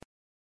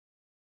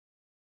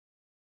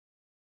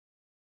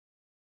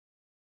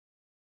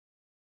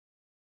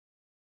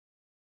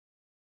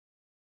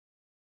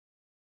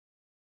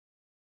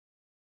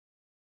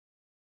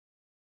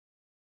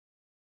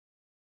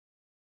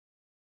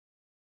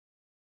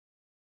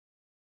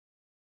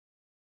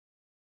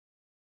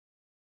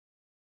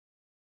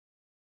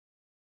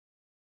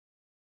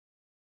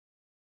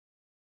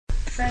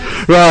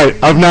Right,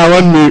 I've now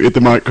unmuted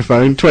the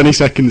microphone. 20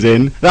 seconds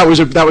in. That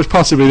was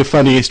possibly the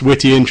funniest,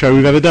 witty intro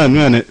we've ever done,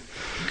 wasn't it?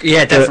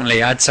 Yeah,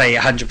 definitely. I'd say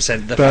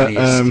 100% the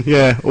funniest.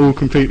 Yeah, all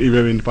completely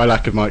ruined by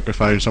lack of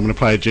microphone. So I'm going to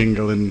play a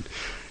jingle and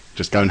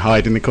just go and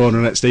hide in the corner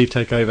and let Steve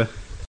take over.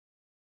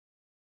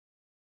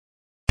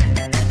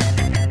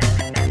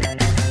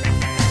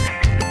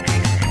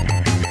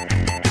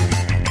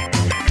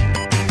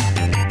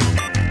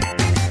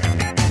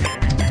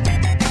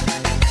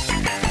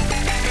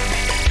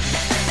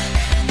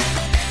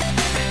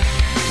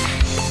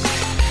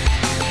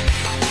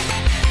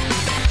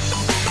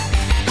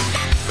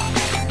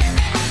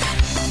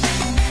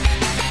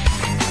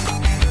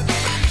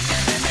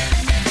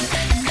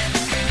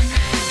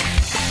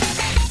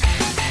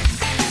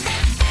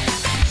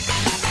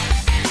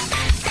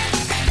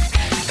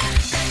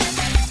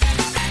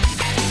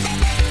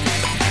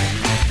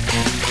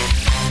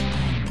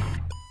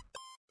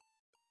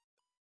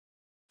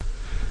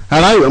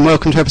 Hello and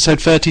welcome to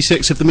episode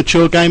 36 of the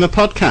Mature Gamer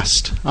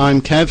podcast.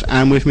 I'm Kev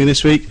and with me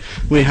this week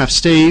we have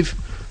Steve,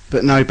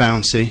 but no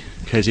Bouncy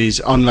because he's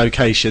on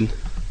location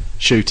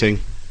shooting.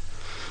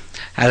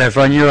 Hello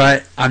everyone, you're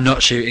right, I'm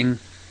not shooting.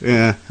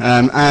 Yeah,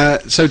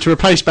 so to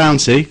replace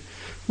Bouncy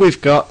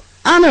we've got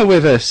Anna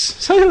with us.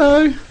 Say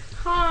hello.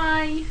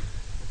 Hi.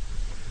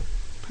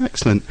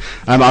 Excellent.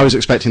 I was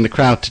expecting the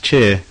crowd to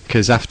cheer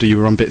because after you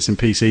were on Bits and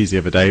PCs the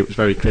other day it was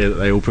very clear that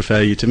they all prefer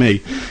you to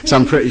me, so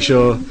I'm pretty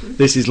sure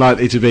this is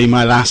likely to be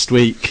my last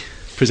week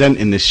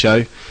presenting this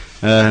show.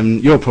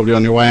 You're probably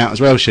on your way out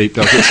as well,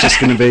 Sheepdog. It's just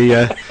going to be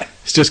her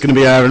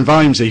and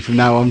Vimesy from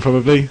now on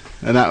probably,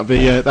 and that'll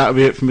be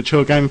it from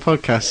Mature Gamer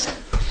Podcast.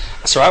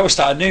 That's alright, we'll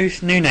start a new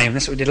name.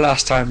 That's what we did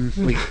last time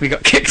we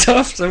got kicked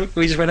off, so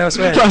we just went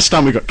elsewhere. Last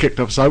time we got kicked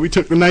off, so we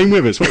took the name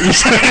with us. What are you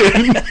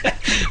saying?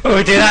 Well,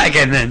 we'll do that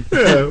again then.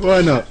 Yeah,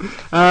 why not?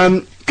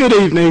 Good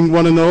evening,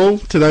 one and all,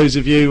 to those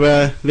of you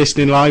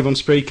listening live on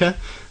Spreaker.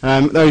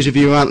 Those of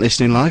you who aren't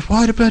listening live,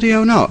 why the bloody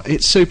hell not?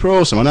 It's super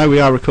awesome. I know we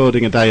are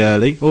recording a day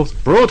early, or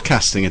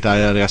broadcasting a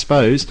day early, I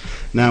suppose.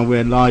 Now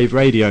we're live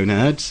radio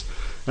nerds.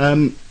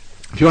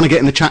 If you want to get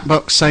in the chat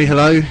box, say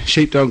hello.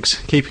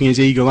 Sheepdog's keeping his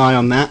eagle eye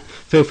on that.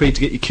 Feel free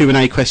to get your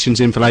Q&A questions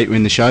in for later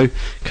in the show,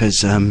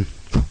 because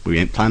we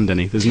ain't planned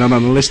any. There's none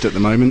on the list at the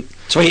moment.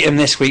 Tweet him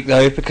this week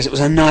though, because it was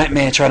a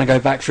nightmare trying to go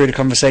back through the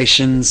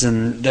conversations,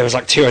 and there was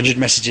like 200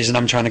 messages and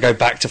I'm trying to go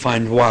back to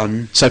find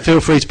one. So feel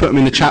free to put them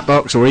in the chat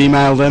box or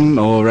email them,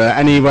 or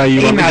any way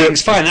you want to do it.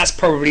 Emailing's fine, that's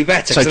probably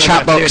better. So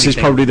chat box is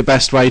probably the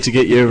best way to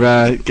get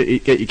your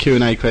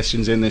Q&A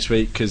questions in this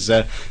week, because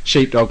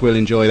Sheepdog will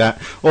enjoy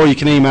that. Or you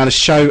can email us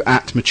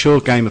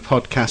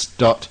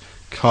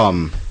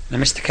show@maturegamerpodcast.com. Now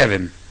Mr.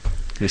 Kevin,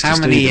 Mr. how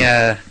many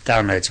Stephen.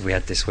 downloads have we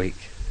had this week?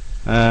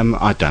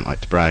 I don't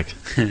like to brag.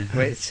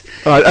 Wait.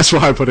 That's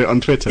why I put it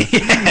on Twitter.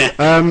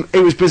 Yeah.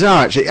 It was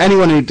bizarre actually.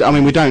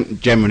 We don't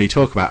generally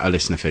talk about our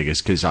listener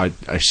figures because I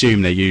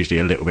assume they're usually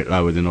a little bit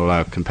lower than all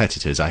our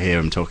competitors. I hear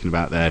them talking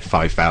about their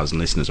 5,000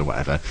 listeners or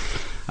whatever,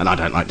 and I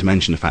don't like to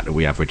mention the fact that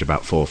we average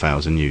about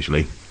 4,000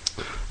 usually.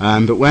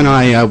 But when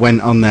I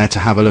went on there to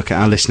have a look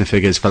at our listener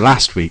figures for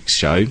last week's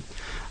show,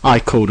 I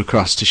called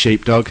across to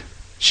Sheepdog.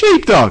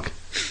 Sheepdog!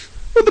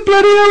 What the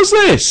bloody hell's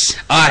this?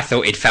 I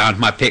thought he'd found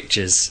my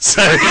pictures,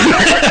 so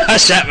I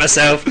shat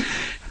myself,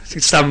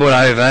 stumbled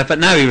over, but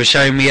no, he was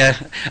showing me a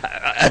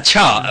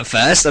chart at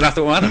first, and I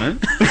thought, well, I don't know.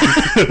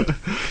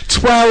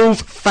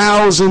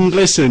 12,000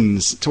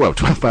 listens.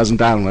 12,000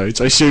 downloads.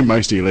 I assume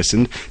most of you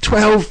listened.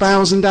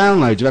 12,000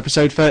 downloads of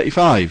episode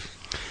 35.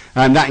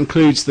 And that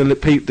includes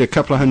the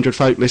couple of hundred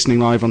folk listening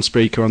live on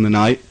Spreaker on the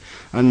night,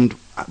 and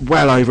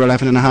well over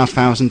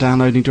 11,500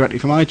 downloading directly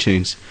from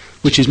iTunes,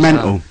 which is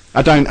mental. Wow.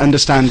 I don't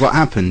understand what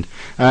happened.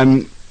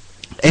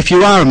 If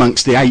you are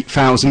amongst the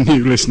 8,000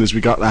 new listeners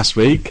we got last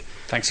week,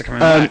 thanks for coming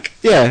back.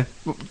 Yeah,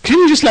 can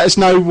you just let us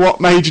know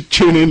what made you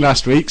tune in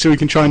last week so we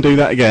can try and do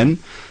that again?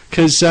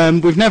 Because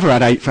we've never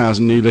had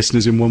 8,000 new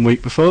listeners in 1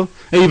 week before.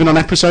 Even on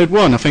episode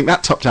 1, I think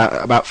that topped out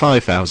at about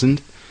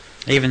 5,000.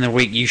 Even the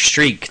week you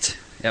streaked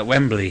at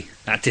Wembley,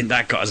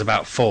 that got us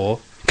about 4.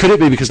 Could it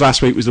be because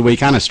last week was the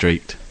week Anna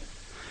streaked?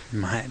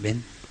 Might have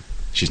been.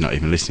 She's not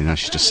even listening now,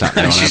 she's just sat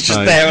there on her phone. She's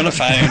just there on a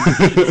phone.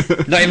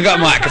 Not even got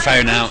a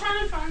microphone out.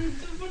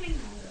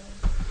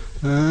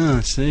 Ah,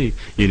 I see.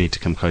 You need to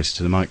come closer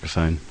to the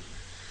microphone.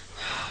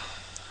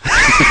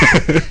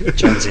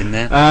 John's in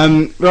there.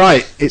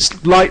 Right,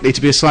 it's likely to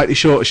be a slightly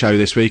shorter show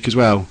this week as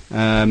well.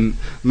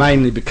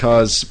 Mainly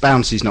because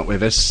Bouncy's not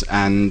with us,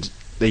 and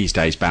these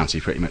days Bouncy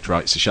pretty much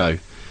writes the show.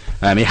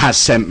 He has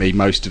sent me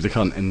most of the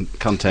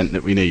content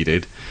that we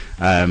needed,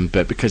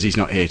 but because he's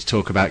not here to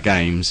talk about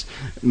games,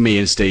 me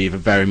and Steve are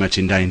very much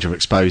in danger of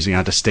exposing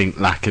our distinct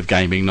lack of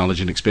gaming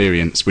knowledge and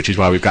experience, which is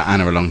why we've got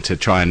Anna along to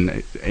try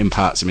and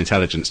impart some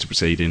intelligence to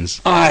proceedings.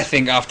 I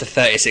think after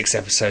 36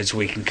 episodes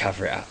we can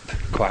cover it up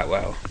quite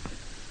well.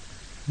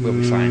 We'll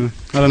be fine.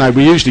 I don't know,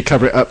 we usually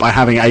cover it up by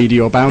having AD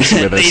or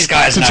Bouncy with us These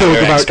guys to know talk we're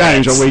about experts.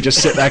 games, or we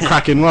just sit there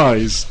cracking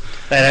wise.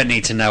 They don't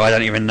need to know. I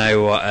don't even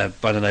know what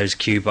one of those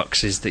cue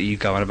boxes that you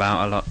go on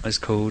about a lot is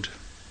called.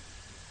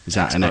 Is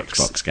that an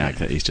Xbox gag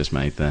that he's just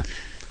made there?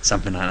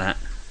 Something like that.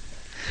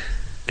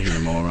 He's a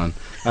moron.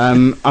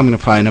 I'm going to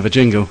play another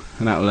jingle,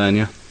 and that'll learn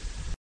you.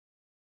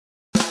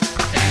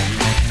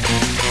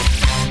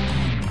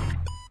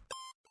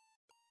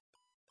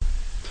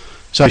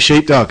 So,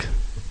 Sheepdog,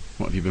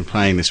 what have you been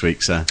playing this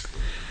week, sir?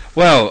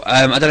 Well,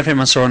 I don't know if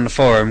anyone saw on the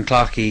forum,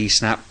 Clarky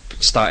Snap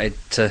started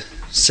to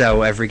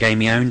sell every game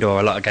he owned, or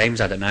a lot of games,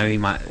 I don't know, he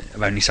might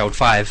have only sold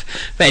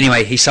 5. But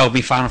anyway, he sold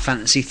me Final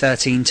Fantasy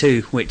 13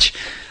 2, which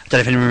I don't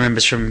know if anyone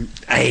remembers from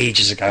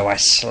ages ago, I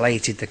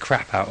slated the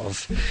crap out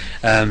of.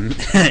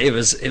 It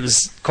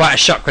was quite a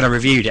shock when I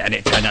reviewed it, and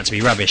it turned out to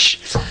be rubbish.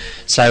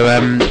 So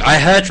I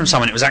heard from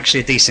someone it was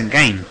actually a decent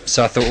game,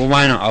 so I thought, well,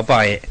 why not, I'll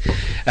buy it.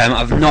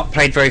 I've not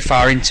played very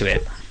far into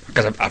it,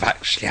 because I've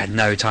actually had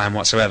no time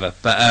whatsoever,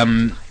 but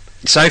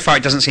so far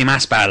it doesn't seem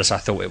as bad as I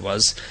thought it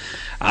was.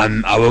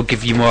 I will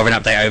give you more of an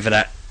update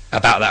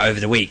about that over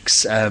the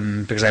weeks,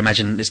 because I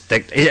imagine is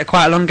it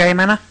quite a long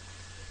game, Anna?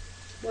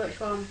 Which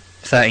one?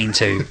 13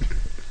 2.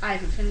 I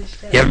haven't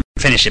finished it. You haven't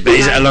finished it, but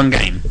is it a long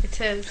game?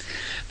 It is.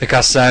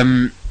 Because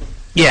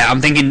yeah, I'm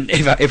thinking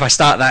if I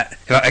start that,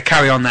 if I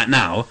carry on that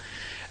now,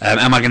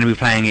 am I going to be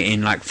playing it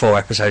in like 4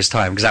 episodes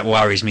time? Because that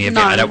worries me a bit.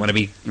 No. I don't want to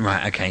be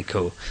right. Okay,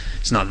 cool.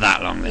 It's not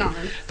that long then. No.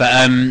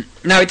 But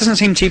no, it doesn't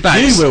seem too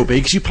bad. You will be,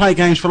 because you play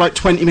games for like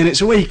 20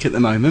 minutes a week at the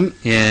moment.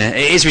 Yeah,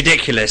 it is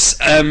ridiculous.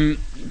 The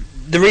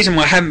reason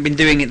why I haven't been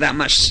doing it that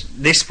much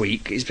this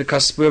week is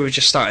because we've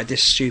just started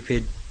this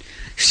stupid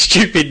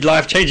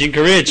life-changing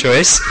career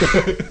choice.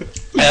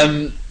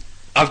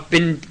 I've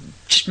been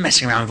just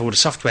messing around with all the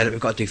software that we've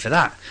got to do for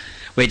that,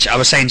 which I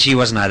was saying to you,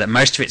 wasn't I, that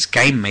most of it's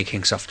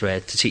game-making software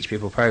to teach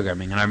people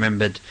programming, and I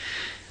remembered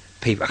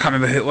people, I can't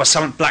remember who it was,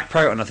 someone, Black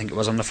Proton I think it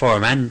was, on the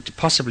forum, and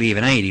possibly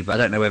even Adi, but I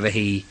don't know whether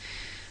he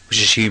was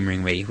just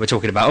humouring me. We're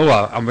talking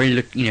about, I'm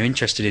really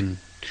interested in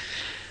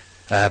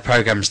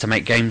programs to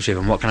make games with,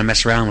 and what can I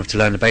mess around with to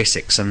learn the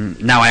basics, and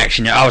now I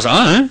actually know. I was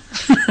like,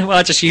 well,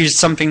 I just used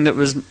something that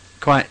was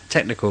quite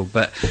technical,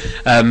 but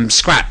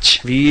Scratch,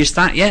 have you used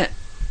that yet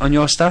on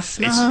your stuff?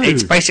 No.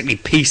 It's basically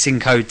piecing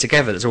code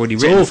together that's already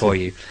It's written awful. for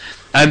you.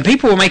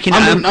 People were making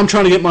I'm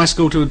trying to get my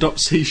school to adopt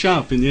C#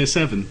 in Year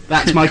 7.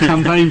 That's my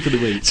campaign for the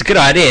week. it's a good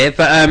idea,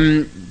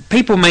 but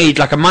people made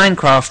like a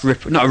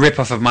Minecraft not a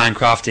rip-off of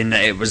Minecraft, in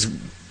that it was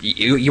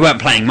you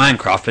weren't playing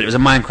Minecraft, but it was a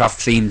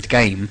Minecraft-themed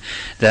game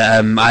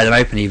that I had an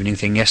open evening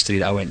thing yesterday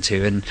that I went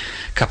to, and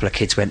a couple of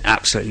kids went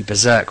absolutely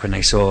berserk when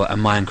they saw a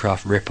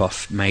Minecraft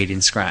rip-off made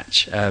in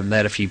Scratch. They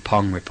had a few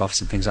Pong rip-offs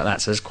and things like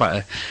that, so there's quite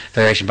a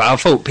variation. But I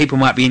thought people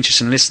might be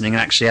interested in listening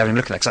and actually having a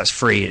look at that, because that's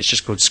free. It's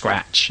just called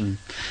Scratch, and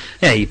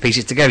yeah, you piece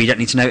it together. You don't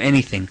need to know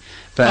anything.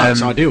 But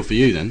That's ideal for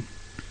you then.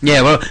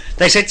 yeah, well,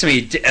 they said to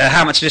me,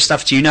 how much of this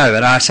stuff do you know?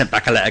 And I sent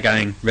back a letter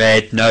going,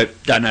 Red, nope,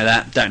 don't know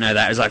that.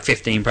 It was like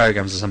 15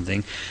 programs or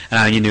something, and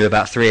I only knew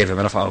about 3 of them,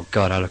 and I thought, oh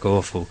god, I look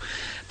awful.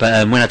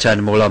 But when I turned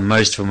them all on,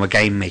 most of them were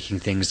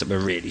game-making things that were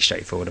really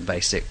straightforward and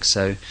basic,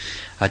 so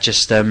I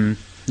just, went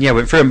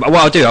through them. What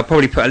I'll do, I'll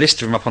probably put a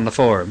list of them up on the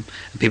forum,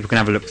 and people can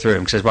have a look through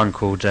them, because there's one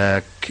called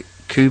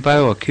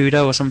Kubo or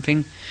Kudo or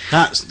something.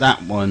 That's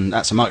that one.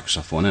 That's a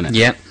Microsoft one, isn't it?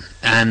 Yep,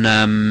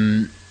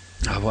 and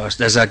what else?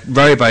 There's a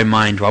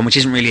RoboMind one, which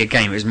isn't really a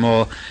game. It's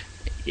more,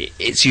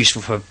 it's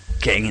useful for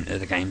getting into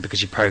the game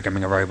because you're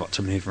programming a robot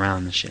to move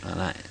around and shit like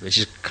that, which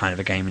is kind of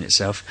a game in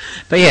itself.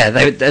 But yeah,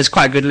 there's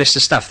quite a good list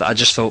of stuff that I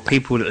just thought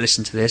people that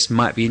listen to this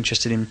might be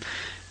interested in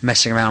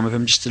messing around with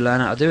them just to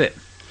learn how to do it.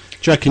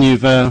 Do you reckon you've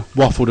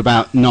waffled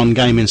about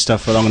non-gaming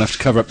stuff for long enough to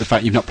cover up the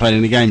fact you've not played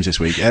any games this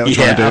week? Yeah,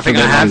 I think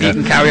I have. You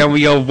can carry on with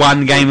your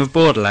one game of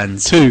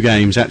Borderlands. 2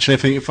 games, actually, I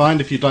think you'll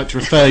find, if you'd like to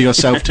refer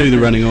yourself to the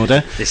running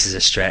order. This is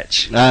a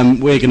stretch.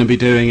 We're going to be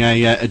doing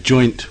a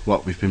joint,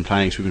 what we've been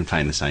playing, so we've been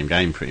playing the same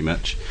game pretty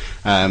much.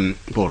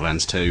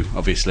 Borderlands 2,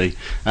 obviously.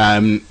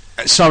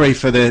 Sorry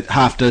for the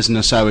half dozen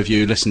or so of you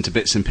who listen to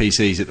Bits and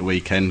PCs at the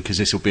weekend, because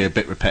this will be a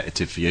bit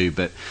repetitive for you,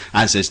 but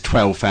as there's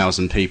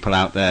 12,000 people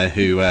out there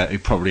who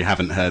probably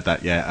haven't heard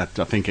that yet,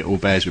 I think it all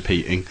bears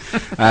repeating.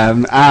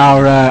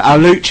 Our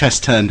loot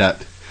chest turned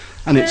up,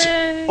 and it's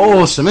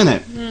awesome, isn't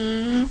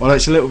it? Well,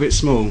 it's a little bit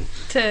small.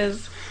 It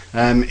is.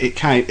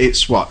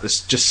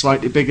 It's just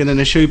slightly bigger than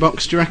a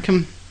shoebox, do you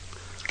reckon?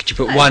 Could you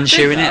put I one think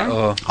shoe in it, so.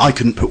 or I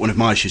couldn't put one of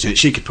my shoes in it.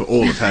 She could put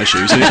all of her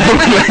shoes in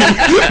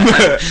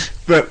it,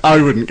 but I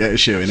wouldn't get a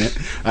shoe in it.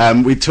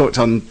 We talked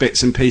on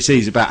Bits and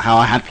PCs about how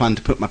I had planned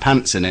to put my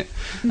pants in it,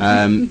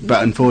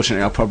 but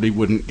unfortunately I probably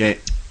wouldn't get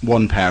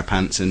one pair of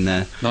pants in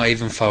there. not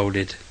even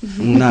folded?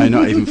 No,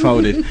 not even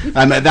folded.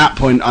 At that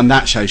point on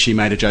that show, she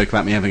made a joke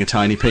about me having a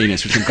tiny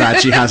penis, which I'm glad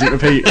she hasn't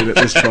repeated at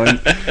this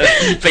point.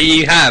 But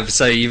you have,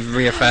 so you've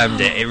reaffirmed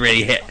it. It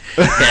really hit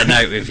a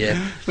note with you.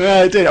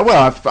 Well, I did.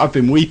 Well, I've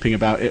been weeping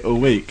about it all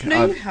week.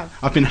 No, you have.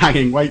 I've been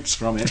hanging weights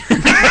from it.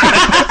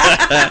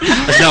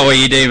 That's not what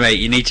you do, mate.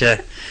 You need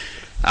to.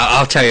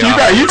 I'll tell you.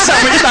 You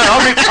tell me.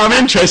 No, I'm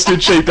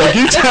interested, Sheepdog.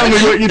 You tell me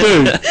what you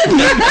do.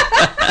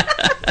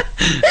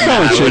 Come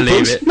on, we'll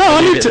leave Sheepdogs. it. No, We'll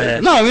I leave need it to.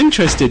 there. No, I'm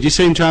interested. You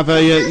seem to have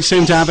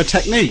a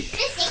technique.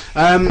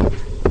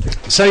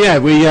 So yeah,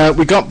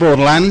 we got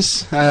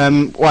Borderlands.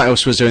 What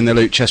else was there in the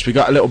loot chest? We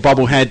got a little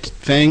bobblehead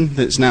thing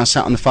that's now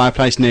sat on the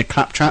fireplace near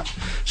Claptrap.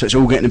 so it's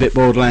all getting a bit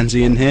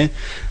Borderlandsy in here.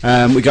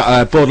 We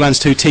got a Borderlands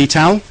 2 tea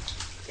towel.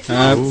 It's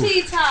not a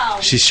tea towel.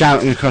 She's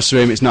shouting across the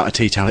room, it's not a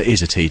tea towel, it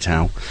is a tea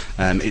towel.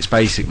 It's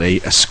basically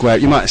a square,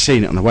 you might have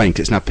seen it on the way, 'cause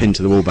it's now pinned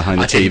to the wall behind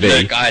the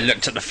TV. I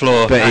looked at the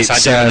floor, But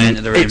that's how I did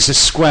into the room. it's a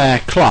square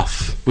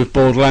cloth with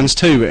Borderlands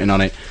 2 written on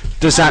it.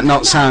 Does that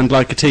not sound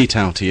like a tea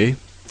towel to you?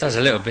 It does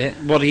a little bit.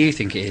 What do you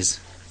think it is?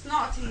 It's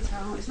not a tea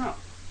towel. It's not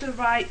the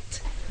right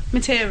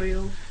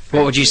material.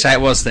 What would you say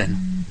it was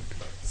then?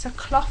 It's a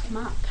cloth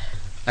map.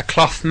 A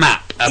cloth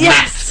map.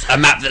 Yes. A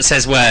map that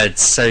says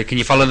words. So can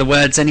you follow the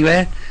words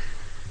anywhere?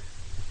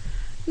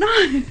 No.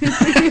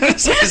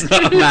 So it's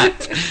not a map.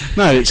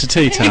 No, it's a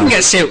tea You towel. can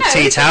get silk No, tea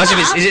it's a towels.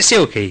 map. Is it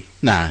silky?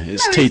 No,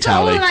 it's No, tea it's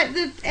got all towel. like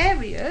the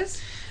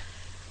areas.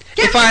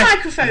 Get If the I-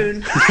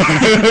 microphone.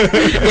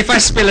 If I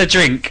spill a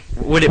drink,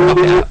 would it pop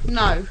it up?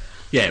 No.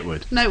 Yeah, it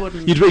would. No, it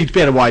wouldn't. You'd be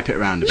able to wipe it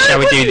around a bit. Shall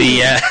we do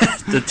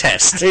the the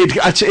test?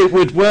 It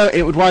would work.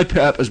 It would wipe it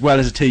up as well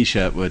as a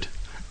t-shirt would.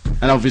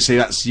 And obviously,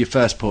 that's your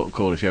first port of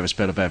call if you ever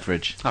spill a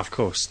beverage. Of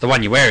course, the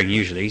one you're wearing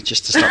usually,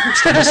 just to stop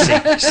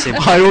the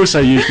sink. I also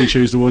usually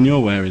choose the one you're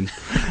wearing.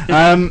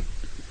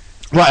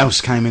 What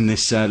else came in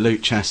this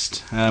loot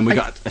chest? We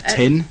got a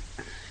tin.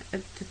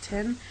 The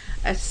tin.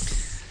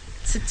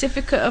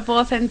 Certificate of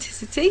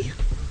authenticity.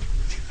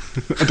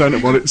 I don't know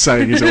what it's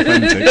saying is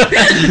authentic.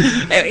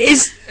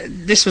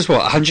 This was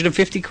what,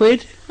 150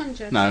 quid?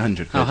 100. No,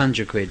 100 Oh, quid.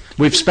 100 quid.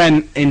 We've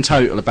spent in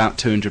total about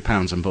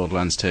 £200 on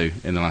Borderlands 2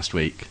 in the last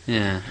week.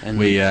 Yeah, and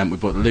We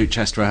bought the loot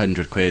chest for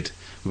 100 quid.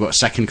 We bought a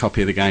second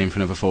copy of the game for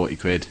another 40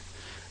 quid.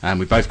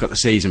 We both got the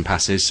season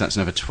passes, so that's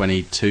another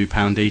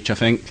 £22 each, I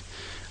think.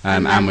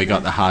 And we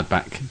got the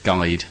hardback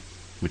guide,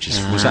 which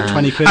is was that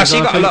 20 quid? Oh, as so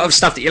you well, I got a lot think? of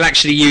stuff that you'll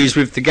actually use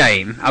with the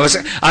game. I was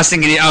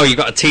thinking, oh, you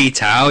got a tea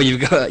towel, you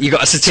got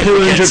a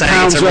certificate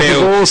saying it's £200 a worth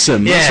real. of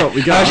awesome. Yeah, That's what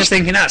we got. I was just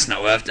thinking that's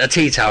not worth a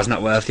tea towel's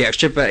not worth the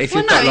extra. But if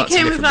Well, you've got no, it lots of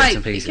came with different bits like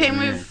and pieces, it came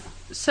then, with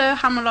Sir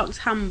Hammerlock's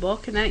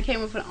handbook, and then it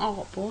came with an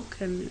art book,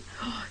 and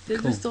they're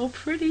Cool. just all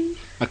pretty.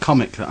 A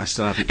comic that I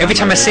still haven't. Every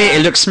time I downloaded. see it,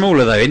 it looks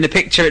smaller though. In the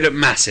picture, it looked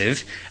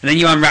massive, and then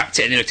you unwrapped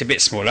it and it looked a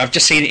bit smaller. I've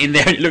just seen it in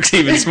there, and it looks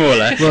even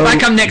smaller. Well- If I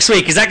come next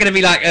week, is that going to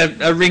be like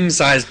a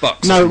ring-sized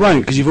box? No, it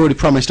won't, because you've already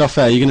promised off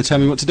air. You're going to tell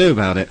me what to do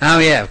about it. Oh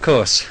yeah, of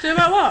course. Do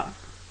about what?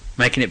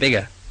 Making it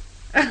bigger.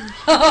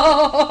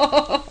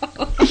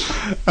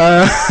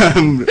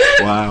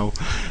 Wow.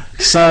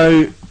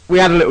 So we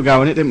had a little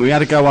go on it, didn't we? We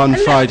had a go on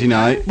Friday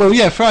night. Well,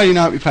 yeah, Friday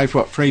night we played for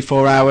what,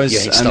 3-4 hours. You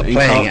ain't and stopped in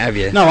playing co-op. it, have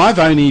you? No, I've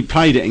only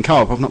played it in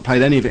co-op. I've not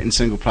played any of it in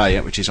single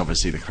player, which is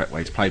obviously the correct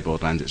way to play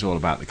Borderlands. It's all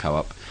about the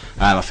co-op.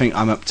 I think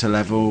I'm up to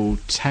level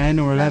 10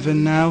 or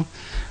 11 now.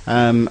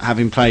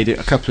 Having played it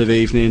a couple of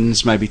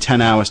evenings, maybe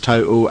 10 hours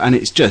total, and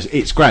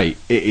it's great.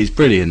 It is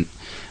brilliant.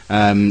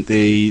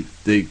 The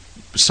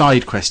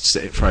side quests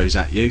that it throws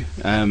at you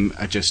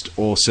are just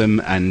awesome,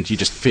 and you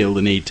just feel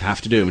the need to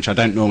have to do them, which I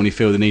don't normally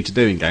feel the need to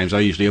do in games. I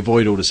usually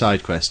avoid all the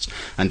side quests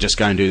and just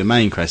go and do the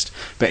main quest.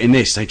 But in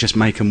this, they just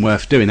make them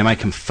worth doing. They make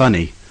them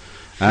funny.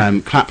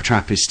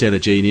 Claptrap is still a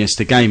genius.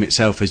 The game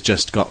itself has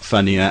just got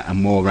funnier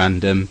and more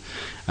random.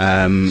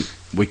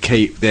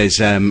 There's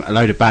a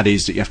load of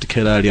baddies that you have to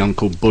kill early on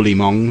called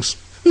Bullymongs.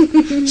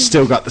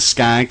 Still got the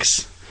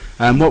Skags.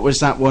 What was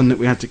that one that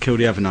we had to kill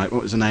the other night?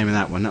 What was the name of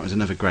that one? That was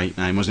another great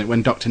name, wasn't it?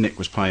 When Dr. Nick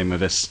was playing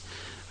with us,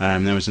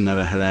 there was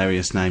another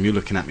hilarious name. You're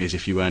looking at me as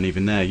if you weren't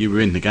even there. You were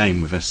in the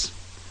game with us.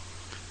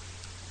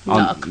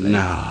 Not a clue.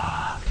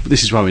 No.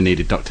 This is why we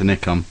needed Dr.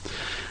 Nick on.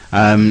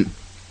 Oh,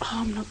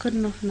 I'm not good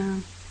enough now.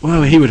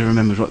 Well, he would have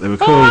remembered what they were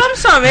Oh, called. I'm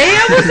sorry.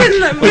 I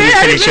wasn't. I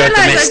finish your didn't realise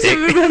I domestic.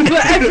 didn't remember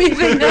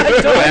everything I'd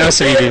What done. else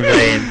have you been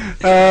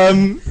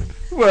playing?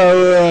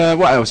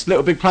 What else?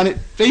 Little Big Planet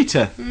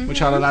Vita,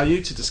 which I'll allow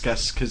you to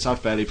discuss because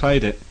I've barely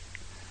played it.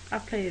 I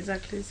play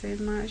exactly the same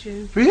amount as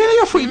you. Really?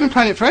 I thought you'd been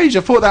playing it for ages.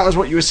 I thought that was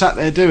what you were sat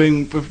there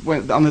doing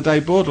on the day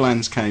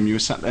Borderlands came. You were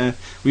sat there.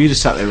 Were you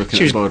just sat there looking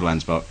She at was- the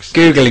Borderlands box?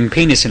 Googling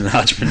penis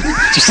enlargement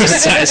just to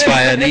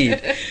satisfy her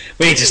need.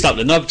 We need to stop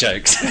the knob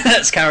jokes.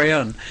 Let's carry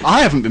on.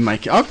 I haven't been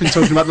making. I've been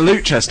talking about the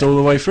loot chest all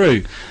the way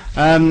through.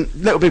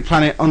 Little Big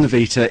Planet on the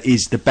Vita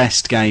is the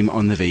best game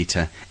on the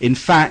Vita. In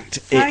fact,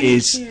 Thank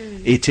it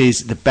you.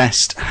 is the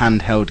best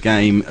handheld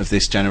game of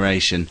this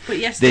generation. But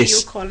yesterday This-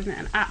 you were calling it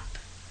an app.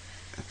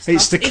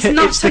 It's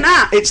not an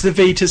app. It's the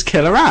Vita's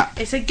killer app.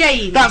 It's a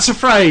game. That's a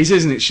phrase,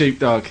 isn't it,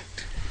 Sheepdog?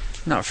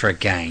 Not for a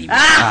game.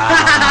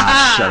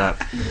 Shut up.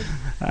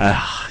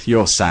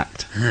 You're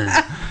sacked.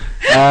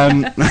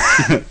 No,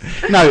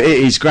 it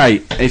is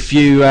great. If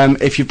you've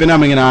been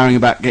umming and ahhing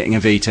about getting a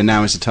Vita,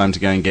 now is the time to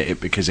go and get it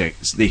because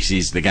this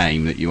is the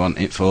game that you want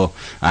it for.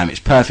 It's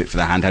perfect for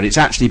the handheld. It's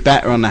actually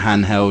better on the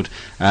handheld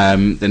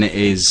than it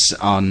is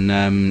on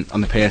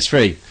the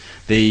PS3.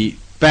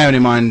 Bearing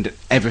in mind,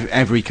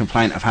 every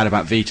complaint I've had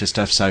about Vita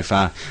stuff so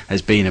far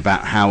has been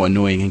about how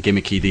annoying and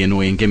gimmicky the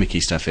annoying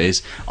gimmicky stuff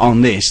is.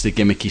 On this, the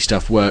gimmicky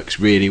stuff works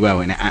really well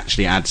and it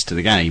actually adds to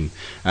the game.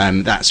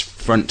 That's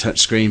front touch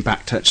screen,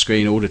 back touch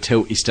screen, all the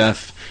tilty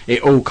stuff.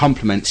 It all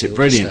complements it Tilty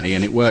brilliantly stuff.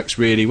 and it works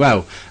really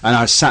well. And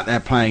I was sat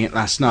there playing it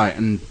last night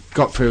and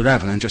got through a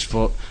level and just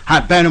thought,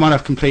 bearing in mind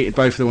I've completed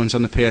both of the ones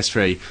on the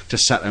PS3,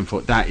 just sat there and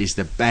thought, that is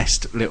the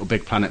best Little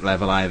Big Planet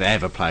level I have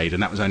ever played,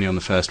 and that was only on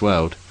the first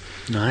world.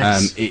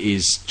 Nice. It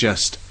is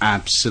just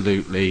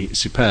absolutely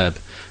superb.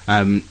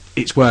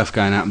 It's worth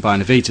going out and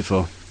buying a Vita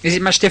for. Is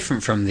it much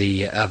different from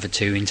the other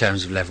two in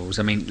terms of levels?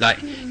 I mean,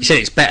 like you said,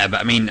 it's better, but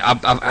I mean,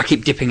 I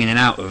keep dipping in and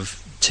out of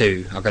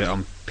 2. I've got it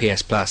on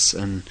PS Plus,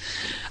 and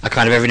I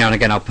kind of every now and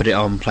again I'll put it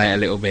on, play it a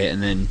little bit,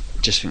 and then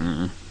just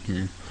think, you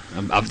know,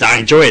 I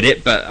enjoyed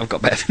it, but I've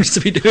got better things to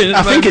be doing.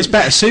 I think it's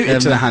better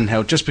suited to the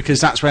handheld, just because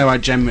that's where I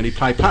generally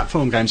play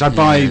platform games. I've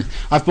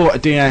bought a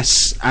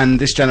DS and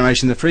this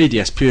generation the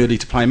 3DS purely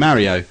to play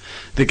Mario.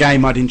 The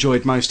game I'd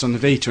enjoyed most on the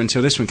Vita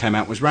until this one came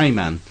out was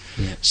Rayman.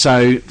 Yeah.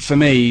 So for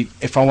me,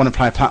 if I want to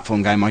play a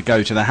platform game, I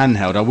go to the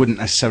handheld. I wouldn't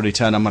necessarily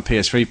turn on my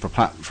PS3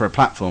 for a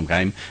platform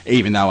game,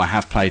 even though I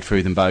have played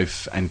through them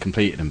both and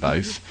completed them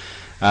both.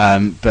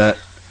 But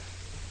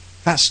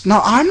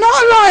I'm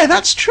not a liar,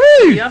 that's true!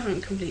 You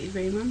haven't completed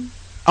Rayman.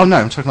 Oh no,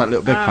 I'm talking about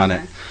Little Big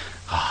Planet. Okay.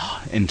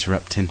 Oh,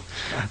 interrupting.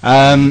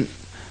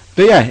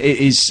 But yeah,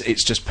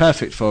 it's just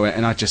perfect for it,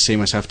 and I just see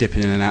myself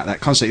dipping in and out of that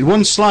constantly.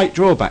 One slight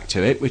drawback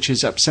to it, which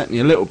has upset me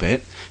a little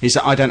bit, is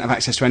that I don't have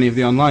access to any of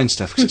the online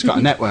stuff, because it's got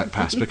a network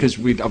pass, because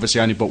we'd obviously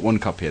only bought one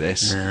copy of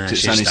this, 'cause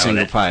it's only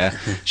single player.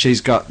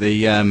 She's got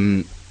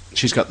the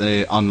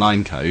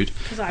online code.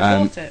 Because I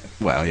bought it.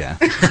 Well, yeah.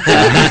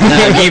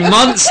 You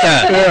monster!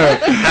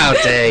 How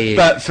dare you?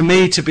 But for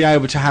me to be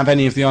able to have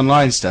any of the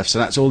online stuff, so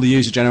that's all the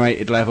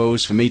user-generated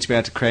levels, for me to be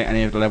able to create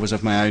any of the levels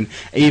of my own,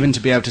 even to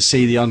be able to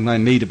see the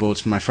online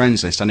leaderboards from my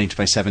friends list, I need to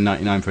pay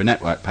 $7.99 for a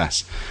network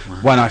pass. Wow.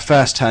 When I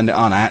first turned it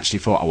on, I actually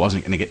thought I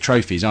wasn't going to get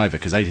trophies either,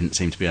 because they didn't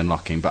seem to be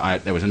unlocking,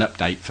 but there was an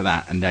update for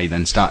that, and they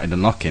then started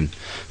unlocking.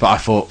 But I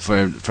thought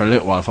for a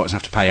little while, I thought I was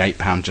going to have to pay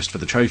 £8 just for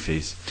the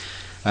trophies.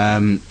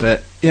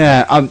 But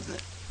yeah,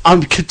 I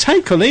could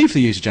take or leave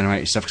the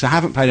user-generated stuff, because I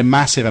haven't played a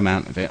massive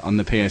amount of it on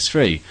the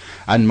PS3,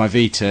 and my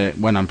Vita,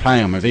 when I'm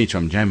playing on my Vita,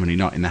 I'm generally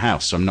not in the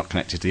house, so I'm not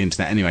connected to the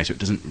internet anyway, so it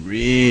doesn't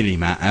really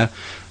matter.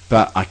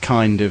 But I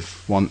kind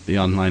of want the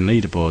online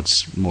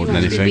leaderboards more than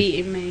anything. You want to be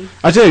beating me.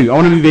 I do. I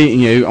want to be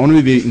beating you. I want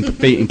to be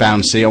beating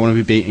Bouncy. I want to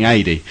be beating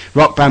AD.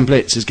 Rock Band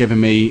Blitz has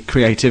given me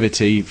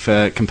creativity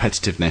for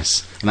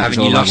competitiveness. And that's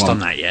Haven't you all I lost want. on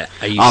that yet?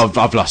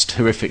 I've lost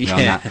horrifically on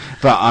Yeah. that.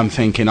 But I'm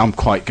thinking I'm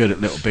quite good at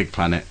Little Big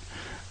Planet.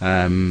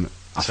 I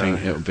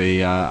think it'll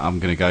be. I'm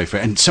going to go for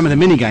it. And some of the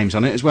mini games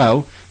on it as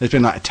well. There's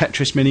been like a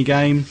Tetris mini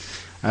game.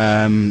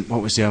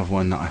 What was the other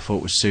one that I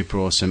thought was super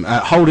awesome?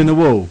 Hole in the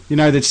Wall. You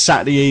know, the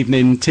Saturday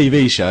evening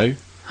TV show.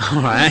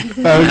 Alright.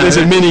 There's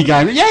a mini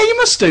game. Yeah, you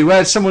must do,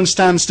 where someone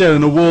stands still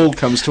and a wall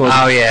comes towards.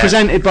 Oh, yeah.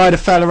 Presented by the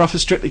fella off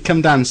of Strictly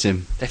Come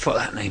Dancing. They thought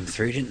that name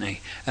through, didn't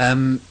they?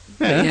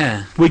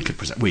 Yeah. We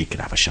could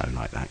have a show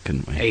like that,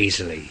 couldn't we?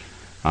 Easily.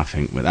 I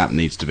think that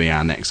needs to be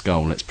our next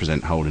goal. Let's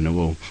present Hole in the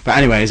Wall. But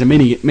anyway, there's a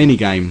mini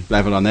game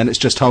level on there. It's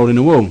just Hole in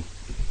the Wall,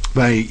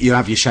 where you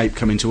have your shape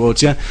coming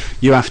towards you.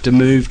 You have to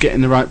move, get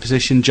in the right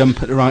position,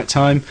 jump at the right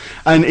time.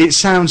 And it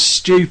sounds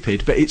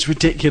stupid, but it's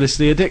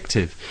ridiculously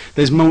addictive.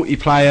 There's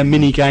multiplayer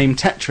mini-game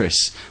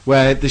Tetris,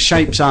 where the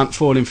shapes aren't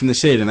falling from the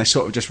ceiling. They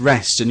sort of just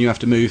rest, and you have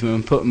to move them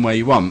and put them where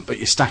you want, but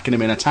you're stacking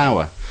them in a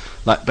tower.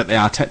 But they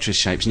are Tetris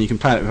shapes, and you can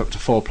play it with up to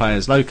 4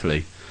 players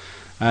locally.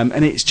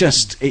 And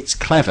it's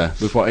clever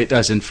with what it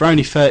does, and for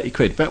only 30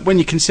 quid. But when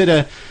you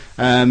consider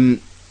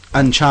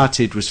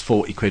Uncharted was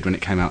 40 quid when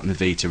it came out on the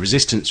Vita,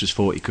 Resistance was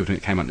 40 quid when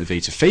it came out on the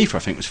Vita, FIFA I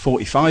think was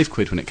 45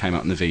 quid when it came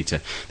out on the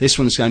Vita. This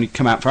one's only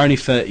come out for only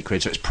 30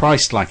 quid, so it's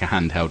priced like a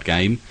handheld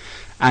game,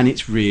 and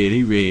it's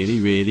really, really,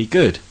 really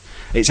good.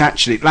 It's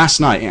actually, last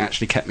night it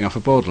actually kept me off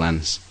of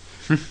Borderlands,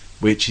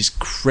 which is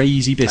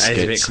crazy biscuits. That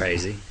is a bit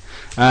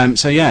crazy.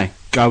 So yeah,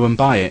 go and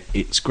buy it,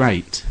 it's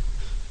great.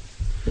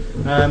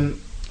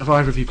 Have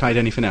either of you played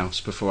anything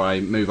else before I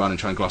move on and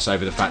try and gloss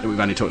over the fact that we've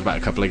only talked about a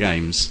couple of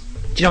games?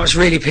 Do you know what's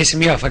really pissing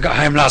me off? I got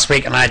home last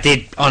week and I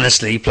did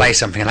honestly play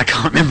something and I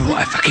can't remember what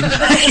I fucking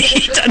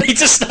played. I need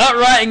to start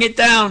writing it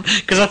down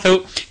because I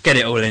thought, get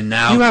it all in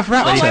now. You have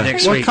ready for Raptor.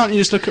 next Why week. can't you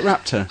just look at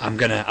Raptor? I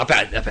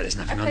bet there's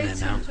nothing on played there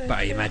now, Saints Row but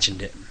I 2.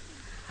 imagined it.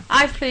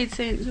 I've played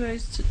Saints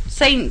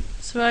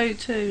Row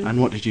 2.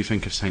 And what did you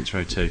think of Saints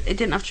Row 2? It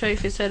didn't have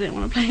trophies, so I didn't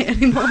want to play it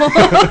anymore.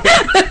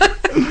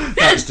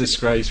 That's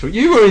disgraceful.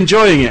 You were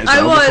enjoying it as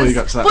I well before you was.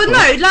 got to that Well,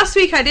 point. no, last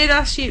week I did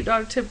ask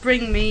Sheepdog to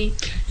bring me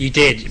You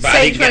did, but I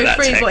Saints didn't get Row that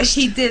 3, text. but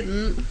he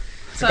didn't.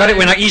 So I got it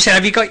when you said,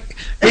 have you got...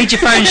 Read your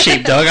phone,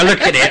 Sheepdog. I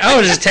look at it.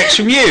 Oh, there's a text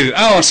from you.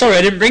 Oh, sorry,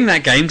 I didn't bring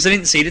that game because I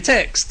didn't see the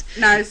text.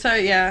 No, so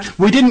yeah.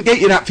 We didn't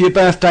get you that for your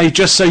birthday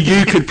just so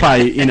you could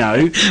play it, you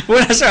know.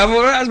 Well, that's right.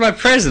 Well, that was my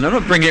present. I'm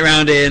not bringing it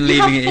around here and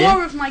You leaving it have 4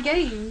 here. of my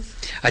games.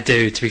 I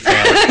do, to be fair.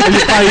 Are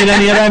you playing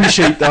any of them,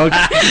 Sheepdog?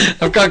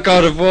 I've got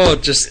God of War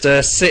just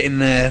sitting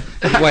there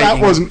waiting. That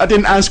wasn't... I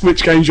didn't ask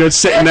which games you had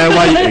sitting there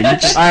waiting.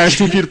 I asked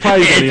if you'd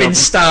played It had any of been them.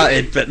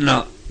 started, but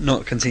not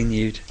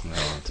continued.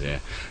 Oh dear.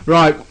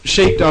 Right,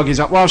 Sheepdog is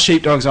up. While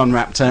Sheepdog's on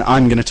Raptor,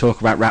 I'm going to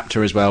talk about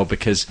Raptor as well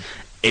because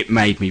it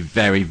made me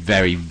very,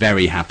 very,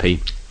 very happy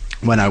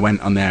when I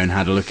went on there and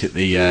had a look at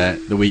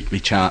the weekly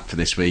chart for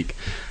this week.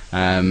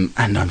 And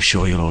I'm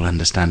sure you'll all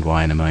understand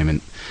why in a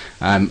moment.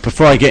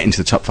 Before I get into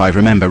the top 5,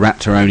 remember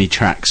Raptor only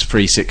tracks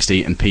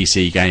 360 and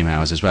PC game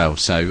hours as well,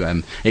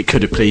 so it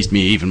could have pleased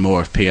me even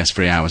more if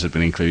PS3 hours had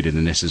been included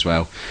in this as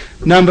well.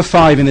 Number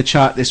 5 in the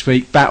chart this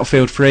week,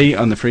 Battlefield 3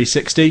 on the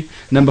 360.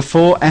 Number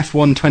 4,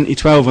 F1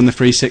 2012 on the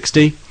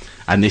 360.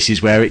 And this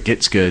is where it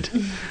gets good.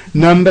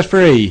 Number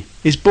 3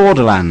 is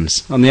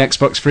Borderlands on the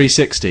Xbox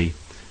 360.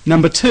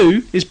 Number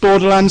 2 is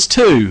Borderlands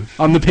 2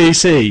 on the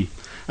PC.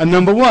 And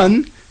number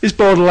 1 is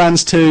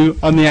Borderlands 2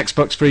 on the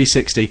Xbox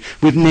 360,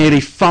 with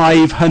nearly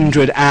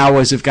 500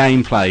 hours of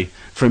gameplay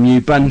from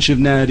you bunch of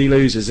nerdy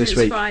losers this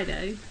week.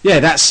 Friday. Yeah,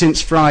 that's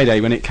since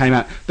Friday when it came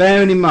out.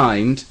 Bearing in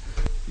mind,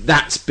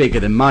 that's bigger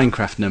than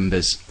Minecraft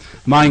numbers.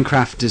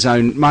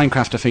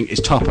 Minecraft, I think, is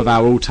top of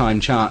our all-time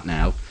chart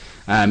now,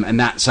 and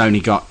that's only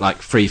got like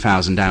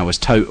 3,000 hours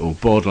total.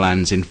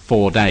 Borderlands in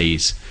 4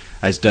 days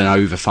has done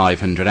over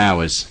 500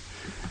 hours.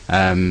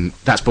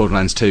 That's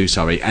Borderlands 2,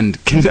 sorry, and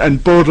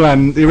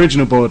the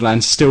original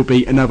Borderlands still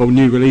beat another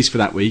new release for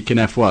that week in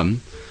F1,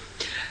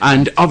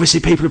 and obviously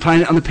people are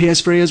playing it on the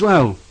PS3 as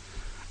well.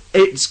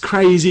 It's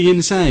crazy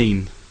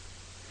insane.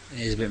 It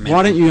is a bit mental.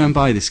 Why don't you go and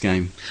buy this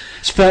game?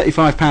 It's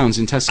 £35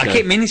 in Tesco. I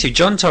keep meaning to.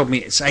 John told me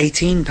it's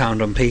 £18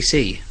 on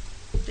PC.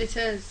 It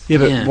is. Yeah,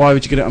 but Yeah. why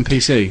would you get it on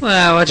PC?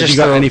 Well, I Have just you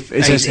got thought any? Is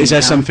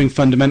there £18. something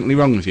fundamentally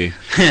wrong with you?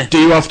 Do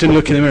you often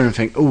look in the mirror and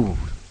think, "Ooh,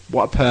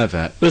 what a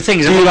pervert"? Well, the thing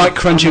is, Do I'm you on- like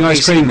crunching I'm on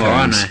ice PC cream more,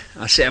 aren't cones?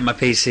 I sit on my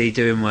PC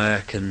doing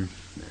work and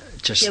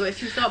just Yeah, but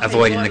if you start playing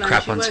avoiding the Borderlands,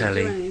 crap you on won't do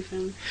telly.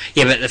 anything.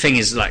 Yeah, but the thing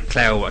is, like,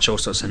 Claire will watch all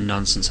sorts of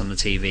nonsense on the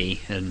TV,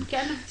 and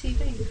Get another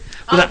TV.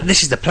 well,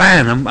 this is the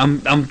plan.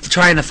 I'm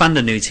trying to fund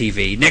a new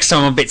TV. Next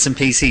time on Bits and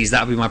PCs,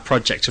 that'll be my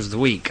project of the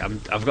week.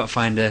 I've got to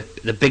find the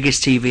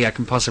biggest TV I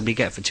can possibly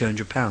get for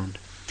 £200.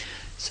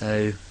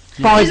 So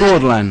Buy Is it-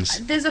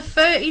 Borderlands. There's a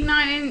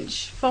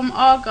 39-inch from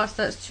Argos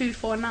that's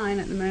 $249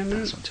 at the moment.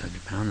 that's not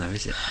 £200 though,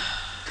 is it?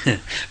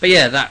 But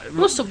yeah,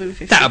 We'll still be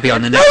 50. that'll be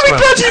on the No, next we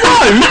one. bloody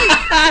won't!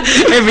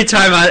 Every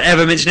time I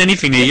ever mention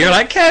anything to you, you're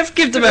like, Kev,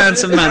 give the man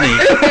some money.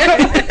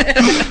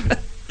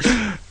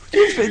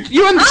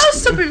 You understand? I'll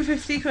stop in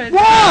 50 quid.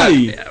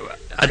 Why?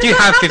 I do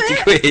have 50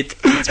 quid.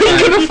 It's He fine.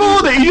 can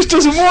afford it. He just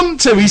doesn't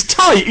want to. He's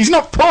tight. He's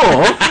not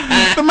poor.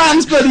 The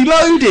man's bloody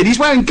loaded. He's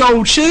wearing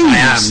gold shoes. I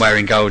am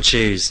wearing gold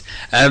shoes.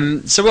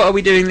 So what are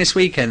we doing this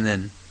weekend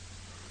then?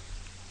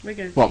 We're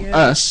going to What, Europe.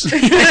 us?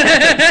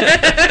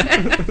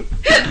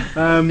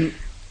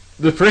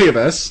 The three of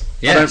us.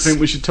 I don't Yes. think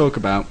we should talk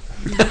about.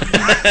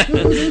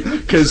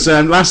 Because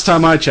last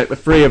time I checked, the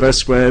three of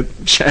us were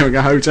sharing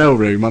a hotel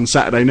room on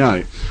Saturday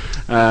night,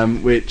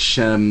 which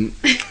alarms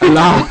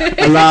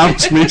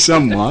me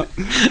somewhat.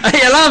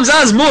 It alarms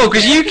us more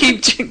because you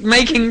keep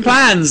making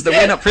plans that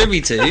we're not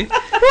privy to.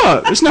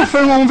 What? There's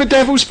nothing wrong with the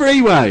Devil's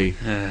Freeway.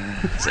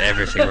 There's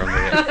everything wrong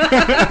with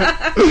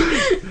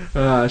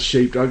it.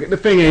 Sheepdog. The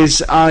thing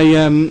is, I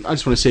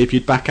just want to see if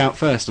you'd back out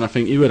first, and I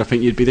think you would. I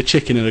think you'd be the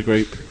chicken of the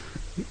group.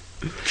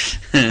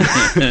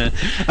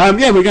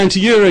 Yeah, we're going to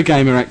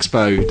Eurogamer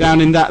Expo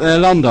down in that there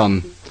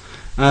London.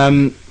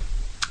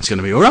 It's going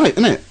to be all right,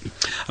 isn't it?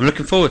 I'm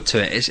looking forward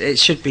to it. It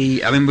should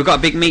be. I mean, we've got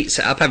a big meet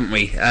set up, haven't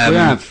we? We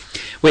have.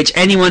 Which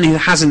anyone who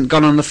hasn't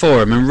gone on the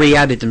forum and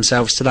re-added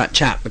themselves to that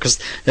chat, because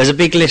there's a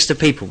big list of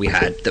people we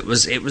had. It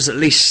was at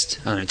least,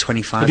 I don't know,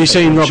 25. Have you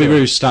seen I'm Robbie sure.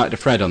 Roos started a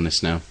thread on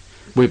this now?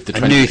 With the A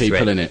 20 new people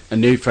thread? in it. A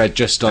new thread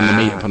just on the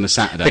meetup on the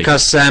Saturday.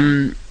 Because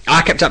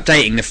I kept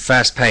updating the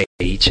first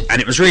page, and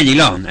it was really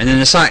long, and then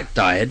the site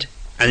died,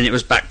 and then it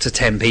was back to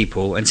 10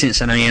 people, and since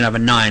then only another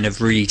 9 have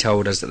really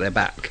told us that they're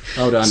back.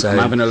 Hold on, So- I'm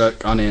having a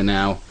look on here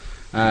now.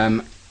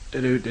 But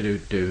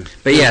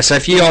yeah, so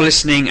if you are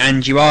listening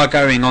and you are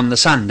going on the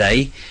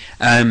Sunday,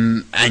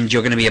 and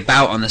you're going to be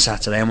about on the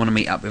Saturday and want to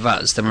meet up with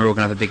us, then we're all going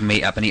to have a big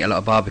meet up and eat a lot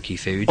of barbecue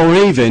food. Or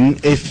even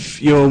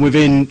if you're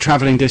within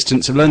travelling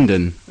distance of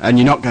London and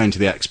you're not going to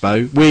the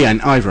expo, we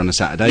ain't either on a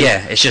Saturday.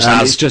 Yeah, it's just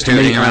us it's just a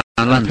hooting meet around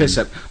and London. piss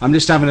up. I'm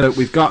just having a look.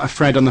 We've got a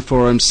thread on the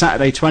forum.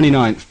 Saturday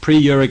 29th,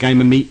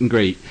 pre-Eurogamer meet and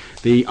greet.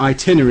 The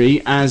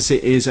itinerary, as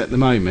it is at the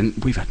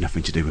moment, we've had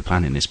nothing to do with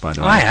planning this, by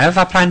the way.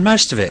 I planned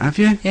most of it. Have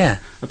you? Yeah.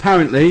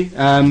 Apparently,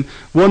 1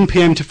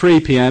 p.m. to 3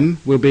 p.m.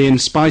 will be in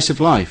Spice of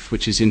Life,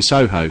 which is in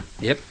Soho.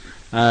 Yep.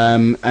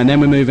 And then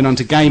we're moving on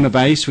to Gamer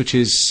Base, which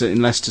is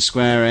in Leicester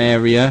Square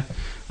area.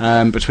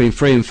 Between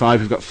 3 and 5,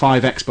 we've got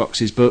 5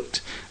 Xboxes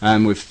booked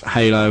with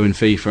Halo and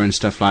FIFA and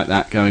stuff like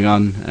that going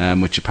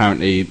on, which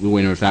apparently the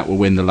winner of that will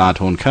win the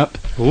Lardhorn Cup.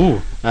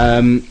 Ooh.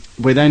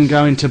 We're then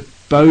going to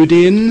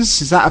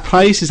Bodian's. Is that a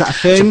place? Is that a It's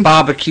a thing?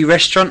 barbecue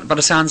restaurant, by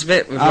the sounds of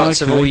it, with Oh,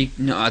 lots of okay. all you...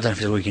 No, I don't know if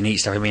it's all you can eat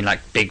stuff. I mean, like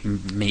big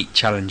meat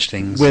challenge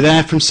things. We're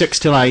there from 6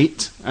 till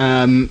 8.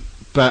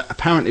 But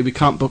apparently we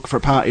can't book for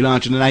a party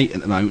larger than 8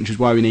 at the moment, which is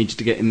why we need you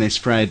to get in this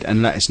thread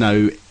and let us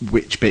know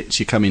which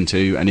bits you come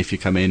into and if you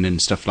come in and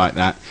stuff like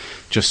that,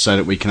 just so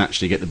that we can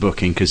actually get the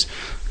booking, because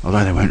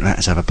although they won't let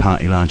us have a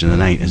party larger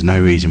than 8, there's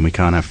no reason we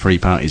can't have 3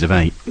 parties of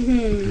 8.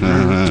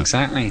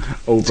 Exactly.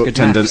 All It's good booked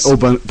under,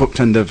 maths. booked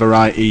under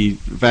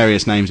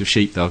various names of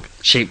sheepdog.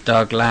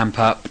 Sheepdog, lamb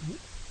pup,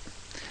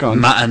 Go on.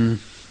 mutton,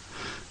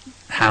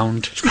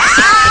 Hound.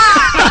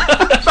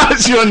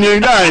 That's your new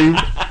name.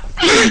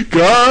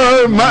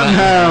 Go Mutton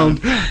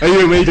Hound. Are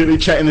you immediately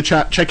checking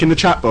the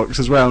chat box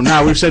as well?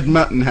 Now we've said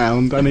Mutton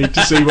Hound, I need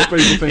to see what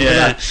people think of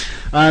that.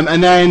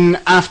 And then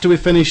after we've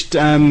finished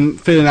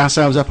filling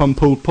ourselves up on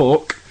pulled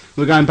pork,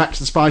 we're going back to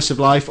the spice of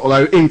life,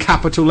 although in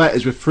capital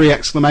letters with 3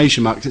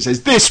 exclamation marks. It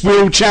says, "This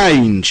will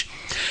change."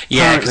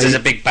 Yeah, because there's a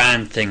big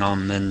band thing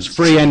on. And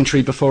free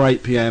entry before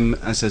 8 p.m.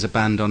 as there's a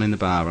band on in the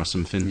bar or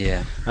something.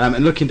 Yeah.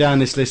 And looking down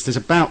this list, there's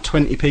about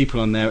 20 people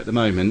on there at the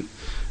moment.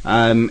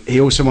 He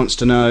also wants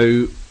to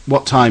know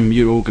what time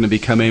you're all going to be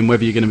coming,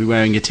 whether you're going to be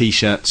wearing your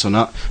T-shirts or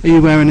not. Are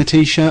you wearing a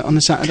T-shirt on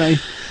the Saturday?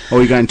 Or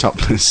are you going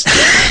topless?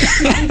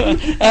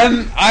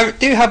 I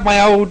do have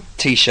my old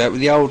T-shirt with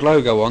the old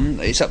logo on.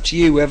 It's up to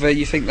you whether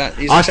you think that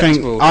is acceptable. I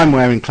think I'm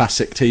wearing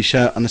classic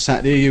T-shirt on the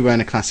Saturday. Are you wearing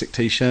a classic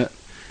T-shirt?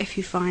 If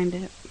you find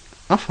it.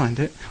 I'll find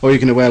it. Or are you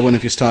going to wear one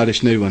of your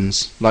stylish new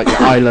ones? Like your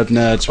I Love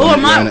Nerds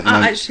one. Or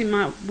I actually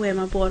might wear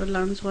my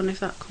Borderlands one if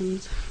that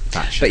comes.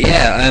 But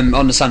yeah,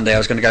 on the Sunday I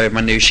was going to go with my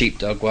new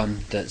sheepdog one.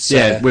 That's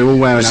we're all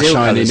wearing our Brazil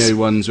shiny colours. new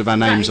ones with our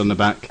names on the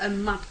back. A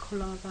mad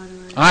colour, by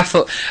the way. I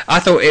thought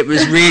it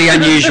was really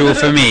unusual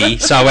for me,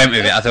 so I went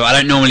with it. I thought I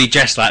don't normally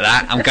dress like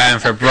that. I'm going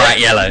for a bright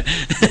yellow.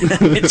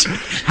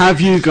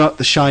 Have you got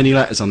the shiny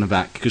letters on the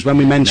back? Because when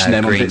we mentioned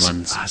them on green bits,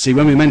 ones.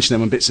 when we mentioned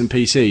them on bits and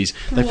PCs,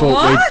 they thought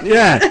What?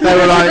 they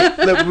were like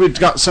that we'd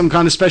got some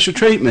kind of special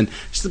treatment.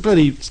 It's the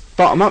bloody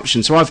bottom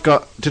option. So I've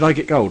got. Did I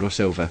get gold or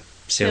silver?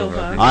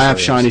 Silver. I have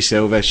shiny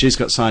silver. She's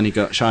got shiny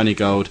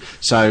gold.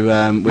 So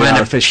we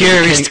are officially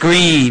purest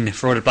green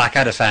for all the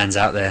Blackadder fans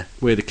out there.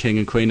 We're the king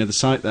and queen of the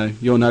site, though.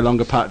 You're no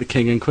longer part of the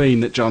king and queen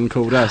that John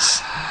called us.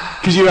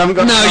 Because you haven't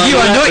got. No, you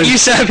are not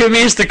usurping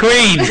me as the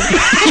queen.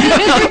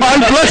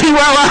 I bloody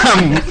well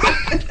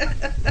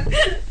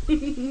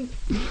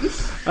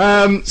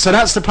am. So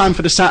that's the plan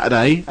for the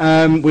Saturday.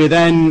 We're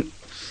then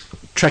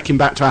trekking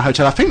back to our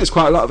hotel. I think there's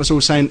quite a lot of us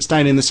all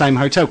staying in the same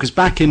hotel. Because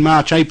back in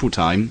March, April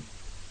time,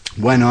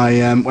 when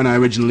I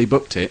originally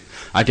booked it,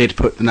 I did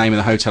put the name of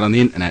the hotel on the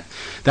internet.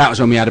 That was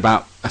when we had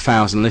about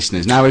 1,000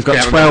 listeners. Now we've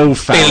got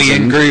 12,000.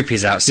 Billion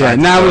groupies outside. Yeah,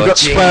 now we've got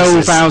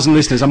 12,000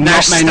 listeners. I'm They're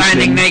not mentioning.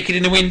 standing naked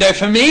in the window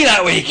for me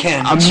that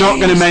weekend. I'm not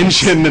going to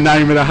mention the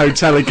name of the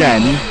hotel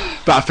again,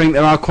 but I think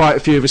there are quite a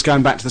few of us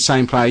going back to the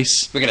same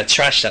place. We're going to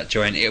trash that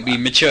joint. It'll be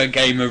Mature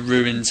Gamer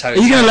Ruins Are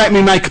Hotel. you going to let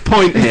me make a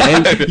point here?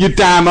 No. You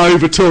damn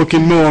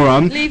over-talking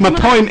moron. Leave My him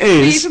point alone.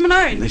 is... Leave him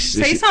alone. This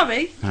Say is-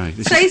 sorry. No,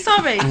 this Say is-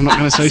 sorry. I'm not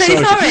going to say Say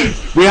sorry.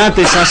 sorry. We had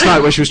this last night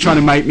where she was trying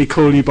to make me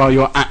call you by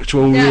your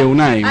actual real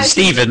name.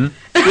 Stephen.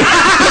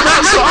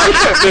 That's what I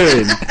kept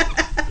doing.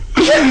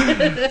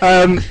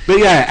 But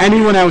yeah,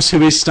 anyone else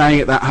who is staying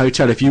at that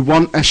hotel, if you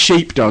want a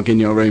sheepdog in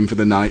your room for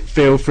the night,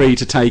 feel free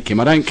to take him.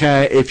 I don't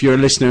care if you're a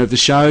listener of the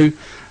show.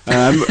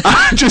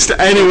 Just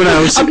anyone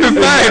else. I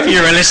prefer if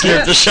you're a listener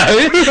of the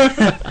show.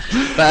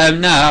 But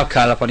no, I'll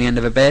curl up on the end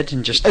of a bed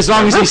and just. As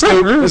long as he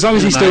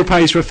still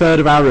pays for a third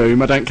of our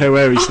room, I don't care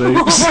where he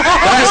sleeps.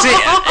 That's it.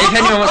 If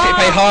anyone wants to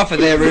pay half of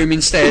their room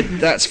instead,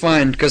 that's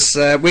fine. Because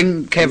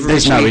when Kev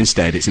There's no originally,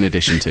 instead, it's in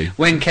addition to.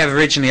 when Kev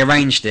originally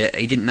arranged it,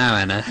 he didn't know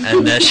Anna,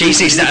 and she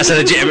sees that as a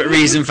legitimate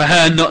reason for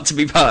her not to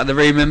be part of the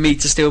room and me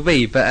to still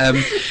be. But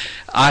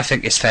I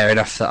think it's fair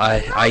enough that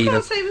I I either.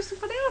 can't say with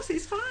somebody else.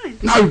 It's fine.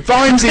 No,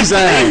 Vimes is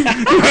there. Yeah,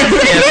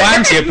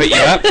 Vimesy will put you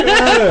up.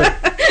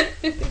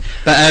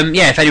 But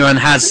yeah, if anyone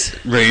has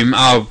room,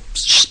 I'll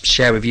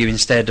share with you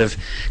instead of,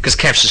 because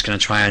Kev's just going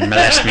to try and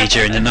molest me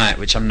during the night,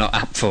 which I'm not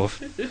apt for.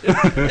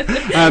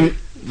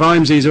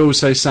 Vimesy is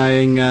also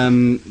saying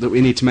that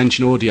we need to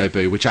mention Audio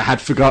Boo, which I had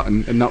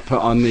forgotten and not put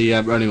on the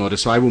running order,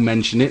 so I will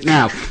mention it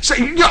now. So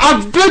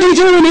I'm bloody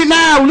doing it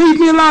now. Leave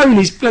me alone.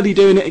 He's bloody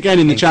doing it again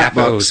in the chat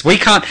Capitals. box. We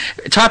can't.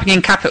 Typing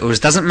in capitals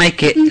doesn't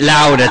make it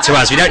louder to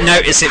us. We don't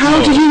notice it How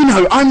more. do you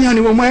know? I'm the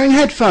only one wearing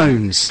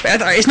headphones.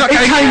 But it's not It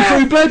going came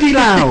through bloody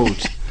loud.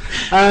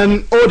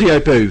 Audio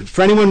Boo.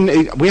 For anyone,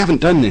 we haven't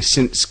done this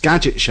since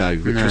Gadget Show,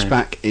 which was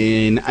back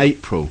in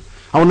April.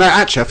 Oh no,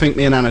 actually, I think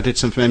me and Anna did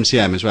some from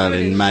MCM as well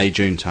in May,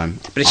 June time.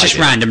 But it's just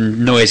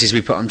random noises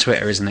we put on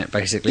Twitter, isn't it?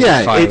 Basically,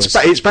 Yeah, files.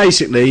 it's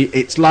basically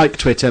it's like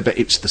Twitter, but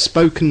it's the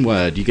spoken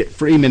word. You get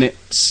 3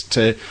 minutes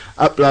to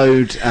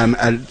upload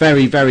a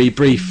very very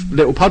brief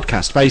little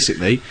podcast.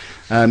 Basically,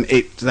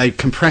 they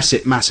compress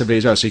it massively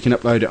as well, so you can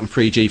upload it on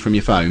 3G from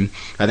your phone,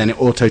 and then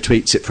it auto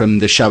tweets it from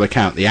the show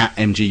account, the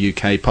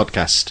 @MGUK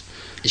podcast.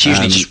 It's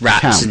usually just raps,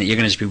 account. isn't it? You're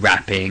going to just be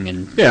rapping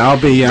and Yeah,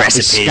 I'll be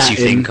recipes you scatting.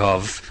 think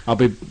of. I'll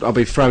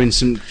be throwing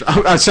some.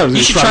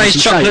 You should try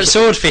his chocolate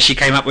swordfish he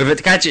came up with at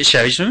the Gadget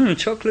Show.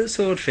 Chocolate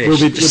swordfish.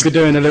 We'll be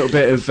doing a little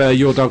bit of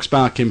Your Dog's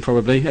Barking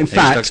probably. In Dog's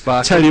fact,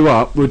 Barking. tell you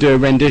what, we'll do a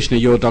rendition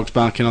of Your Dog's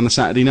Barking on the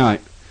Saturday night.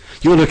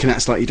 You're looking at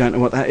us like you don't know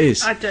what that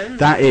is. I don't.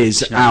 That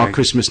is not our very-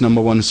 Christmas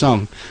 #1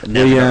 song.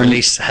 Never got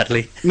released,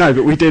 sadly. No,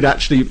 but we did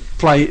actually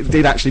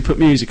put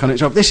music on it.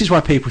 So this is why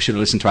people should have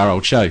listened to our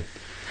old show.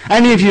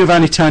 Any of you have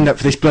only turned up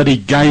for this bloody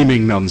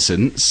gaming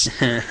nonsense.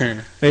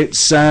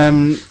 It's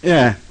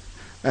yeah.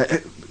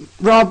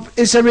 Rob,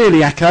 is there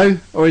really echo,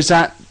 or is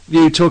that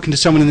you talking to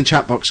someone in the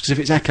chat box, because if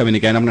it's echoing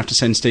again, I'm going to have to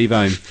send Steve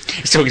home.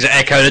 He's talking to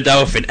Echo the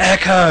Dolphin.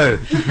 Echo!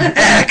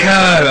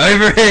 Echo!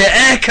 Over here!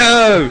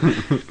 Echo!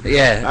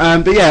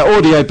 Yeah. But yeah,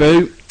 Audio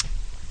Boo.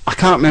 I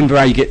can't remember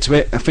how you get to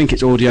it. I think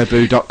it's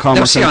audioboo.com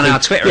They'll or see something. on our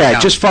Twitter Yeah,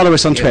 account. just follow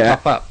us on It'll Twitter,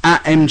 pop up.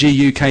 at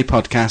MGUK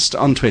Podcast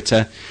on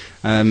Twitter.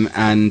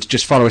 And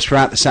just follow us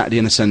throughout the Saturday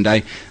and the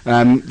Sunday.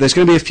 There's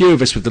going to be a few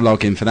of us with the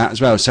login for that as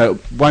well, so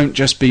it won't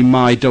just be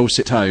my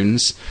dulcet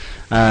tones.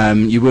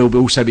 You will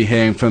also be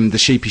hearing from the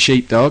Sheepy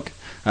Sheepdog,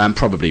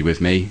 probably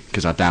with me,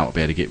 because I doubt I'll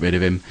be able to get rid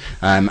of him.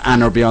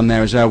 Anna will be on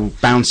there as well.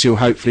 Bouncy will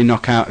hopefully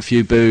knock out a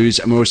few boos,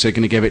 and we're also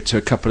going to give it to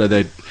a couple of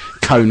the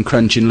cone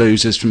crunching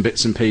losers from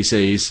Bits and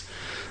PCs.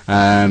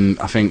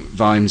 I think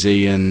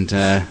Vimesy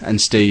and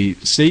Steve.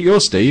 Steve, you're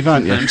Steve,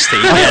 aren't you? I'm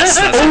Steve, yes.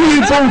 All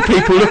you bald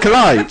people look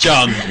alike.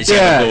 John is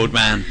Yeah. the bald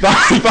man.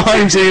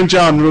 Vimesy and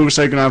John are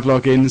also going to have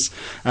logins.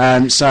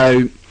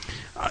 So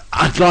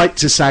I'd like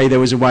to say there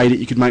was a way that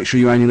you could make sure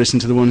you only listen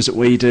to the ones that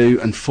we do.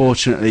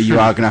 Unfortunately, you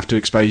are going to have to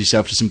expose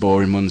yourself to some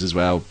boring ones as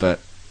well. But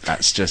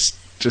that's just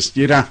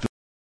you'd have to.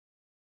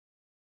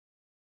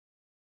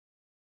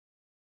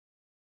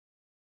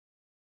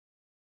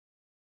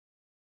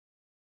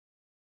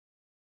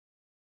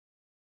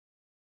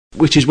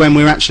 Which is when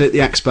we're actually at the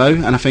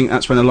expo, and I think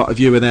that's when a lot of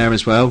you are there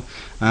as well.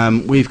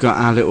 We've got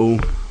our little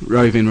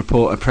roving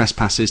reporter press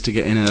passes to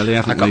get in early,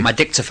 haven't I got we? my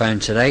dictaphone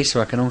today,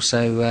 so I can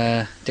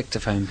also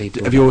dictaphone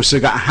people. Have you also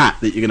got a hat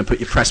that you're going to put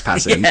your press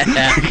pass in?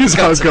 Yeah. Because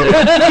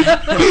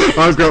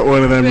I've got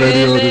one of them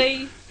ready ordered.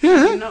 Really?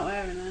 Yeah. I'm not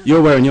wearing it.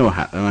 You're wearing your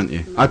hat though, aren't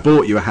you? I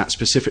bought you a hat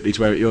specifically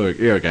to wear at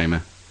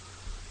Eurogamer.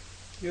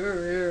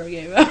 You're a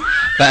gamer.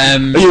 But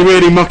Are you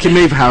really mocking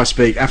me for how I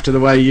speak after the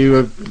way you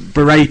were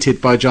berated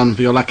by John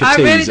for your lack of I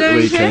teas really at the don't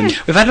weekend?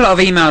 care. we've had a lot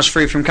of emails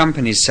through from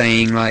companies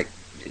saying, like,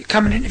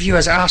 come and interview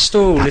us at our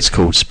stall. That's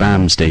called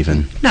spam,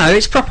 Stephen. No,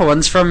 it's proper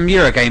ones from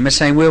Eurogamer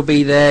saying we'll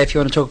be there if you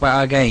want to talk about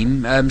our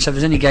game. So if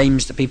there's any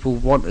games that people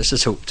want us to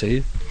talk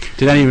to,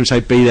 Did any of them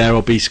say be there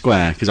or be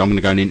square? Because I'm going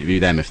to go and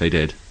interview them if they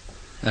did.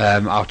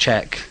 I'll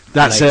check.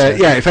 That's later.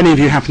 yeah. If any of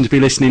you happen to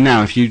be listening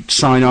now, if you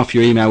sign off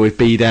your email with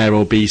be there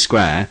or be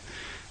square,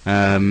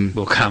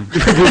 We'll come.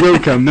 we will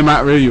come, no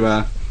matter who you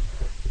are.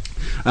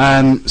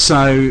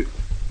 So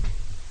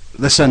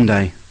the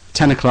Sunday,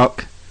 10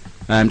 o'clock.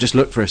 Just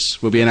look for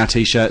us. We'll be in our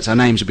t-shirts. Our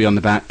names will be on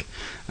the back.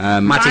 My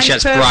Mine's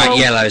t-shirt's purple. bright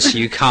yellow, so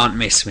you can't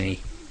miss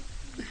me.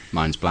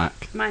 Mine's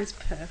black. Mine's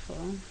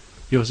purple.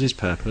 Yours is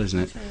purple, isn't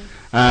it?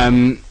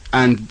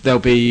 And there'll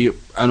be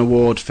an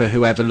award for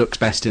whoever looks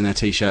best in their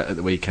t-shirt at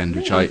the weekend,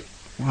 which I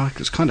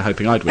was kind of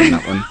hoping I'd win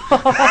that one.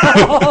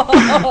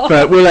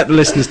 But we'll let the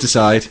listeners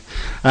decide.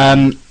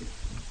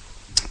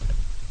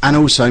 And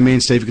also, me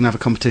and Steve are going to have a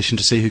competition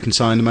to see who can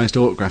sign the most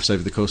autographs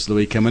over the course of the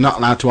weekend. We're not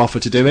allowed to offer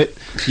to do it.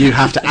 You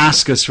have to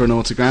ask us for an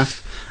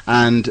autograph,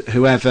 and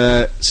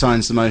whoever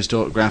signs the most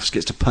autographs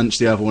gets to punch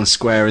the other one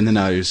square in the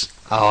nose.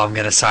 Oh, I'm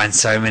going to sign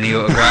so many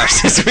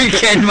autographs this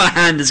weekend. My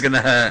hand is going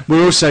to hurt.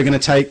 We're also going to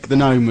take the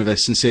gnome with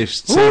us and see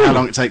how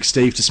long it takes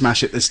Steve to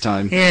smash it this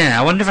time. Yeah,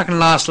 I wonder if I can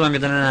last longer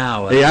than an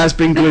hour. He has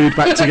been glued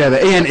back together.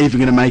 He ain't even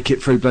going to make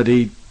it through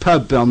bloody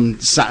pub on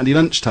Saturday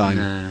lunchtime.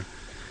 No.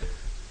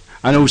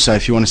 And also,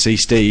 if you want to see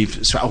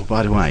Steve... So, oh,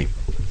 by the way,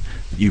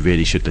 you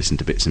really should listen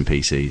to Bits and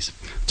PCs.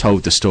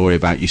 Told the story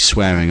about you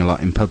swearing a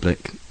lot in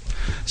public.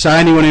 So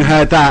anyone who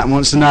heard that and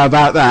wants to know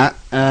about that,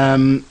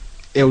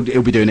 he'll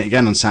be doing it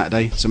again on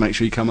Saturday. So make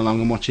sure you come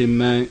along and watch him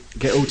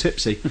get all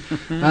tipsy.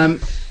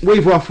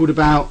 We've waffled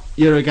about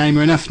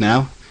Eurogamer enough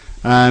now.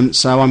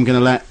 So I'm going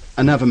to let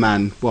another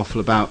man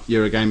waffle about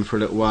Eurogamer for a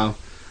little while.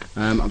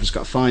 I've just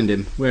got to find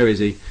him. Where is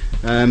he?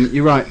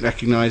 You might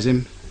recognise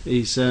him.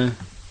 He's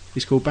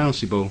called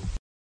Bouncy Ball.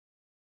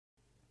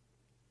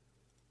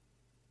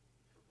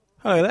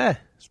 Hello there,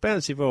 it's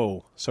Bouncy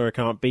Ball. Sorry I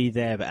can't be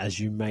there, but as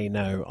you may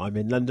know, I'm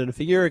in London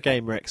for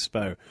Eurogamer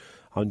Expo.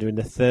 I'm doing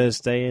the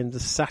Thursday and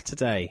the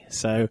Saturday,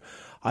 so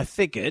I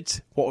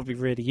figured what would be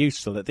really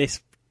useful at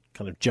this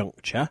kind of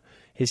juncture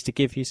is to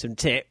give you some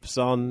tips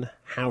on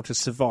how to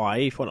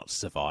survive. Well, not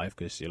survive,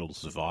 because you'll all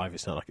survive.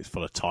 It's not like it's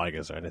full of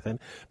tigers or anything.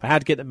 But how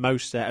to get the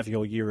most out of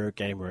your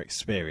Eurogamer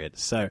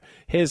experience. So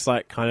here's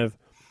like kind of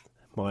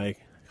my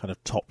kind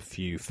of top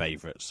few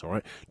favourites, all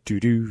right? Do.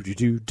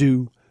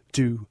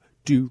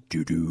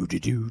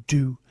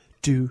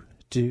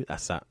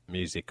 That's that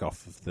music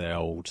off of the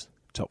old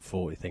top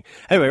 40 thing.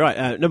 Anyway,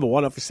 right, number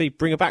one, obviously,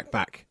 bring a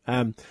backpack.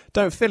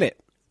 Don't fill it.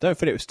 Don't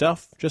fill it with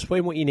stuff. Just put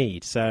in what you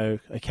need. So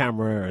a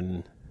camera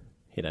and,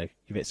 you know,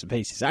 your bits and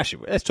pieces.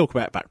 Actually, let's talk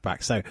about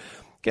backpacks. So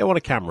get on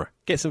a camera.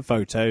 Get some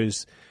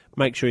photos.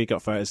 Make sure you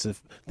got photos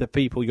of the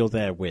people you're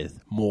there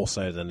with, more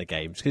so than the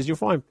games. Because you'll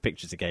find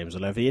pictures of games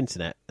all over the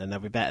internet, and they'll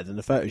be better than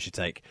the photos you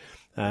take.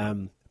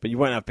 But you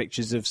won't have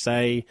pictures of,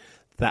 say,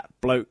 that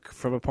bloke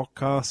from a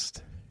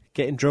podcast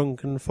getting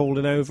drunk and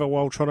falling over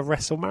while trying to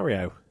wrestle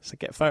Mario. So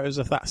get photos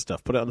of that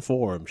stuff. Put it on the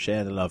forum.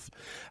 Share the love.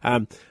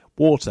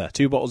 Water.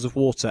 2 bottles of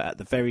water at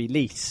the very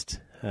least.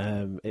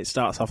 It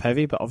starts off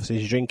heavy, but obviously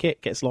as you drink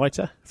it gets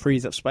lighter.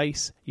 Frees up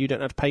space. You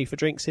don't have to pay for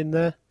drinks in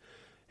the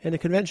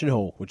convention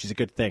hall, which is a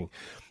good thing.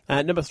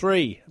 Number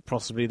 3,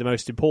 possibly the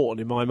most important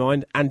in my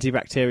mind,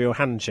 antibacterial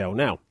hand gel.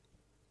 Now,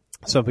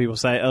 some people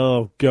say,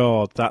 oh,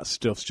 God, that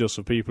stuff's just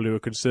for people who are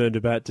concerned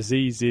about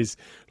diseases,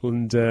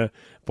 and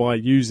by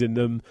using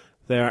them,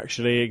 they're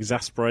actually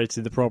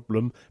exasperating the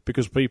problem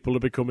because people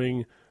are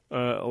becoming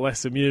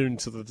less immune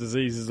to the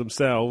diseases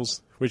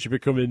themselves, which are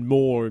becoming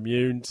more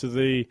immune to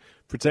the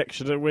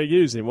protection that we're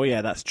using. Well,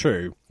 yeah, that's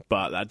true,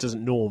 but that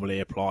doesn't normally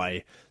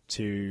apply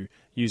to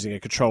using a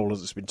controller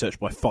that's been touched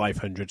by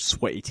 500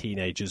 sweaty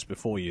teenagers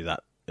before you,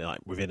 that like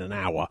within an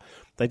hour.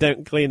 They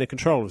don't clean the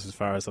controllers as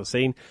far as I've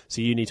seen,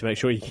 so you need to make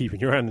sure you're keeping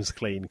your hands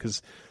clean,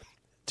 because,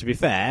 to be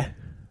fair,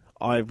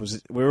 we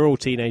were all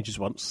teenagers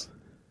once.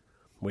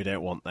 We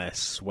don't want their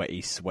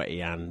sweaty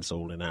hands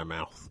all in our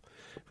mouth.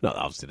 Not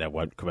that obviously they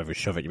won't come over and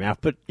shove it in your mouth,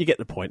 but you get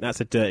the point.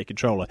 That's a dirty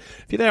controller.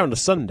 If you're there on a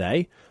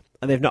Sunday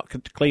and they've not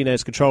cleaned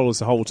those controllers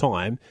the whole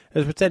time,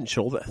 there's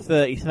potential that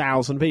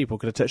 30,000 people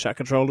could have touched that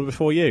controller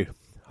before you.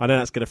 I know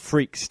that's going to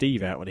freak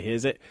Steve out when he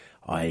hears it.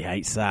 Oh, he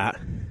hates that.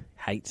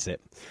 Hates it.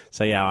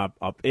 So, yeah,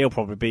 he'll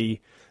probably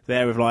be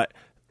there with, like,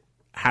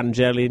 hand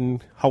gel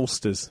in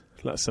holsters,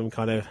 like some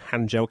kind of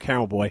hand gel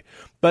cowboy.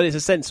 But it's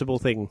a sensible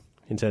thing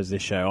in terms of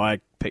this show. I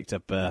picked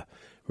up a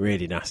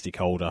really nasty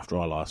cold after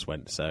I last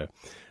went, and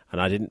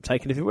I didn't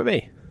take anything with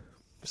me.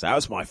 So that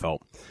was my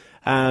fault.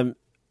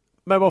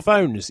 Mobile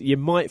phones. You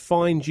might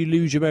find you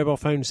lose your mobile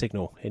phone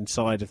signal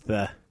inside of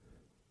the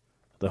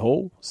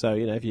hall. So,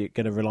 if you're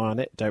going to rely on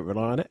it, don't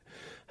rely on it.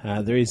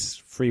 There is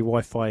free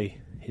Wi-Fi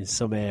in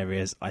some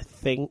areas, I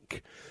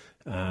think.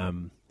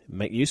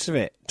 Make use of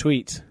it.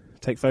 Tweet.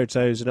 Take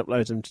photos and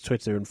upload them to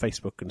Twitter and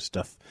Facebook and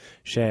stuff.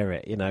 Share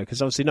it,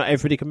 because obviously not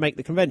everybody can make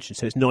the convention,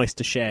 so it's nice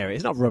to share it.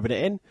 It's not rubbing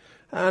it in.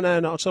 No,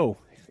 not at all.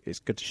 It's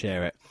good to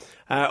share it.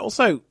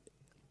 Also,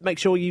 make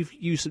sure you've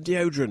used some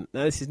deodorant.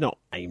 Now, this is not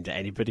aimed at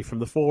anybody from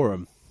the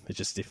forum. It's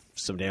just if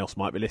somebody else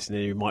might be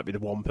listening, who might be the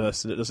one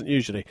person that doesn't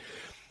usually.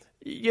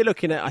 You're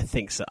looking at, I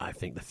think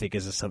the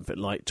figures are something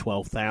like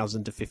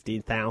 12,000 to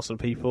 15,000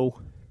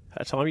 people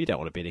at a time. You don't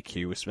want to be in a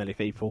queue with smelly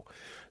people.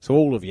 So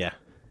all of you,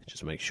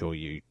 just make sure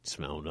you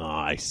smell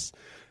nice.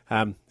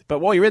 But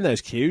while you're in those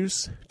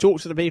queues,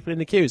 talk to the people in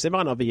the queues. They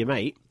might not be your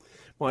mate.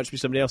 Might just be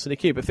somebody else in the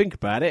queue. But think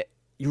about it.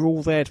 You're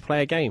all there to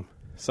play a game.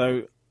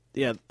 So,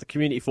 yeah, the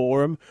community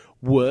forum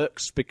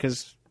works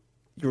because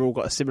you've all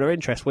got a similar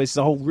interest. Well, there's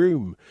a whole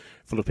room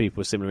full of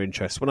people with similar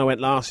interests. When I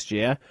went last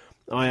year,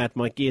 I had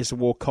my Gears of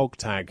War COG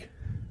tag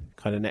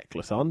kind of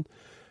necklace on,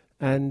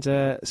 and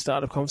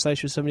started a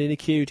conversation with somebody in the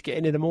queue to get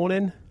in the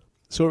morning.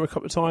 Saw him a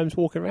couple of times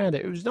walking around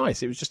it. It was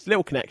nice. It was just a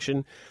little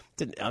connection.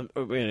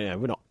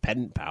 We're not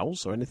pen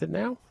pals or anything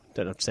now.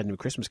 Don't have to send him a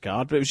Christmas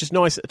card, but it was just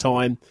nice at the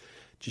time.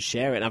 Just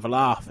share it and have a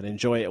laugh and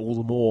enjoy it all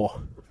the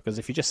more. Because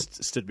if you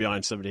just stood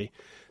behind somebody,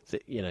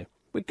 that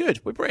we're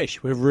good. We're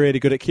British. We're really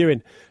good at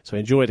queuing. So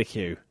enjoy the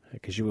queue,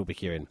 because you will be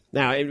queuing.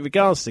 Now, in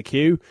regards to the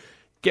queue,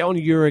 get on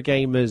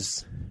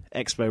Eurogamer's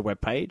Expo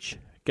webpage.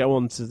 Go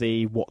on to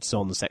the What's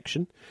On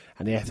section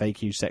and the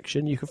FAQ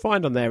section. You can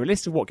find on there a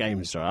list of what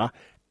games there are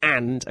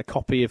and a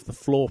copy of the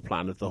floor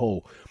plan of the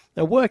hall.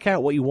 Now, work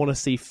out what you want to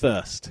see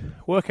first.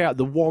 Work out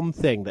the one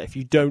thing that if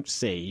you don't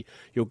see,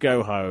 you'll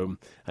go home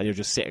and you'll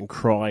just sit and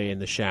cry in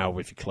the shower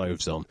with your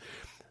clothes on.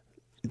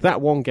 That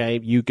one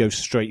game you go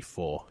straight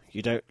for.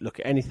 You don't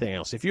look at anything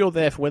else. If you're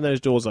there for when those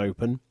doors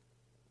open,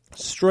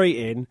 straight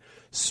in,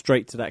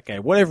 straight to that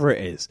game. Whatever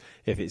it is.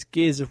 If it's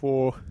Gears of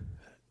War,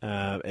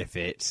 if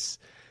it's,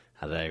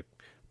 I don't know,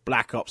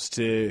 Black Ops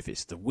 2, if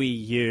it's the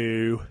Wii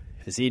U,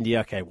 if it's the Indie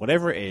Arcade,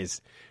 whatever it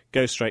is,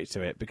 go straight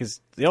to it,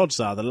 because the odds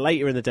are the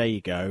later in the day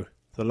you go,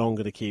 the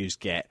longer the queues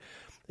get.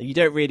 And you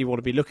don't really want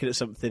to be looking at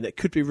something that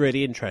could be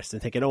really interesting,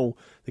 thinking, oh,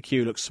 the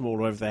queue looks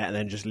smaller over there, and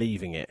then just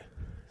leaving it.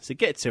 So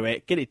get to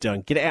it, get it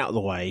done, get it out of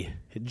the way,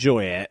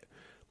 enjoy it,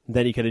 and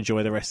then you can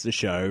enjoy the rest of the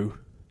show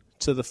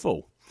to the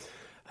full.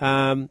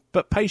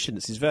 But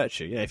patience is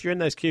virtue. If you're in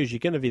those queues, you're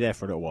going to be there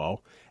for a little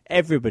while.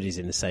 Everybody's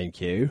in the same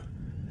queue.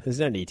 There's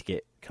no need to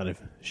get kind of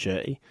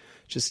shirty.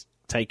 Just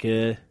take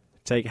a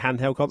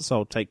handheld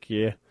console, take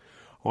your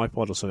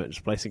iPod or something,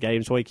 just play some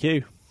games while you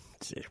queue.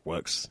 It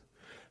works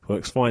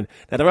fine.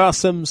 Now, there are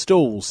some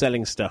stalls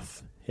selling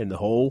stuff in the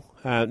hall.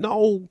 Not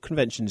all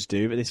conventions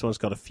do, but this one's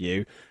got a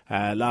few.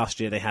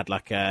 Last year they had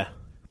like one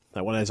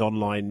of those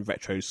online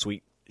retro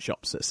suite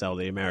shops that sell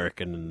the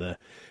American and the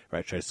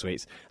retro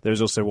suites. There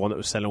was also one that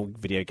was selling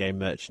video game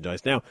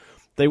merchandise. Now,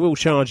 they will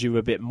charge you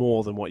a bit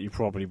more than what you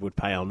probably would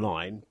pay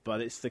online, but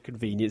it's the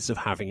convenience of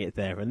having it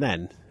there and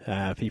then.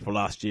 People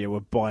last year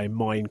were buying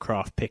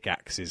Minecraft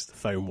pickaxes, the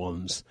foam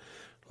ones,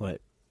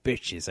 like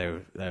bitches. They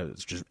were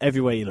just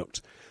everywhere you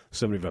looked,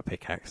 somebody with a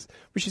pickaxe,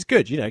 which is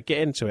good. Get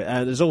into it.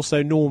 There's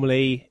also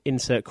normally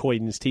Insert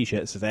Coins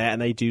t-shirts are there,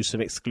 and they do some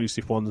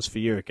exclusive ones for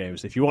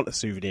Eurogames. If you want a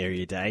souvenir of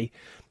your day,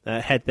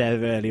 head there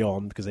early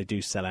on, because they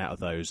do sell out of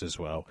those as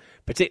well.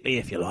 Particularly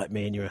if you're like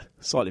me and you're a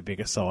slightly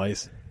bigger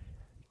size.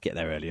 Get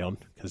there early on,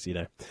 because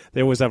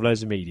they always have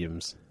loads of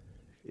mediums.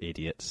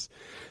 Idiots.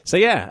 So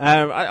yeah,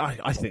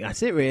 I think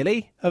that's it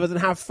really. Other than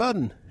have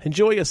fun,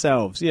 enjoy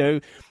yourselves.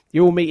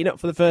 you're all meeting up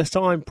for the first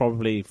time,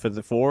 probably for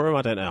the forum.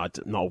 I don't know. I'm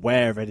not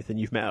aware of anything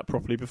you've met up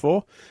properly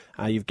before.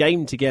 You've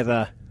gamed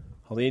together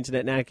on the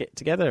internet now, get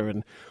together,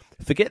 and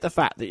forget the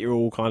fact that you're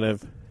all kind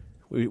of...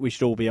 We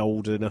should all be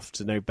old enough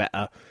to know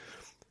better.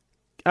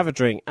 Have a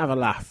drink, have a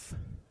laugh,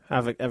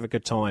 have a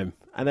good time,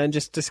 and then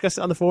just discuss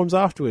it on the forums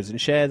afterwards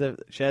and share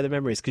the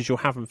memories, because you'll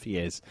have them for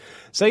years.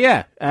 So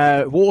yeah,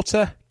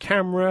 water,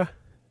 camera,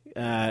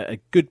 a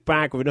good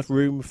bag with enough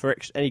room for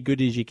any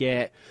goodies you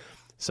get,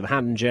 some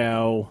hand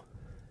gel.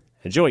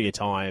 Enjoy your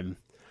time,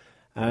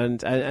 and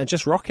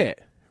just rock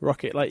it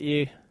like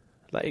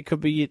it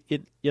could be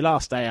your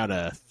last day on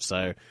Earth.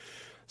 So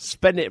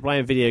spend it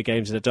playing video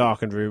games in a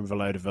darkened room with a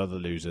load of other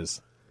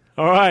losers.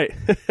 All right.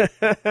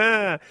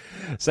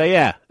 So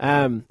yeah,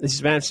 this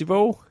is Bouncy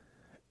Ball,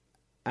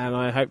 and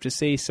I hope to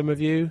see some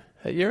of you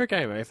at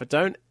Eurogamer. If I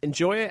don't,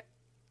 enjoy it.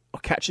 I'll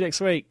catch you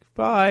next week.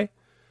 Bye.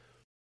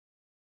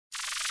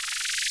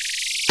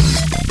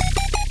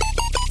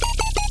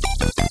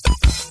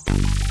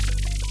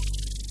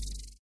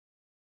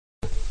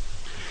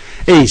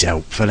 He's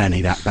helpful, ain't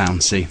he, that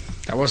Bouncy?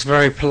 That was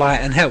very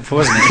polite and helpful,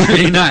 wasn't it?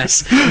 Really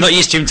nice. I'm not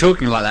used to him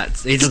talking like that.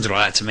 He doesn't talk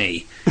like that to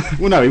me.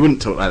 Well, no, he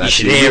wouldn't talk like that. You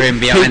should hear him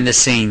behind the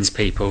scenes,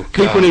 people.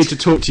 People need to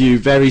talk to you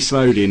very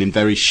slowly and in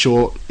very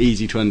short,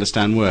 easy to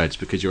understand words,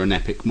 because you're an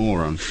epic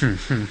moron.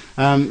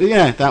 But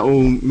yeah, that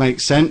all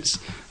makes sense.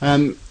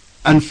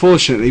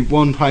 Unfortunately,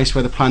 one place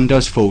where the plan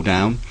does fall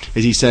down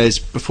is he says,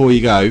 before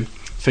you go,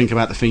 think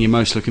about the thing you're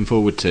most looking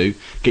forward to,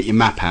 get your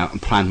map out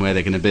and plan where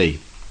they're going to be.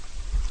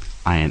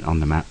 I ain't on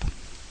the map.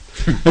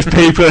 If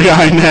people are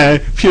going there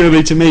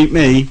purely to meet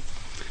me,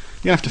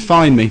 you have to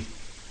find me.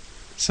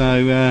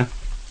 So,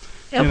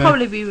 It'll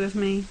probably be with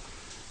me.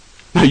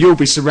 no, you'll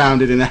be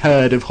surrounded in a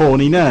herd of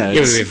horny nerds.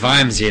 You'll be with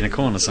Vimesy in a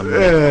corner somewhere.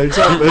 Yeah,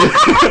 exactly.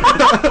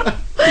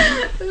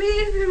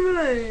 Leave him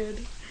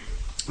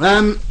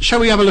alone. Shall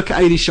we have a look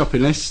at AD's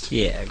shopping list?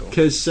 Yeah, go on.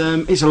 Because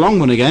it's a long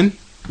one again.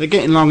 They're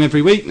getting long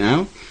every week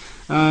now.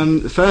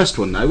 The first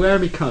one, though, where are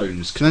my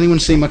cones? Can anyone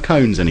see my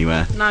cones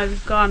anywhere? No,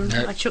 they've gone.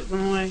 Nope. I chucked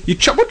them away. You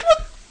what?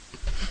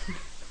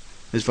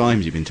 There's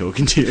Vimes you've been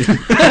talking to you.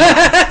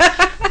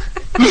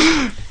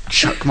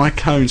 Chuck my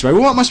cones away.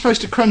 Well, what am I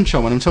supposed to crunch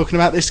on when I'm talking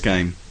about this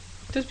game?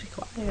 Just be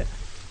quiet.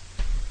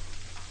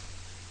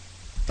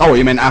 Oh,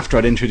 you meant after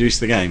I'd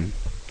introduced the game?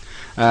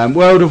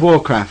 World of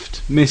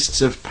Warcraft, Mists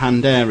of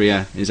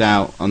Pandaria is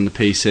out on the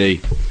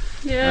PC.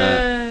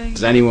 Yay.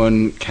 Does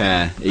anyone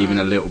care, even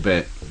a little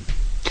bit?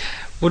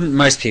 Wouldn't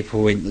most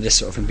people in this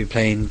sort of thing be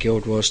playing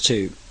Guild Wars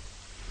 2?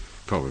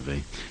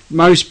 Probably.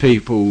 Most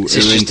people It's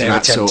who are just into their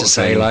that attempt sort to of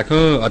say, thing, like,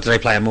 oh, do they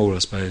play them all, I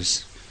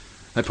suppose?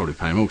 they'd probably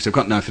play them all because they've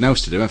got nothing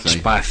else to do, have they?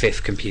 Just buy a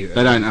fifth computer.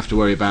 They don't have to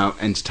worry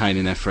about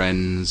entertaining their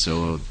friends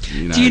or,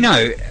 you know. Do you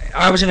know,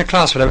 I was in a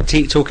class where they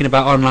were talking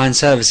about online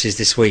services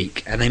this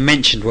week, and they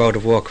mentioned World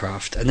of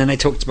Warcraft, and then they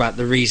talked about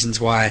the reasons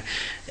why,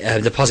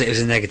 the positives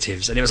and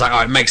negatives, and it was like,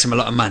 oh, it makes them a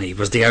lot of money,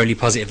 was the only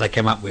positive they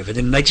came up with, and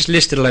then they just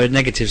listed a load of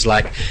negatives,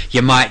 like,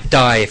 you might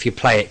die if you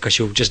play it because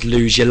you'll just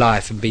lose your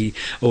life and be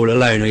all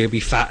alone, or you'll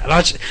be fat,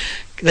 and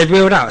they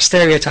reeled out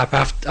stereotype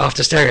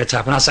after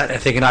stereotype, and I sat there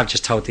thinking, I've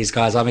just told these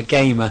guys I'm a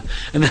gamer,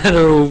 and then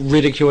they're all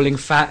ridiculing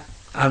fat,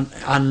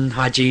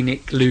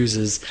 unhygienic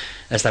losers,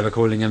 as they were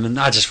calling them, and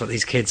I just thought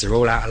these kids are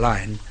all out of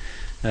line.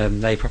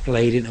 They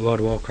properly laid into World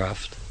of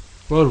Warcraft.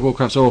 World of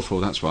Warcraft's awful,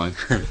 that's why.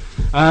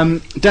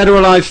 Dead or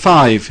Alive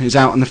 5 is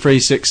out on the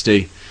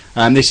 360.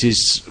 This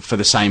is for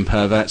the same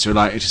perverts who are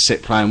likely to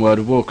sit playing World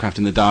of Warcraft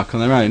in the dark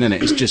on their own, isn't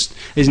it? It's just,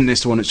 isn't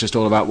this the one that's just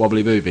all about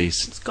wobbly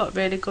boobies? It's got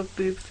really good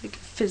boob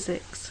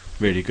physics.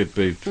 Really good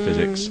boob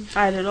physics.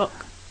 I had a look.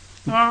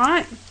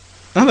 Alright.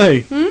 Are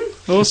they?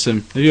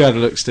 Awesome. Have you had a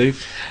look,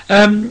 Steve?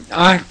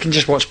 I can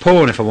just watch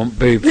porn if I want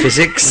boob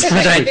physics.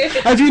 I don't-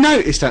 Have you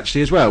noticed,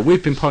 actually, as well,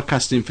 we've been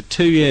podcasting for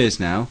 2 years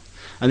now,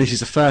 and this is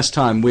the first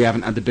time we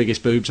haven't had the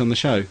biggest boobs on the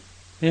show.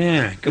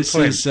 Yeah, good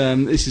point.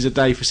 This is a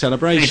day for I need to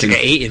celebration.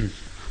 get eaten.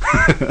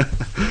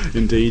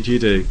 Indeed you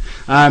do.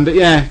 But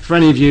yeah, for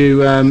any of you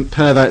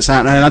perverts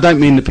out there, and I don't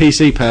mean the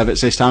PC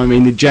perverts this time, I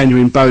mean the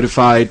genuine bona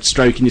fide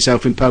stroking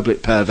yourself in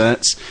public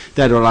perverts,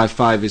 Dead or Alive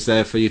 5 is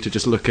there for you to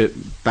just look at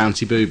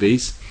bouncy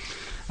boobies.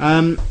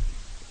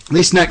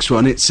 This next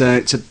one, it's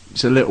a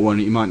little one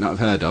that you might not have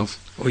heard of.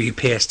 Or you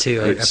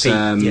PS2, It's,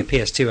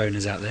 PS2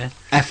 owners out there.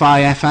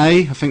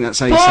 FIFA, I think that's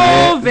how you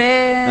say it.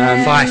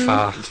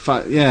 FIFA.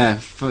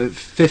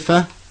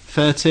 FIFA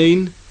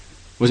 13.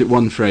 Was it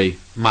 1-3?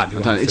 Might be I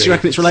don't know. one. Do you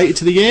reckon it's related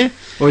to the year,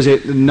 or is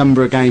it the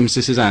number of games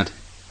this has had?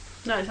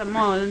 No, it's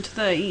more than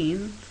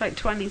 13. It's like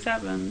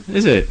 27.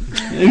 Is it?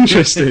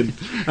 Interesting.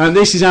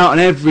 This is out on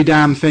every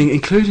damn thing,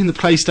 including the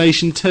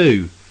PlayStation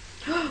 2.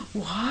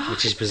 What?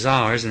 Which is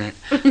bizarre, isn't it?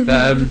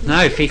 But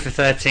no, FIFA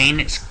 13,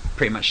 it's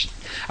pretty much...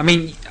 I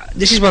mean,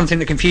 this is one thing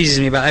that confuses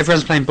me about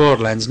everyone's playing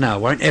Borderlands now.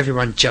 Won't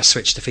everyone just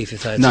switch to FIFA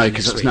 13? No,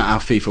 because that's not how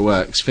FIFA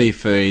works.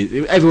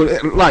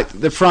 Everyone, like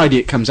the Friday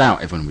it comes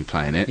out, everyone will be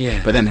playing it.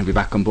 Yeah. But then he'll be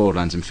back on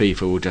Borderlands, and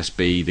FIFA will just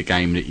be the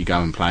game that you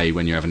go and play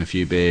when you're having a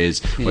few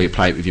beers, or you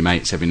play it with your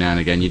mates every now and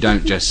again. You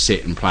don't just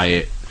sit and play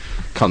it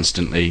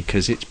constantly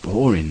because it's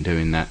boring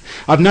doing that.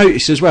 I've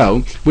noticed as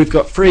well, we've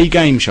got 3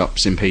 game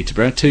shops in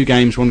Peterborough, 2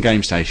 games, 1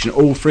 game station.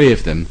 All 3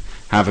 of them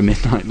have a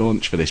midnight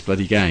launch for this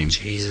bloody game.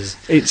 Jesus.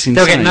 It's insane.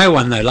 They'll get no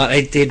one though, like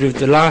they did with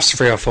the last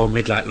 3 or 4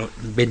 midnight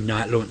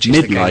launches.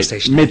 at the game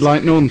station.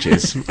 Midnight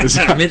launches.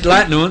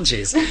 Midnight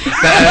launches. But,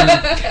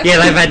 yeah,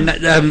 they've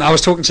had. I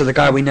was talking to the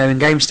guy we know in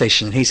Game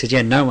Station, and he said,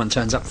 "Yeah, no one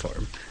turns up for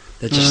them.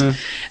 They're just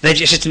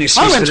an excuse."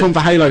 I went to one for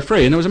Halo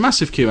 3 and there was a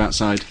massive queue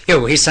outside. Yeah,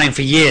 well, he's saying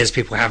for years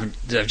people have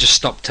just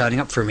stopped turning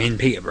up for him in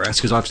Peterborough. That's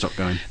because I've stopped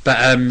going. But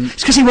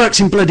it's because he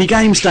works in bloody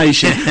Game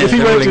Station. If he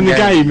worked in the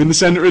game in the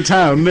centre of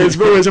town, there's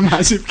always a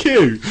massive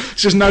queue.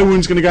 It's just no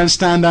one's going to go and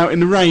stand out in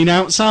the rain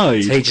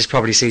outside. So he just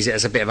probably sees it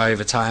as a bit of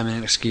overtime and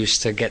an excuse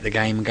to get the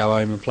game and go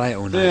home and play it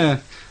all night. Yeah.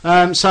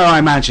 So I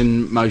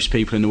imagine most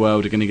people in the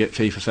world are going to get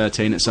FIFA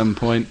 13 at some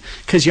point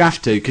because you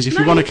have to. Because if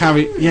you want to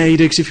carry, you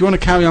do. Because if you want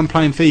to carry on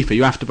playing FIFA,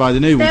 you have to buy the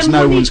new ones.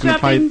 No one's going to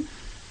play.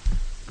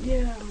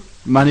 Yeah.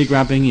 Money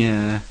grabbing,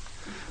 yeah.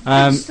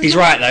 He's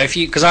right though,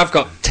 because I've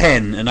got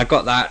 10 and I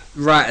got that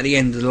right at the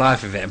end of the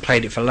life of it and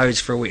played it for loads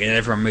for a week and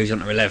everyone moved on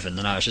to 11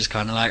 and I was just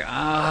kind of like,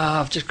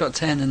 I've just got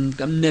 10 and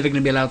I'm never going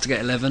to be allowed to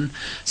get 11.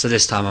 So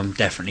this time I'm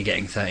definitely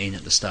getting 13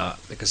 at the start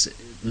because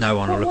no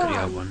one will look at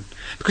the old one.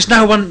 Because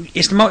no one,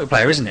 it's the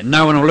multiplayer, isn't it?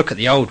 No one will look at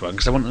the old one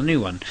because they want the new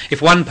one.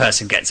 If one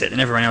person gets it, then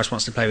everyone else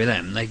wants to play with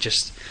them. They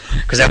just,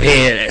 because they'll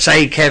hear,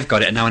 say Kev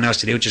got it and no one else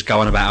did, he'll just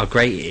go on about how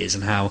great it is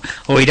and how,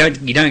 you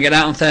don't get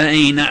that on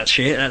 13, that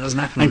shit, that doesn't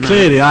happen. And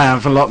clearly I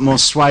have a lot more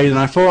sway than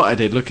I thought I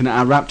did looking at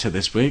our Raptor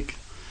this week.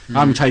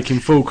 I'm taking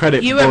full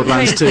credit for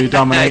Borderlands 2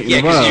 dominating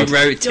the world. You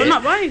wrote You're it.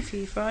 not buying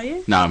FIFA, are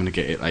you? No, I'm going to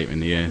get it later in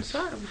the year.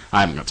 So,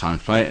 I haven't got time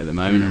to play it at the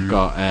moment.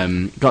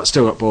 I've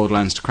still got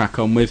Borderlands to crack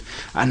on with,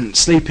 and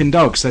Sleeping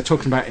Dogs. They're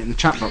talking about it in the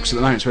chat box at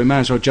the moment, so we may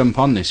as well jump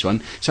on this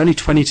one. It's only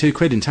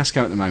 £22 in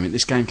Tesco at the moment.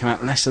 This game came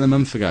out less than a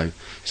month ago.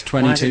 It's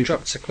 22. Why has it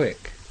dropped so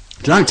quick?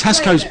 No,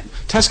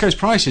 Tesco's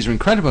prices are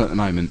incredible at the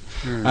moment.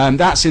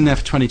 That's in there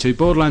for 22.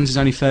 Borderlands is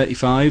only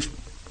 35.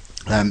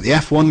 The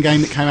F1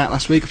 game that came out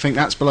last week, I think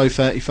that's below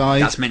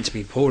 35. That's meant to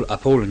be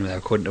appalling, though,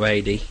 according to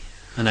AD.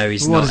 I know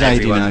he's What not does AD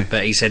everyone, know?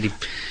 but he said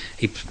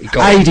he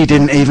got. AD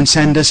didn't even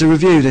send us a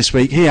review this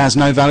week. He has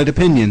no valid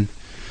opinion.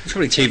 He's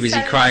probably too busy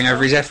crying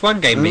over his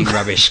F1 game being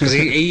rubbish because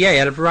he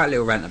had a right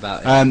little rant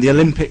about it. The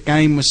Olympic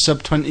game was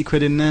sub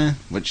 £20 in there,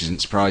 which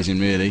isn't surprising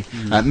really.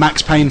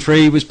 Max Payne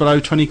 3 was below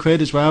 £20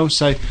 as well,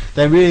 so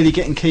they're really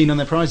getting keen on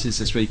their prices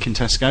this week in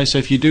Tesco. So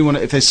if you do want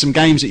to, if there's some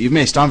games that you've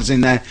missed, I was in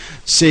there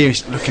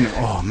serious looking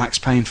at Max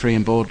Payne 3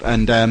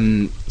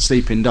 and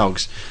Sleeping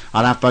Dogs.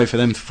 I'll have both of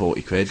them for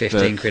 £40.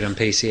 £15 on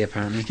PC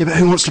apparently. Yeah, but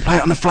who wants to play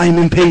it on a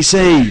flaming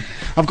PC?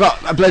 I've got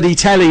a bloody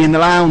telly in the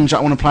lounge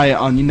I want to play it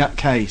on, you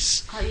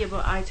nutcase. oh, yeah,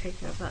 but I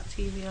take up that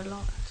TV a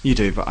lot. You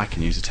do, but I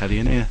can use a telly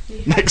in here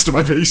next to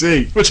my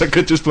PC, which I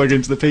could just plug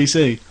into the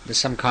PC. There's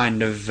some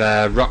kind of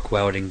rock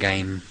welding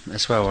game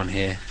as well on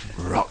here.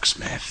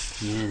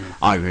 Rocksmith. Yeah.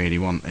 I really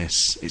want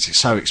this. It's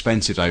so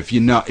expensive though. If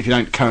you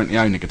don't currently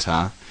own a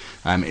guitar,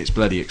 it's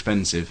bloody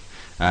expensive.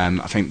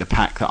 I think the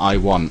pack that I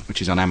want,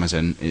 which is on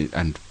Amazon,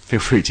 and feel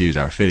free to use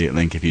our affiliate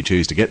link if you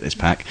choose to get this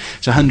pack.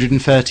 It's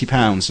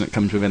 £130 and it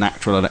comes with an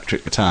actual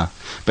electric guitar.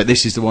 But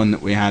this is the one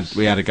that we had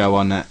a go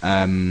on at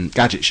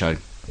Gadget Show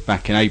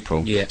back in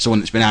April. Yeah. It's the one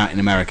that's been out in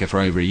America for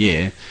over a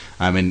year.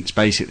 It's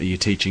basically you're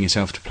teaching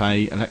yourself to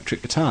play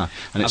electric guitar,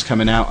 and it's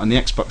coming out on the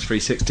Xbox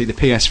 360, the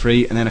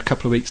PS3, and then a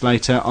couple of weeks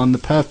later on the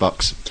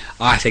Pervbox.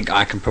 I think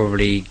I can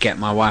probably get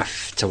my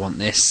wife to want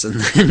this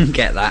and then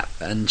get that,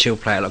 and she'll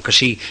play a lot because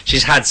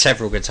she's had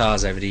several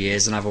guitars over the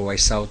years, and I've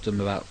always sold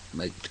them about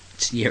a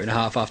year and a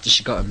half after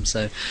she got them.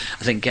 So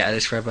I think get her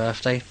this for her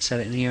birthday, sell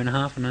it in a year and a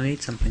half, and I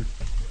need something.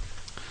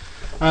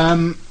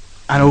 And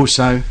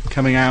also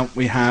coming out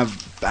we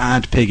have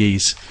Bad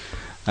Piggies,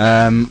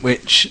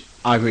 which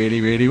I really,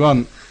 really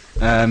want.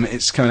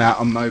 It's coming out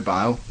on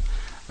mobile.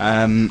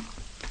 I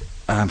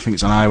think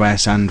it's on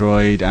iOS,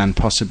 Android, and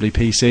possibly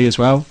PC as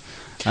well.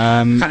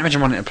 Can't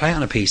imagine wanting to play it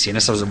on a PC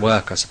unless I was at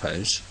work, I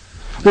suppose.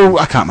 Well,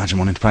 I can't imagine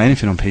wanting to play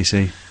anything on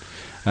PC.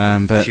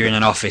 But If you're in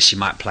an office, you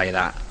might play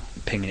that,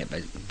 pinging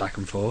it back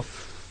and forth.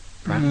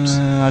 Perhaps.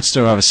 I'd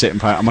still rather sit and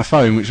play it on my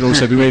phone, which would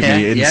also be with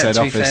me in said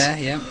to be office. fair,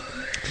 yeah.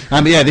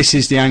 But yeah, this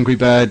is the Angry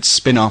Birds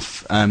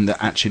spin-off that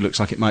actually looks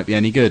like it might be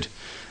any good.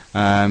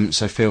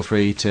 So feel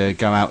free to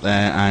go out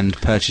there and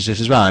purchase it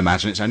as well. I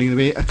imagine it's only going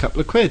to be a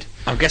couple of quid.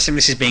 I'm guessing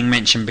this is being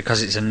mentioned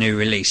because it's a new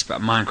release, but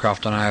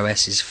Minecraft on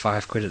iOS is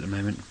 £5 at the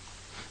moment.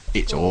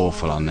 It's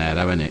awful on there,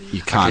 though, isn't it?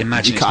 You I can't can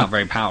imagine you it's can't- not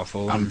very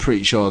powerful. I'm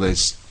pretty sure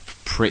there's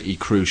pretty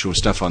crucial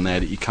stuff on there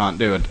that you can't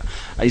do.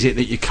 Is it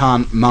that you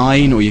can't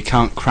mine or you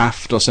can't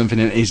craft or something?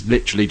 It is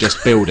literally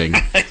just building.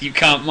 You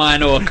can't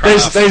mine or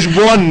craft. There's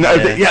one.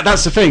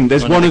 That's the thing.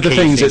 There's one of the key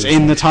things that's things.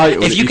 in the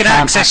title. If that you can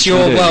can't access actually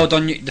your do.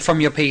 world from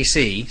your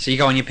PC, so you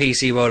go on your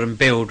PC world and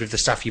build with the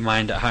stuff you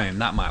mined at home,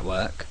 that might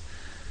work,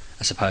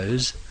 I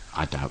suppose.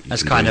 I doubt you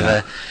That's can kind do of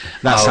that.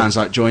 That sounds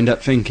like joined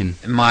up thinking.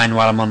 mine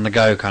while I'm on the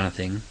go kind of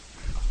thing.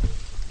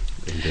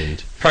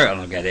 Indeed. Proton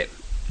will get it.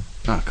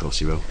 Oh, of course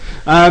you will.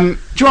 Do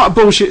you want a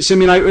bullshit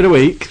simulator of the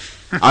week?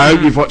 I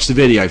hope you've watched the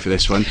video for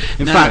this one.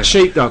 In No. fact,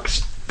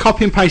 Sheepdogs,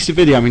 copy and paste the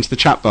video into the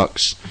chat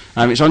box.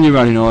 It's on your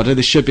running order.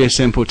 This should be a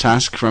simple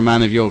task for a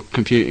man of your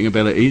computing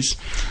abilities.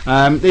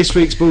 This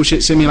week's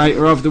bullshit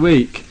simulator of the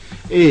week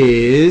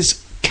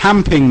is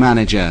Camping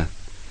Manager.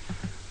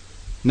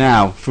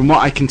 Now, from what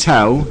I can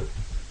tell,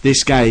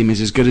 this game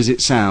is as good as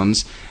it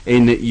sounds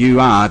in that you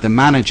are the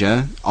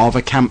manager of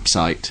a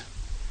campsite.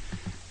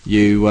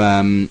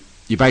 You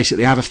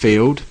basically have a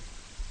field.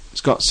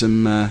 It's got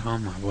some Oh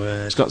my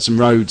word. it's got some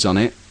roads on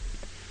it,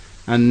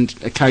 and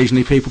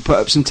occasionally people put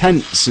up some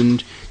tents,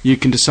 and you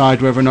can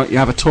decide whether or not you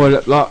have a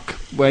toilet block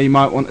where you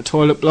might want a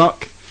toilet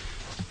block.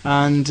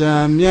 And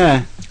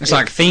yeah, It's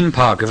like theme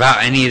park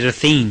without any of the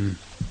theme.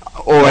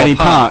 or any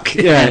park. park.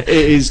 Yeah, it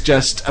is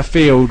just a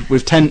field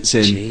with tents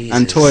in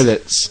and Jesus.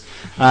 toilets.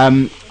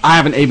 I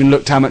haven't even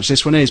looked how much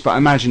this one is, but I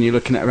imagine you're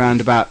looking at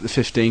around about the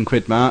 15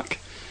 quid mark.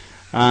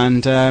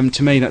 And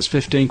to me, that's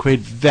 15 quid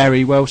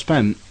very well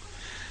spent.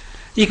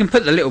 You can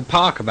put the little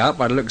park about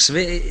by the looks of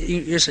it.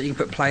 You can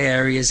put play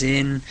areas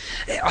in.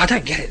 I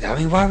don't get it though. I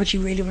mean, why would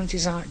you really want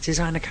to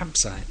design a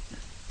campsite?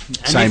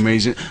 And Same if-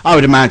 reason. I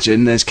would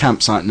imagine there's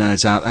campsite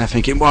nerds out there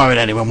thinking, why would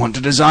anyone want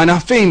to design a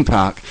theme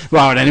park?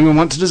 Why would anyone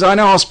want to design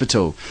a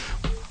hospital?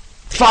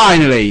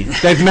 Finally,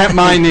 they've met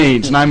my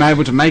needs, and I'm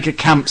able to make a Or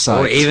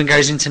campsite. it even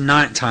goes into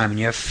night time and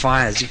you have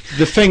fires.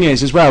 The thing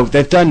is, as well,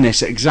 they've done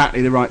this at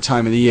exactly the right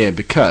time of the year,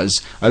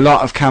 because a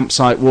lot of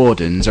campsite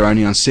wardens are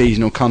only on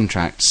seasonal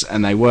contracts,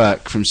 and they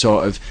work from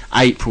sort of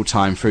April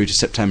time through to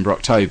September,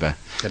 October.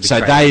 That'd be So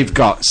great. they've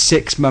got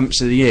 6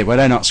 months of the year where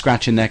they're not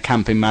scratching their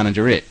camping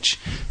manager itch.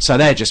 So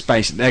they're just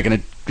basically, they're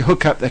going to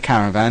hook up their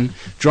caravan,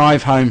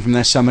 drive home from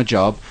their summer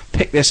job,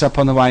 pick this up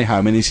on the way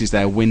home, and this is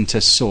their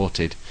winter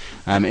sorted.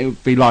 It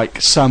would be like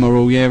summer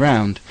all year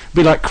round. It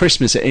would be like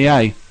Christmas at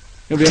EA.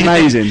 It would be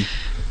amazing.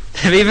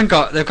 They've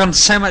gone to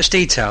so much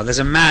detail. There's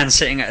a man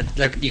sitting at,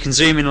 like, you can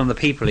zoom in on the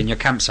people in your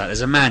campsite.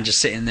 There's a man just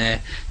sitting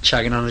there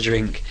chugging on a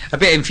drink, a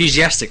bit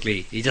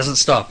enthusiastically. He doesn't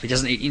stop. He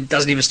doesn't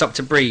even stop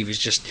to breathe. He's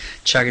just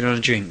chugging on a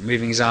drink,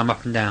 moving his arm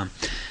up and down.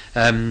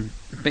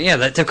 But yeah,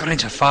 they've gone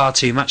into far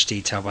too much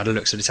detail by the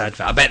looks of this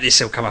advert. I bet this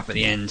will come up at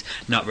the end,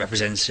 not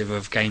representative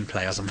of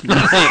gameplay or something.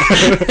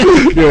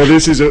 Yeah,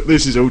 this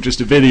is all just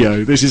a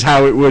video. This is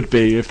how it would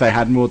be if they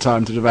had more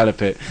time to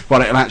develop it.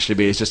 What it'll actually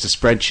be is just a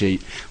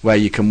spreadsheet where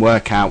you can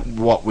work out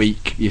what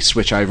week you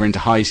switch over into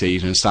high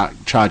season and start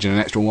charging an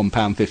extra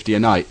 £1.50 a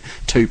night,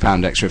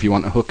 £2 extra if you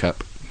want a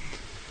hookup.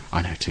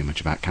 I know too much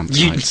about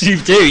campsites. You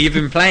do. You've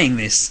been playing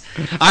this.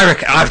 I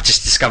reckon I've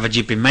just discovered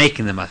you've been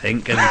making them. I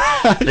think, and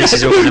this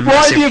is all a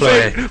massive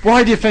ploy.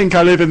 Why do you think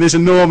I live in this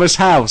enormous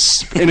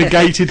house in a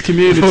gated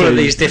community? All of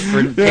these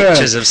different Yeah.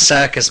 pictures of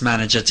Circus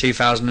Manager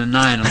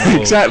 2009 on the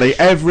wall. Exactly.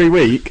 Every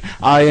week,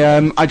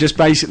 I just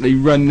basically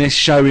run this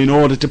show in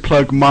order to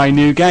plug my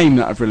new game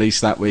that I've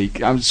released that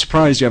week. I'm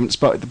surprised you haven't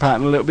spotted the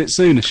pattern a little bit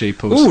sooner,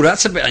 Sheeples. Oh,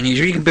 that's a bit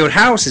unusual. You can build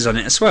houses on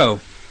it as well.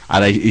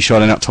 Are you sure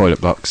they're not toilet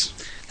blocks?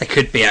 They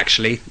could be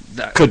actually.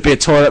 Could be a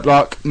toilet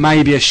block,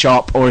 maybe a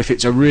shop, or if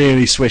it's a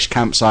really swish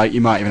campsite,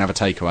 you might even have a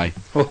takeaway.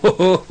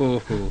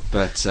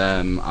 But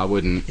I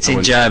wouldn't. It's I in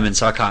wouldn't. German,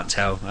 so I can't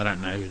tell. I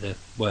don't know the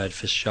word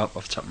for shop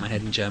off the top of my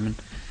head in German.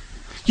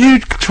 You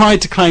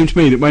tried to claim to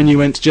me that when you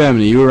went to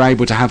Germany, you were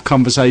able to have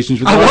conversations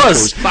with I the was,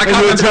 locals. but I And can't you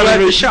were remember the telling word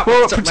me, for shop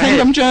well, off the top of my pretend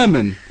head. I'm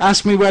German.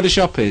 Ask me where the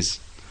shop is.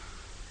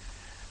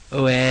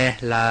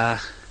 La.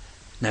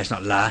 No, it's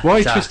not la. Why are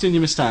you Da. twisting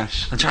your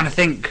moustache? I'm trying to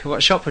think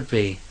what shop would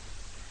be.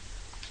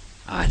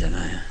 I don't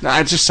know. No,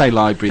 I'd just say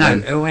library No,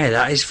 then. where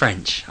that is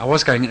French. I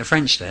was going into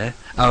French there.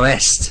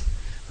 Oest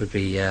would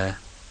be You're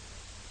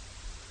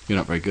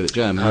not very good at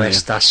German, are you?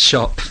 Oest. That's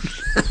shop.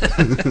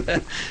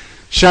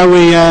 Shall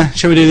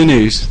we do the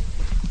news?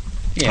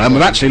 Yeah, We've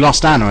well, actually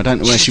lost Anna. I don't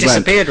know where she she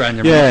went. disappeared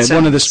randomly. Yeah, So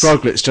one of the it's-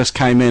 Sproglets just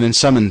came in and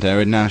summoned her,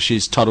 and now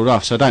she's toddled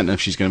off. So I don't know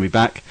if she's going to be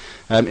back.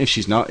 If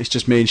she's not, it's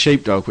just me and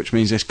Sheepdog, which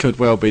means this could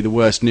well be the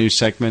worst news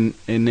segment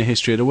in the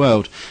history of the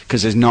world,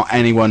 because there's not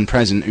anyone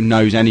present who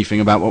knows anything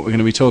about what we're going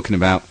to be talking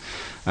about.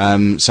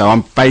 So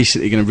I'm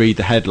basically going to read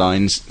the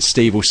headlines.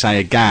 Steve will say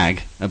a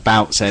gag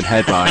about said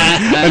headline,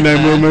 and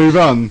then we'll move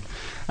on.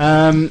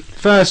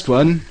 First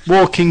one,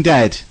 Walking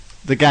Dead,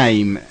 the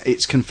game.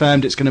 It's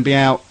confirmed it's going to be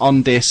out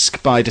on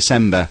disc by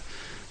December,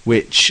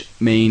 which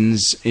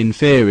means, in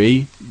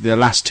theory, the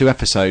last 2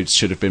 episodes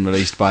should have been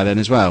released by then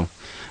as well.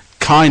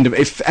 Kind of,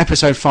 if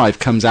episode 5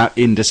 comes out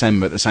in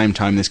December at the same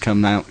time this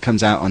comes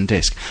out on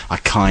disc, I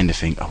kind of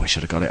think, I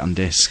should have got it on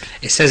disc.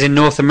 It says in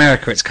North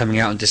America it's coming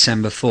out on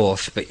December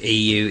 4th, but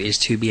EU is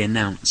to be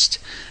announced.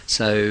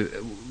 So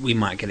we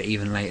might get it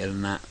even later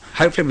than that.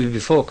 Hopefully it'll be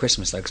before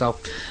Christmas though, because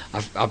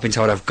I've been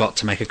told I've got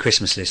to make a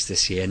Christmas list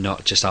this year,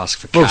 not just ask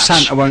for Well, cash.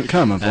 Santa won't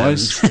come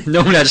otherwise.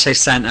 Normally I just say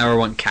Santa, I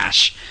want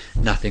cash,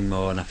 nothing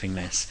more, nothing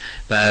less.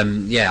 But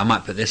yeah, I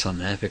might put this on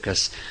there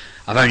because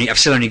I've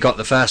still only got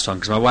the first one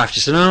because my wife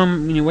just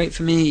said, wait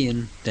for me,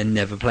 and then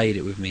never played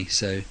it with me.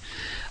 So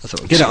I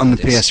thought we'd Get it on the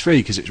start this. PS3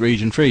 because it's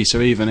region free,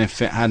 so even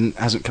if it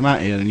hasn't come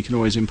out here, then you can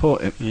always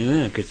import it.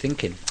 Yeah, good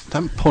thinking.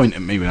 Don't point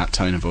at me with that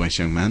tone of voice,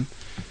 young man.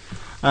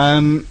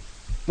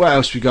 What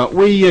else we got?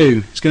 Wii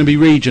U. It's going to be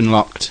region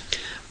locked.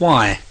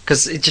 Why?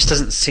 Because it just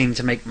doesn't seem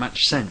to make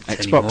much sense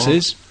anymore. Xbox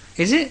is.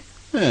 Is it?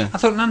 Yeah. I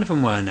thought none of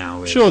them were now.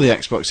 Really. Sure, the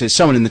Xbox is.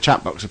 Someone in the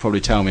chat box will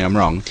probably tell me I'm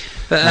wrong.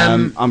 But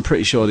I'm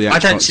pretty sure the Xbox is. I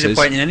don't see the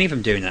point in any of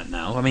them doing that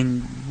now. I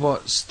mean,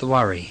 what's the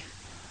worry?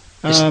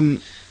 I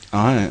don't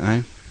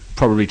know.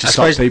 Probably to I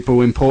stop suppose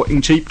people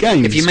importing cheap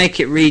games. If you make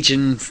it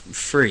region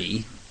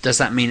free, does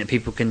that mean that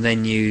people can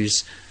then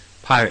use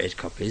pirated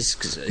copies?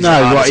 'Cause is No,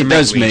 harder what to it make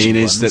does mean region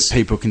is ones? that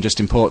people can just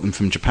import them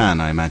from Japan,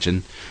 I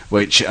imagine,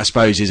 which I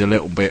suppose is a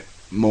little bit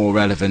more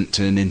relevant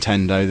to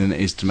Nintendo than it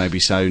is to maybe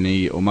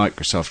Sony or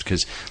Microsoft,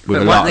 because with But a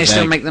won't lot they of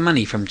still their... make the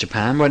money from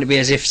Japan? Won't it be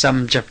as if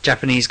some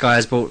Japanese guy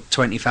has bought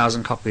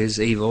 20,000 copies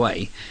either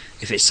way?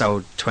 If it's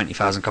sold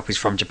 20,000 copies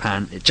from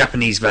Japan,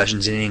 Japanese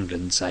versions in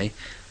England, say,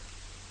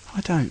 I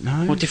don't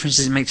know. what difference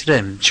does it make to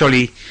them?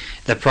 Surely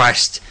they're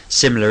priced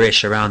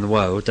similar-ish around the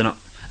world. They're not,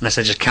 unless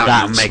they're just counting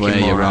on That's making where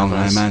more. you're out wrong, of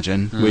I us.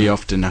 imagine. Mm. We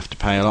often have to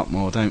pay a lot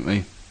more, don't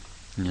we?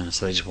 Yeah,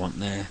 so they just want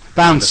their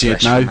Bouncy the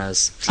would flesh from know.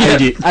 us.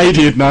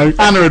 Adi would know.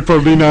 Anna would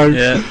probably know.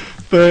 Yeah.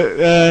 But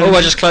Oh,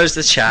 I just closed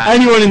the chat.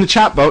 anyone in the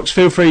chat box,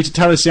 feel free to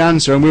tell us the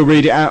answer, and we'll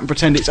read it out and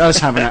pretend it's us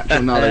having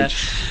actual knowledge.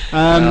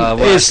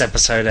 Worst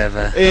episode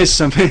ever. Here's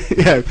something.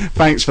 Yeah,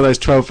 thanks for those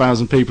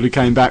 12,000 people who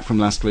came back from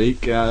last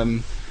week.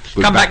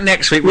 Come back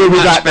next week. We'll be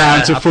much back down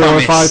better, to I 4,000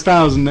 or promise.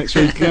 5,000 next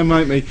week again,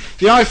 won't we?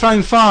 The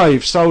iPhone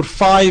 5 sold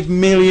 5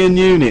 million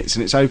units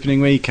in its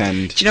opening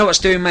weekend. Do you know what's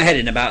doing my head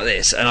in about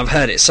this? And I've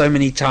heard it so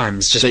many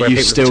times. Just That where you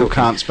people still talking.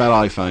 can't spell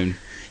iPhone.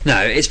 No,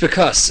 it's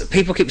because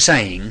people keep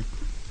saying,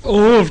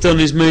 "All I've done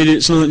is made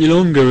it slightly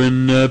longer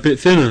and a bit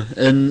thinner,"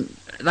 and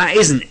that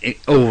isn't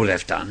all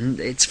they've done.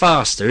 It's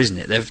faster, isn't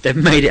it? They've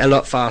made it a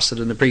lot faster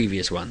than the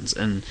previous ones,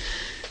 and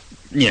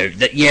you know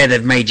that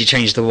they've made you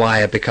change the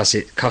wire because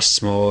it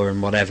costs more and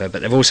whatever,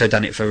 but they've also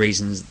done it for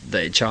reasons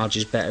that it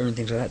charges better and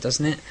things like that,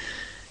 doesn't it?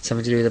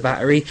 Something to do with the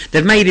battery.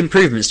 They've made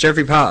improvements to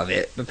every part of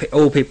it, but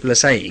all people are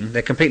saying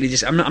they're completely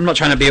just. I'm not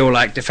trying to be all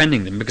like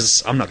defending them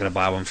because I'm not going to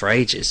buy one for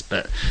ages,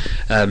 but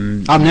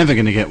I'm never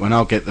going to get one.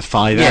 I'll get the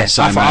 5S.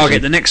 yeah, I I thought I'll imagine.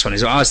 get the next one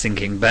is what I was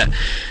thinking, but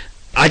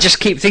I just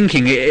keep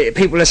thinking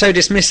people are so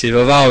dismissive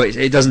of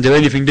it doesn't do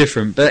anything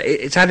different, but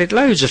it's added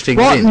loads of things.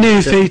 What in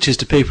new that- features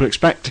do people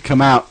expect to come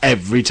out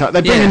every time?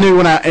 They bring Yeah. a new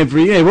one out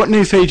every year. What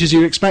new features are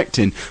you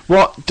expecting?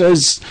 What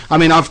does... I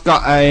mean, I've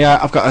got a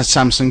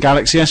Samsung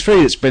Galaxy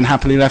S3 that's been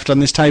happily left on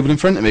this table in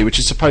front of me, which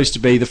is supposed to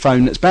be the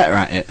phone that's better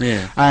at it.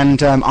 Yeah.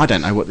 And I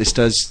don't know what this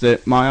does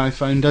that my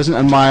iPhone doesn't,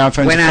 and my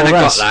iPhone's When a 4S. Anna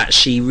got that,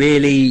 she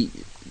really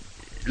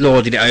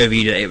lauded it over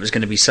you that it was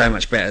going to be so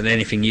much better than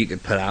anything you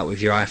could put out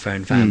with your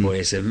iPhone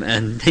fanboyism,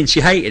 and then she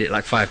hated it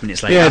like 5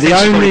 minutes later. Yeah, I think the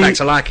she's probably only- back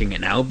to liking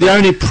it now. The But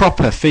only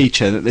proper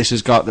feature that this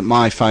has got that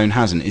my phone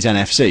hasn't is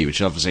NFC,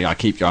 which obviously I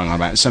keep going on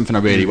about. It's something I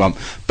really want.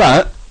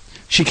 But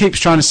she keeps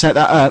trying to set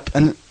that up,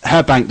 and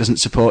her bank doesn't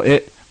support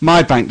it.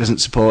 My bank doesn't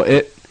support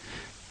it.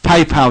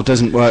 PayPal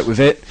doesn't work with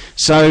it.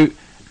 So,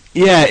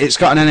 yeah, it's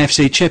got an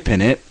NFC chip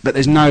in it, but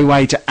there's no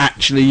way to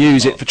actually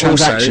use it for Also,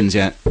 transactions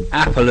yet.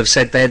 Apple have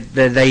said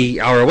they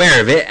are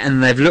aware of it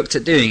and they've looked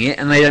at doing it,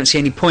 and they don't see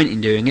any point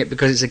in doing it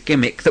because it's a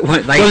gimmick that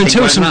won't. They Well, think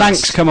until won't some last.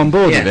 banks come on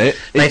board Yeah, with it,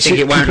 they it's think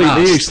it won't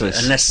completely last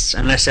useless.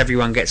 unless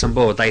everyone gets on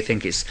board. They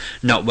think it's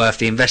not worth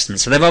the investment.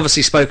 So they've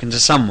obviously spoken to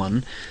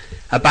someone.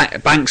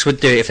 Banks would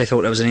do it if they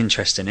thought there was an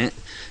interest in it.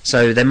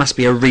 So there must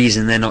be a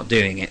reason they're not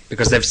doing it,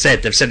 because they've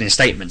said in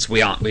statements we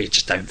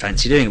just don't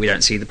fancy doing it. We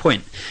don't see the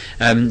point.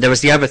 There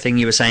was the other thing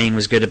you were saying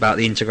was good about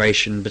the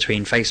integration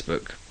between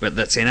Facebook, but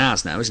that's in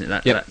ours now, isn't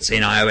it? Yep. That's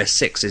in iOS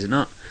 6, is it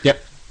not?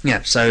 Yep.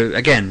 Yeah, so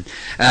again,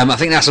 I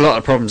think that's a lot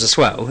of problems as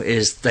well,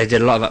 is they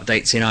did a lot of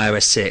updates in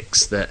iOS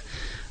 6 that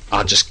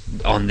are just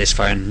on this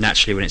phone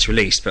naturally when it's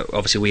released, but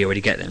obviously we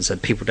already get them, so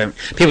people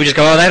just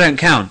go, oh, they don't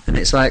count, and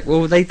it's like,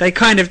 well, they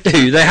kind of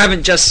do. They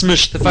haven't just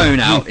smushed the phone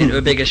out into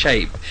a bigger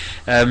shape.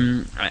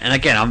 And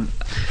again,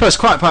 Plus,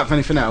 quite apart from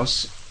anything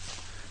else,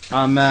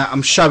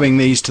 I'm showing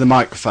these to the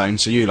microphone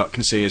so you lot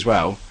can see as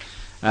well.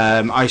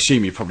 I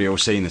assume you've probably all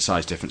seen the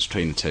size difference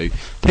between the two.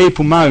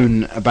 People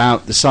moan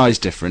about the size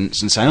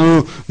difference and say,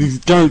 "Oh, these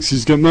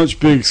Galaxies got much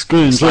bigger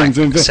screens." It's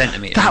like a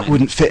centimetre, that isn't it?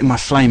 wouldn't fit in my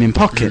flaming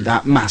pocket.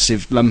 That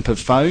massive lump of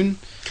phone.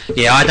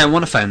 yeah, I don't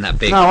want a phone that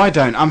big. No, I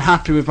don't. I'm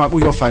happy with my.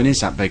 Well, your phone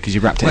is that big because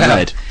you wrapped it in Well,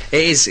 lead.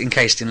 it is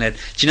encased in lead.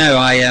 Do you know,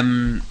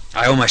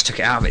 I almost took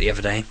it out of it the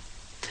other day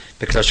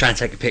because I was trying to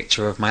take a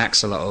picture of my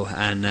axolotl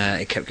and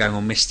it kept going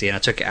all misty, and I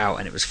took it out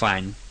and it was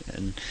fine.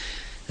 And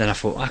then I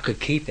thought I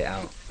could keep it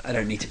out. I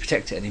don't need to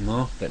protect it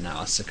anymore. But now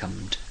I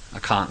succumbed. I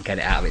can't get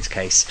it out of its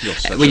case.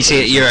 When you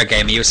see it at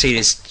Eurogamer, you'll see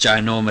this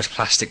ginormous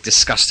plastic,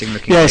 disgusting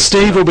looking. Yeah, thing.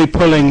 Steve will be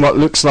pulling what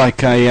looks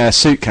like a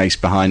suitcase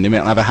behind him.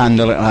 It'll have a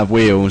handle, it'll have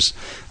wheels.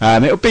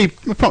 It'll be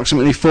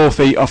approximately 4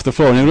 feet off the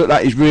floor, and it'll look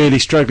like he's really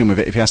struggling with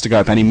it if he has to go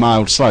up any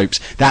mild slopes.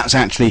 That's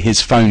actually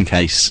his phone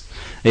case.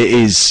 It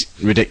is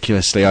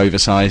ridiculously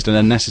oversized and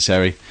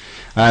unnecessary.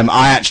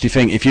 I actually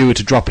think if you were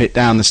to drop it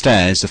down the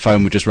stairs, the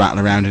phone would just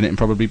rattle around in it and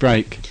probably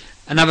break.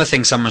 Another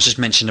thing someone's just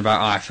mentioned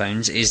about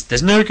iPhones is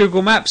there's no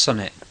Google Maps on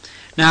it.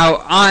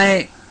 Now,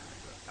 I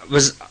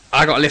was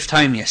I got a lift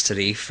home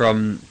yesterday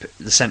from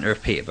the centre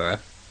of Peterborough,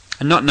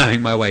 and not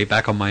knowing my way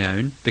back on my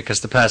own,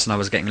 because the person I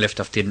was getting a lift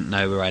off didn't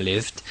know where I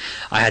lived,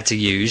 I had to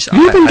use...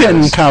 You've been getting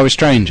in the car with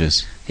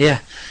strangers? Yeah.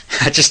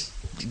 I just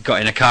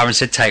got in a car and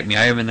said, take me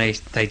home, and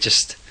they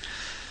just...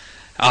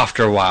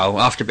 After a while,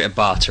 after a bit of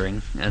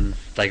bartering, and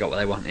they got what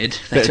they wanted.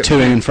 Bit of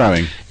toing and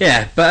froing.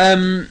 Yeah, but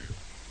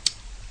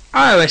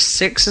iOS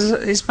 6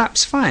 is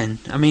maps fine.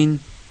 I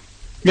mean...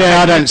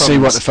 Yeah, I don't see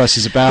what the fuss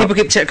is about. People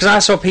keep because I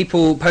saw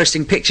people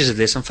posting pictures of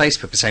this on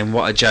Facebook and saying,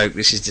 "What a joke!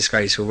 This is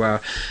disgraceful."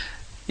 Well,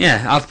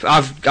 yeah,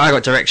 I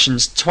got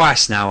directions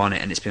twice now on it,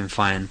 and it's been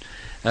fine.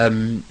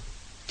 I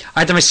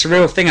had the most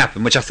surreal thing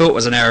happen, which I thought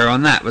was an error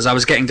on that. Was I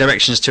was getting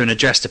directions to an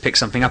address to pick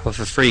something up off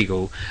of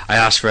Freegal. I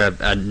asked for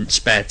a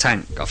spare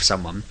tank off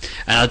someone,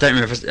 and I don't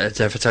remember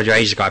if I told you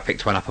ages ago I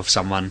picked one up off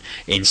someone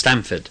in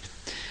Stamford.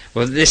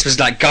 Well, this was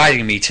like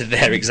guiding me to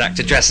their exact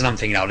address, and I'm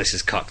thinking, oh, this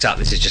is cocked up.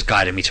 This is just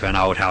guiding me to an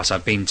old house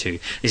I've been to.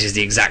 This is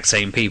the exact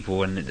same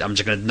people, and I'm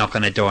just going to knock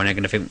on their door, and they're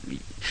going to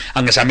think,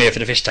 I'm going to say, I'm here for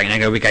the fish tank, and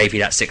they go, we gave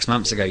you that 6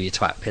 months ago, you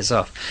twat, piss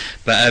off.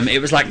 But it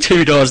was like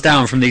 2 doors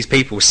down from these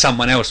people,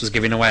 someone else was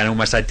giving away an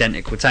almost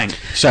identical tank.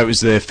 So it was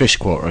the fish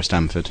quarter of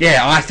Stamford? Yeah,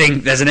 I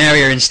think there's an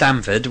area in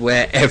Stamford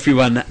where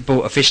everyone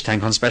bought a fish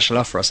tank on special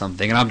offer or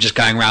something, and I'm just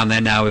going around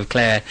there now with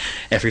Claire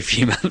every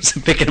few months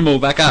and picking them all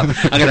back up.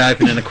 I'm going to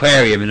open an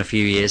aquarium in a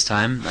few years'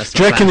 time. That's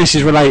Do you reckon this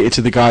is related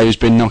to the guy who's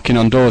been knocking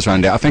on doors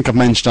around it? I think I've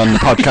mentioned on the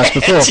podcast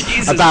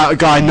before about a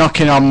guy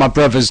knocking on my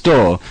brother's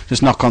door.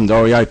 Just knock on the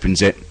door, he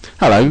opens it.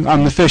 Hello,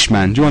 I'm the fish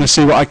man. Do you want to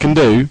see what I can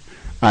do?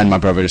 And my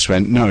brother just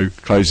went, no,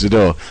 close the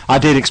door. I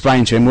did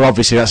explain to him, well,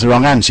 obviously that's the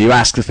wrong answer. You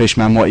ask the fish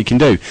man what he can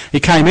do. He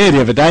came here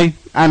the other day.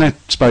 Anna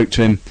spoke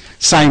to him.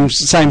 Same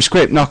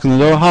script, knock on the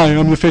door. Hi,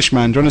 I'm the fish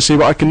man. Do you want to see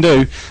what I can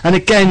do? And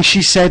again,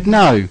 she said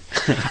no.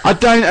 I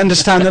don't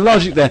understand the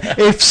logic there.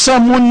 If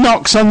someone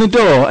knocks on the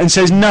door and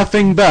says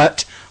nothing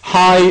but,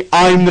 hi,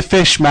 I'm the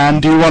fish man,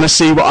 do you want to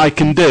see what I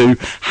can do?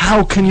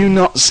 How can you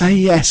not say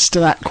yes to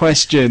that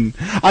question?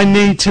 I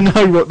need to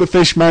know what the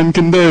fish man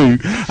can do.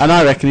 And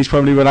I reckon he's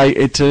probably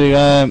related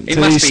to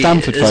these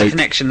Stamford folk. There's a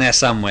connection there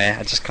somewhere.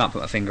 I just can't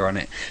put my finger on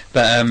it.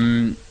 But,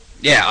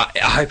 yeah,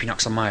 I hope he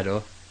knocks on my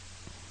door.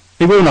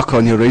 He will knock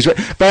on your door.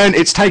 Ben,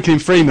 it's taken him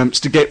 3 months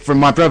to get from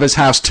my brother's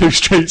house 2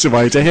 streets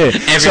away to here.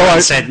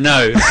 Everyone said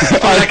no.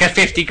 Like a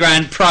 50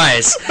 grand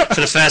prize for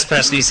the first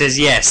person who says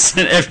yes.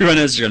 And everyone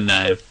else will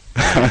know.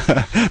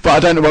 But I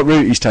don't know what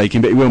route he's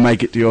taking, but he will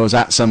make it to yours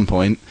at some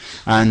point.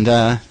 And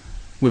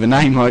with a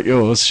name like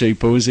yours,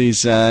 Sheeples,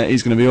 he's going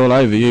to be all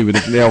over you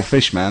with the old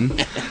fish man.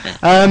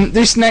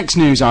 This next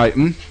news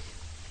item,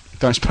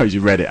 don't suppose you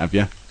read it, have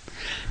you?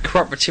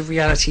 Cooperative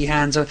reality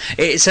hands-on.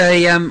 It's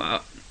a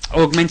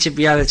augmented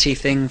reality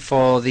thing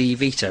for the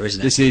Vita, isn't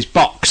it? This is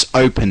Box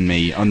Open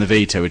Me on the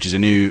Vita, which is a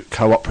new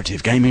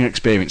cooperative gaming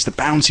experience that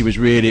Bouncy was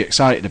really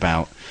excited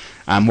about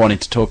and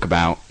wanted to talk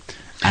about.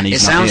 And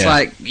he's it sounds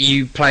like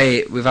you play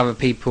it with other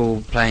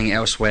people playing it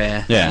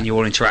elsewhere, and you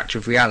all interact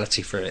with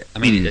reality through it. I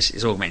mean,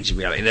 it's augmented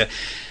reality.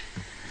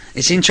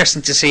 It's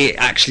interesting to see it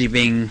actually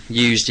being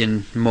used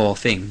in more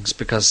things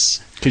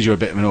because you're a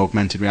bit of an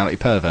augmented reality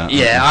pervert.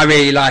 Yeah, I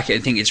really like it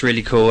and think it's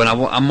really cool. And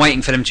I'm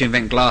waiting for them to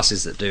invent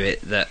glasses that do it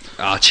that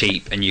are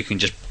cheap and you can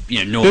just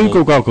normal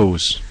Google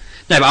goggles.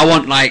 No, but I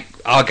want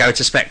I'll go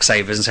to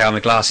Specsavers and say, oh, my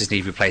glasses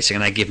need replacing,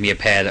 and they give me a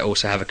pair that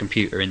also have a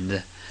computer in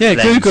the. Yeah,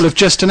 lens. Google have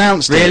just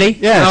announced it. Really?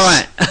 Yes. All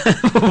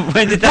right.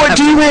 When did that happen?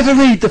 Do you ever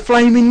read the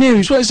flaming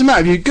news? What is the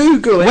matter with you?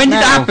 Google it When now.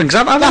 did that happen?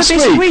 Because I've had a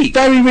busy week.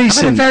 Very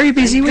recent. I've had a very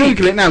busy week.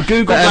 Google it now.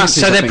 Google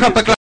glasses. So they're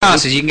proper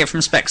glasses you can get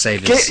from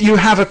Specsavers. You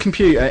have a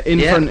computer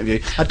in front of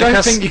you. I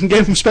don't think you can get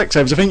them from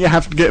Specsavers. I think you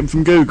have to get them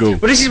from Google.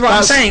 Well, this is what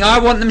I'm saying. I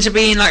want them to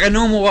be in like a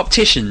normal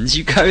opticians.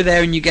 You go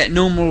there and you get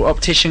normal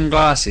optician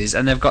glasses,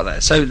 and they've got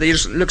that. So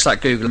it looks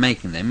like Google are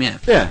making them. Yeah.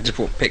 Yeah. Just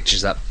put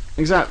pictures up.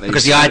 Exactly.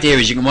 Because the idea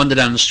is you can wander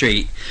down the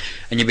street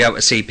and you'll be able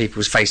to see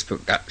people's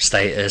Facebook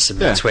status and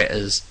their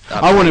Twitters.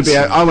 I want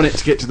it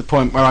to get to the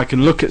point where I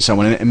can look at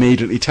someone and it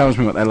immediately tells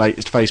me what their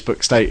latest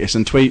Facebook status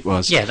and tweet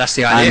was. Yeah, that's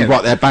the idea. And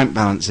what their bank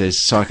balance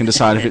is, so I can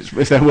decide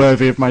if they're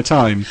worthy of my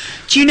time.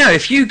 Do you know,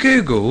 if you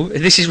Google,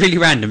 this is really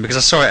random because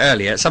I saw it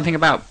earlier, something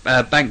about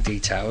bank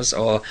details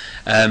or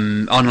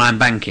online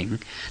banking,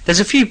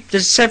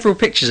 there's several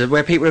pictures of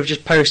where people have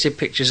just posted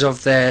pictures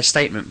of their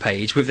statement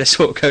page with their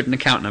sort code and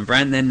account number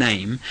and their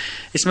name.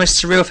 It's the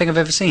most surreal thing I've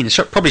ever seen. I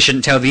probably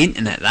shouldn't tell the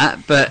internet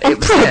that, but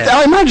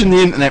I imagine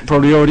the internet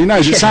probably already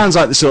knows. It sounds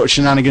like the sort of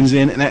shenanigans the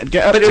internet would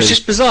get up to. But it was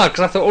just bizarre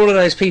because I thought all of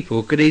those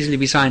people could easily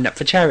be signed up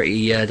for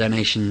charity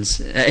donations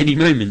at any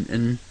moment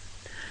and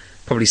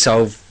probably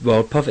solve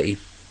world poverty.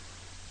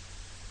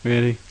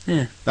 Really?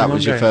 Yeah. That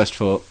was your first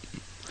thought.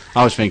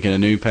 I was thinking a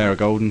new pair of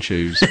golden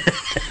shoes.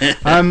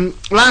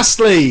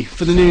 Lastly,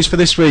 for the news for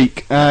this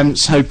week,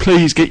 so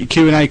please get your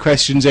Q&A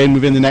questions in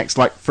within the next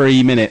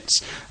 3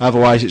 minutes.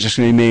 Otherwise, it's just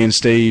going to be me and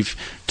Steve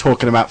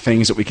talking about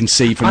things that we can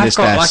see from I've this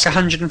got desk. like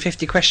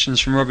 150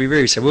 questions from Robbie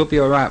Roo, so we'll be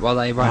all right while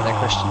they write their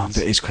questions.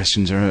 But his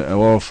questions are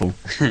awful.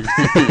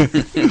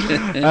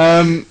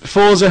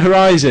 Forza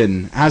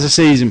Horizon has a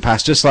season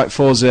pass, just like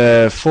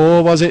Forza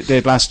 4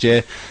 did last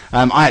year.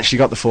 I actually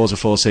got the Forza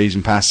 4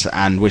 season pass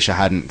and wish I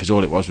hadn't, because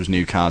all it was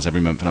new cars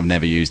every month, and I've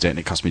never used it, and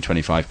it cost me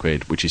 25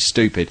 quid, which is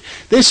stupid.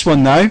 This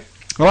one though,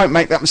 I won't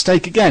make that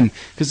mistake again,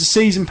 because the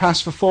season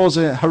pass for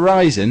Forza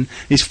Horizon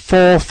is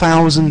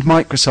 4,000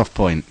 Microsoft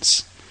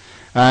points.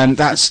 And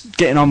that's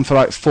getting on for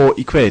like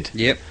 40 quid.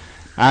 Yep.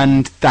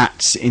 And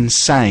that's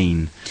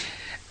insane.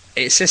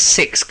 It says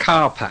 6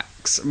 car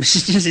packs.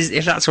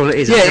 If that's all it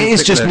is. Yeah, it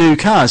is just new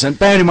cars. And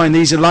bear in mind,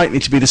 these are likely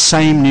to be the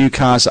same new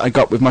cars that I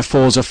got with my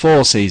Forza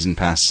 4 season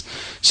pass.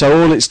 So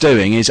all it's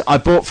doing is, I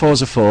bought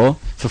Forza 4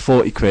 for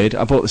 40 quid.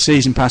 I bought the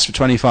season pass for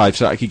 25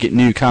 so that I could get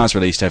new cars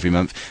released every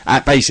month.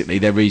 Basically,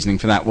 their reasoning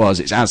for that was,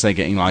 it's as they're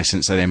getting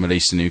licensed, they then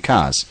release the new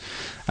cars.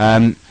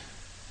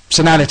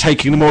 So now they're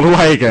taking them all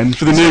away again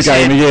for the new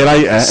game a year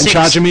later and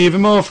charging me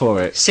even more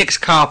for it. 6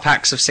 car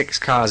packs of 6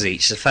 cars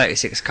each, so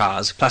 36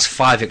 cars, plus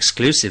 5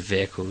 exclusive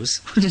vehicles.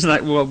 Which is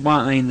like, well,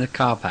 why ain't the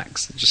car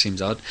packs? It just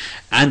seems odd.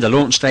 And a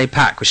launch day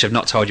pack, which I've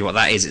not told you what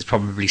that is. It's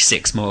probably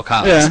 6 more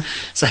cars. Yeah.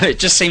 So it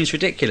just seems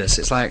ridiculous.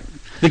 It's like...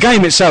 The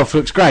game itself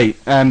looks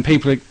great.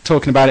 People are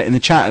talking about it in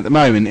the chat at the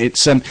moment.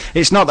 It's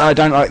not that I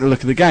don't like the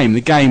look of the game. The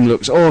game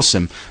looks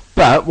awesome.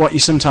 But what you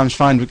sometimes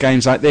find with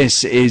games like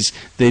this is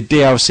the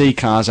DLC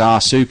cars are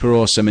super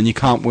awesome, and you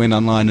can't win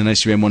online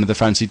unless you're in one of the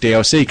fancy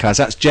DLC cars.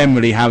 That's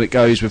generally how it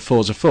goes with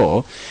Forza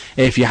 4.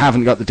 If you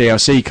haven't got the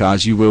DLC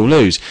cars, you will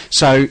lose.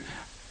 So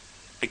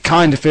it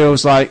kind of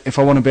feels like if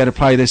I want to be able to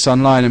play this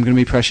online, I'm going to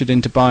be pressured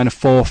into buying a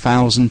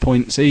 4,000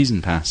 point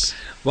season pass.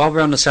 While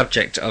we're on the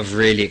subject of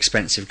really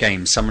expensive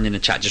games, someone in the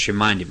chat just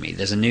reminded me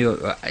there's a new,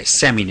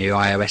 semi-new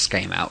iOS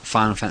game out,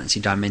 Final Fantasy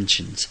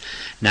Dimensions.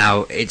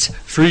 Now, it's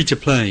free to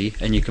play,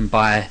 and you can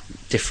buy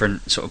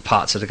different sort of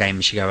parts of the game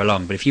as you go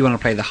along. But if you want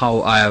to play the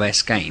whole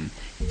iOS game,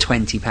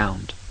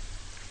 £20.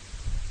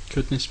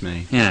 Goodness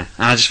me. Yeah,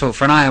 and I just thought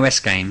for an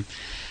iOS game,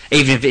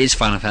 even if it is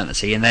Final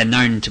Fantasy, and they're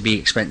known to be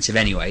expensive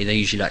anyway, they're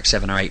usually like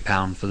 £7 or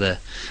 £8 for the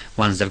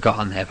ones they've got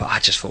on there. But I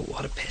just thought,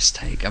 what a piss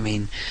take. I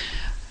mean,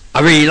 I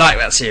really like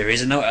that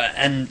series,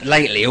 and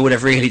lately all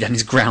they've really done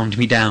is ground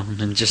me down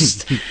and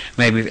just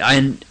made me.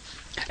 And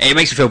it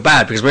makes me feel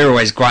bad because we're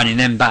always grinding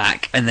them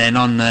back, and then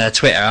on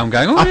Twitter I'm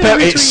going, oh, I bet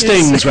it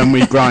stings when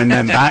we grind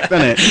them back,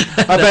 doesn't it?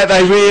 I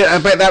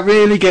bet that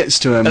really gets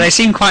to them. But they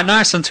seem quite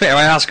nice on Twitter.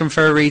 I ask them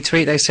for a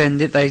retweet, they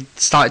send it. They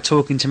started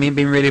talking to me and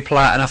being really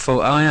polite, and I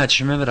thought, oh yeah, I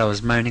just remembered I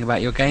was moaning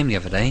about your game the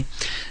other day.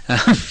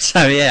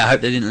 So yeah, I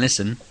hope they didn't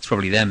listen. It's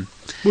probably them.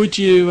 Would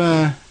you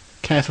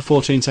care for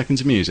 14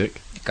 seconds of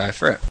music? Go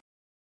for it.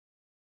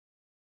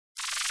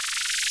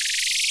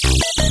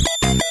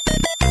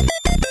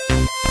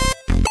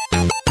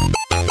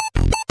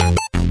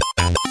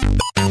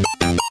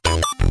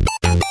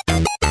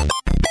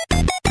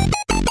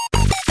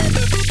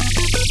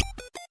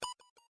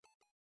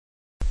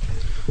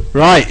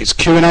 Right, it's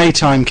Q&A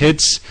time,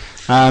 kids,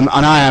 and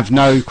I have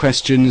no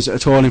questions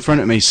at all in front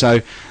of me,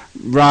 so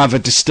rather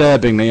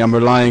disturbingly I'm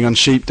relying on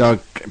Sheepdog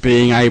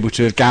being able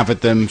to have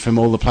gathered them from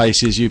all the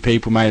places you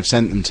people may have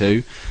sent them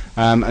to,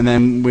 and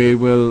then we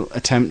will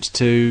attempt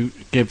to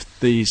give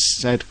these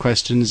said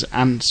questions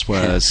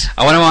answers.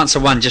 I want to answer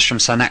one just from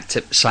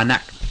Synaptic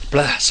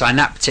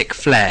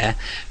Flare,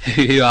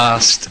 who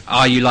asked,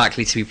 are you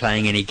likely to be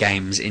playing any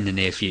games in the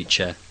near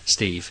future,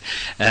 Steve?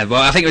 Well,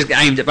 I think it was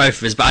aimed at both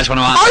of us, but I just want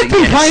to answer. I've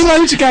been playing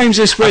loads of games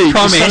this week.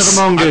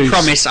 I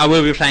promise I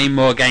will be playing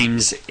more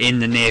games in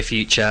the near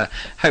future,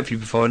 hopefully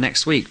before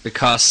next week,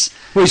 because...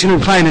 Well, he's going to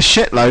be playing a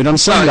shitload on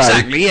Sunday. Oh,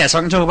 exactly, yeah, so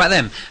I can talk about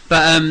them.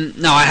 But,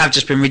 no, I have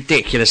just been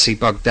ridiculously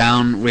bogged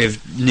down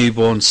with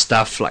newborn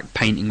stuff, like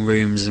painting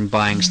rooms and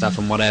buying stuff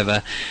and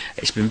whatever.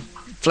 It's been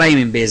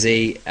flaming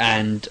busy,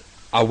 and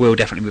I will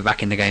definitely be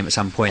back in the game at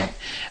some point.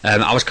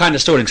 I was kind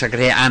of stalling because I could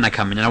hear Anna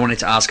coming, and I wanted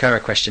to ask her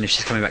a question if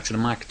she's coming back to the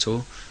mic at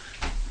all.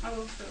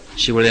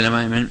 She will in a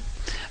moment.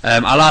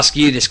 I'll ask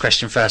you this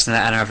question first and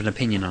let Anna have an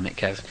opinion on it,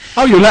 Kev.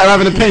 Oh, you'll let her have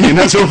an opinion?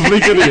 That's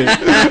awfully good of you.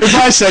 If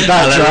I said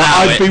that,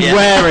 I'd be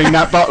wearing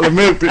that bottle of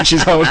milk that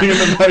she's holding at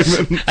the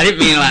moment. I didn't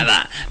mean it like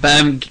that.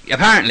 But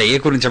apparently,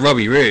 according to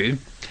Robbie Roo,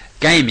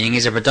 gaming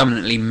is a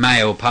predominantly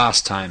male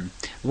pastime.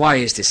 Why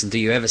is this, and do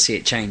you ever see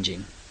it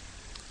changing?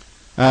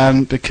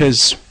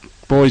 Because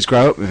boys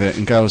grow up with it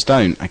and girls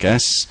don't, I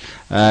guess.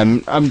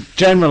 I'm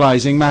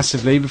generalising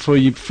massively before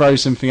you throw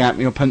something at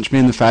me or punch me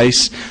in the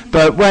face,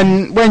 but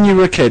when you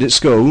were a kid at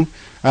school,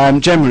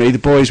 generally the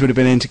boys would have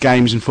been into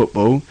games and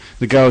football,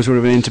 the girls would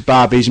have been into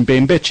Barbies and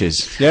being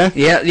bitches, yeah?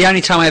 Yeah, the only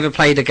time I ever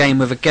played a game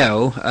with a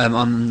girl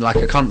on like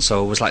a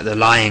console was like the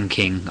Lion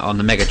King on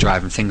the Mega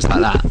Drive and things like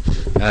that.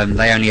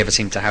 They only ever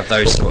seemed to have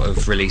those sort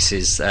of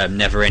releases,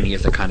 never any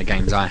of the kind of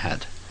games I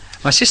had.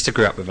 My sister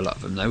grew up with a lot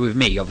of them though, with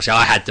me, obviously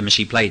I had them and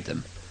she played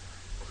them.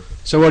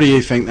 So what do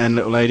you think then,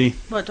 little lady?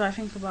 What do I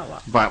think about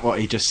what? About what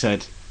he just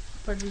said.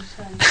 What did you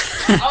say?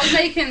 I was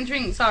making a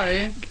drink,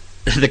 sorry.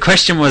 The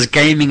question was: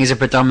 gaming is a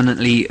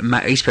predominantly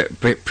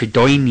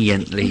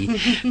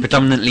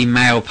predominantly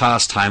male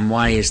pastime.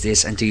 Why is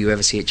this, and do you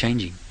ever see it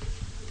changing?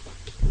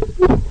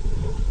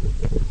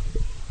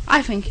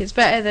 I think it's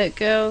better that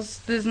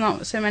there's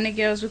not so many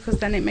girls, because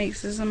then it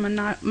makes us a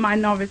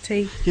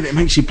minority. Yeah, but it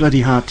makes you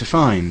bloody hard to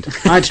find.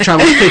 I had to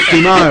travel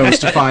 50 miles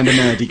to find a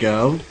nerdy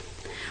girl.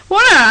 Well,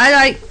 no, I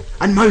like.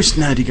 And most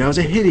nerdy girls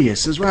are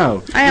hideous as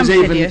well. I am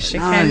hideous,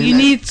 you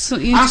need to go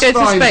to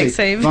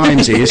Specsavers.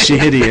 Vimesy, is she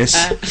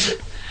hideous?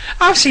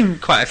 I've seen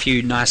quite a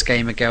few nice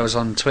gamer girls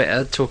on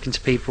Twitter talking to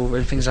people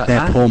and things like They're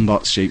that. porn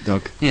bots,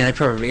 sheepdog. Yeah, they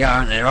probably are,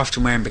 aren't they? They're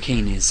often wearing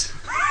bikinis.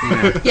 You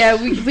know. Yeah,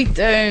 we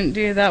don't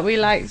do that. We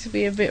like to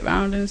be a bit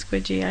round and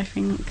squidgy, I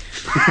think.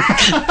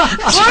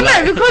 Well,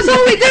 no, because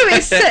all we do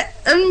is sit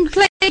and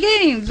play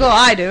games. Well,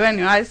 I do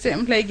anyway. I sit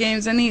and play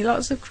games and eat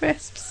lots of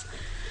crisps.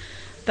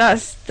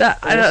 That's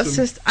Awesome.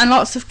 just, and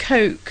lots of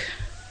Coke.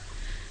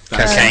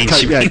 Cocaine.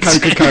 Yeah,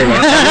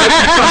 Coca-Cola.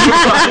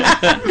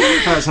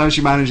 That's how she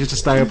manages to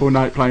stay up all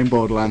night playing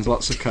Borderlands.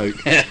 Lots of Coke.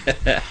 No,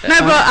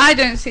 but I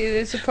don't see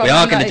this a We problem.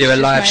 are going to do a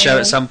it's live just show male.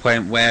 at some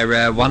point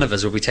where one of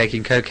us will be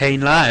taking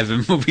cocaine live,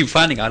 and we'll be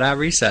finding out our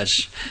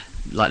research,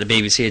 like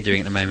the BBC are doing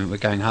at the moment. We're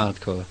going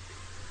hardcore.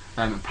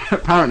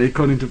 Apparently,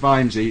 according to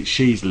Vimesy,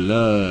 she's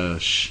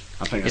lush.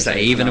 I think Is that's that how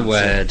you even a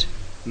pronounce word? it.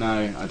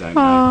 No, I don't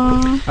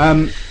know.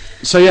 Aw.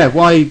 So yeah,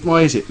 why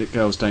is it that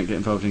girls don't get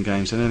involved in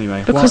games? And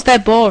anyway, Because they're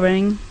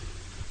boring.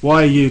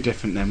 why are you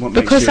different then? What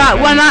Because makes you a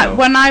gamer girl?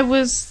 when I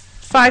was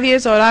 5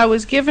 years old, I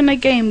was given a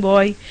Game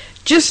Boy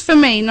just for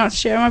me, not to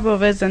share with my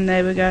brothers, and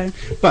there we go.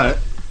 But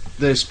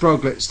the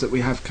Sproglets that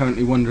we have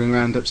currently wandering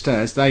around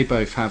upstairs, they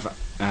both have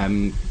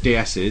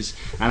DSs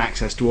and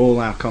access to all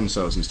our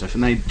consoles and stuff,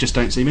 and they just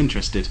don't seem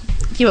interested.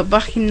 Yeah, but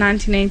back in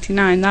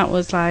 1989, that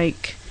was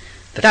like,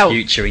 The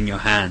future in your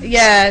hands.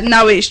 yeah.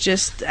 Now it's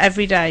just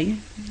every day.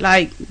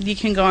 Like, you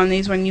can go on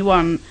these when you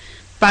want.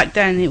 Back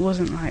then, it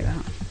wasn't like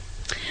that.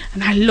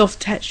 And I love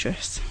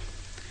Tetris.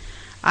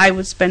 I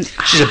would spend.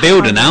 She's a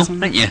builder now, hours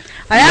on aren't you?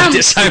 I You am. loved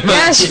it so much,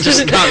 Yes. you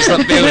just can't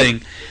stop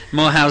building.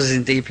 More houses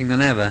in Deeping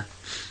than ever.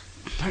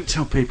 Don't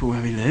tell people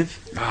where we live.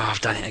 Oh,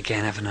 I've done it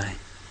again, haven't I?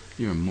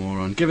 You're a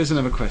moron. Give us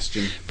another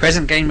question.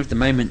 Present game of the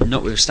moment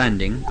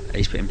notwithstanding,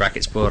 he's put in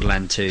brackets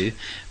Borderland 2,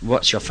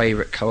 what's your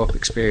favourite co-op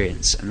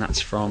experience? And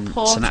that's from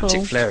Portal.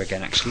 Synaptic Flare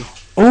again, actually.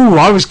 Oh,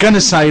 I was going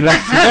to say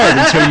Left 4 Dead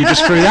until you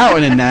just threw that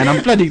one in there, and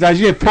I'm bloody glad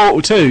you did.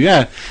 Portal 2,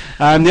 yeah.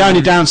 The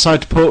only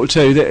downside to Portal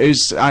 2 that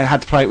is I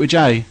had to play it with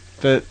Jay,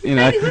 but you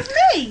know. It was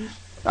me.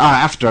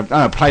 After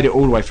I played it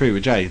all the way through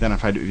with Jay, then I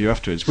played it with you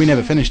afterwards. We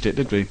never finished it,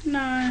 did we?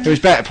 No. It was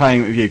better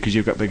playing it with you because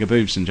you've got bigger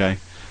boobs than Jay.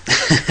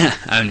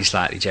 Only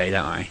slightly, Jay,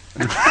 don't worry.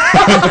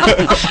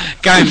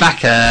 Going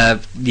back a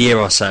year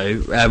or so,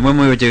 when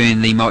we were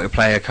doing the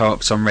multiplayer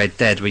co-ops on Red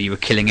Dead, where you were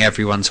killing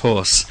everyone's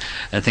horse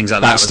and things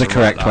like That's that. the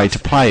correct way to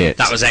play it.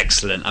 That was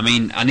excellent. I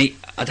mean, I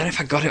don't know if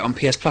I got it on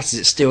PS Plus. Is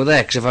it still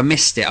there? Because if I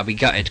missed it, I'll be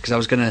gutted. Because I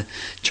was going to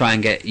try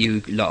and get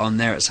you lot on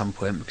there at some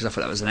point because I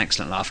thought that was an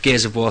excellent laugh.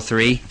 Gears of War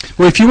 3.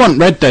 Well, if you want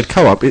Red Dead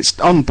co-op, it's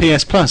on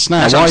PS Plus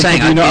now. That's Why what I'm saying.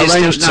 have you not Is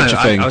it arranged still- such no,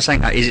 a thing? I was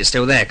saying, is it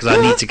still there? Because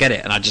I need to get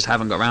it, and I just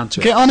haven't got around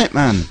to it. Get on it,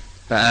 man.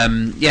 But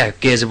yeah,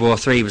 Gears of War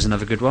 3 was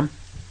another good one.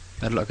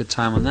 I had a lot of good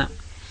time on that.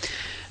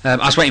 I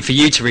was waiting for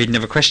you to read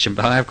another question,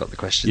 but I have got the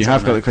questions. You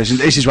have got haven't the question.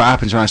 This is what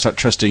happens when I start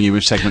trusting you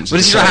with segments. I? Well,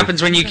 of this is the what show.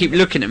 happens when you keep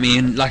looking at me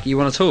and like you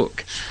want to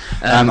talk.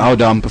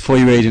 Hold on, before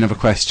you read another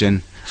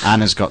question,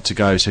 Anna's got to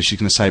go, so she's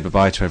going to say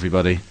bye-bye to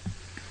everybody.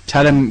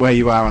 Tell them where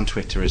you are on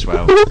Twitter as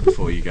well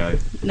before you go.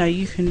 No,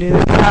 you can do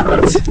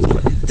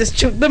that. Just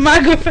chuck the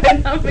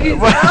microphone up his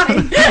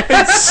eye.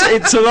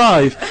 it's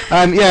alive.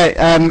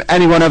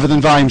 Anyone other than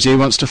Vimesy who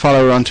wants to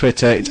follow her on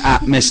Twitter, it's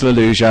at Miss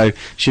Lelujo.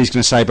 She's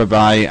going to say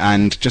bye-bye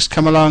and just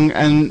come along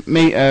and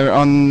meet her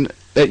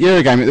at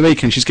Eurogame at the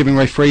weekend. She's giving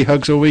away free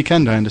hugs all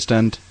weekend, I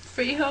understand.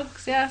 Free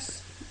hugs,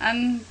 yes.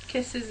 And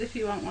kisses if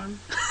you want one.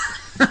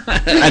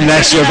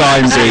 Unless you're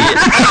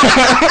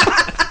Vimesy.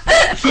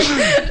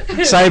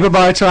 Say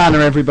bye-bye to Anna,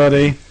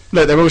 everybody.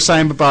 Look, they're all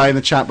saying bye-bye in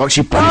the chat box.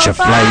 You bunch of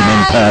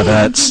flaming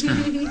perverts.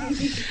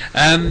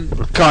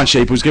 Come on,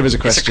 Sheeples, give us a It's a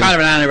question. kind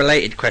of an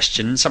unrelated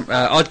question. Some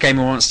Odd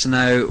Gamer wants to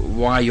know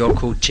why you're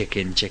called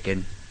Chicken. To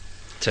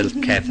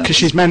Kev. Because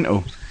she's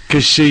mental.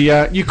 Because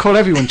you call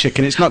everyone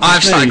chicken, it's not just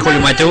I've started me.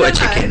 calling my daughter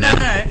Chicken now.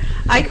 No.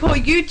 I call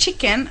you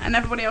chicken and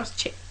everybody else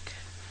chick.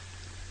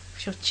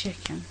 'Cause you're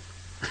chicken.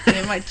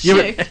 You're my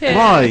chicken.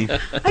 Why?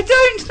 I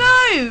don't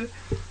know.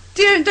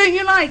 Don't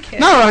you like it?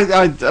 No,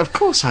 I of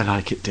course I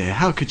like it, dear.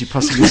 How could you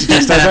possibly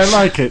suggest I don't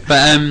like it?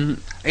 But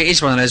it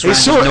is one of those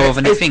It's random sort of-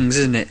 northern it- things,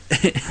 isn't it?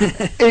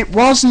 It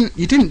wasn't.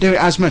 You didn't do it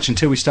as much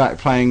until we started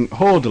playing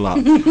Horde a lot,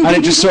 and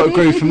it just sort of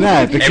grew from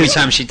there. Every Because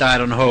time she died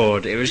on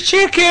Horde, it was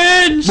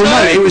Chicken. well,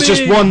 no, save it was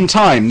just me!" one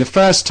time. The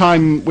first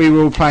time we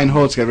were all playing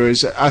Horde together, it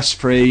was us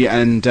three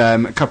and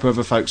a couple of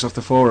other folks off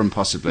the forum,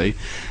 possibly.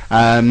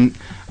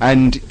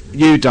 And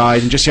you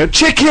died and just yelled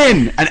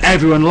chicken, and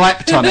everyone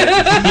leapt on it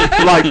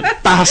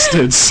like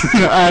bastards.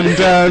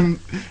 And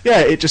yeah,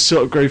 it just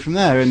sort of grew from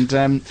there. And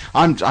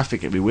I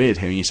think it'd be weird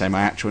hearing you say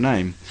my actual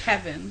name.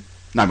 Kevin.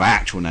 No, my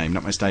actual name,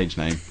 not my stage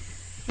name.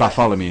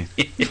 Bartholomew.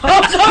 He's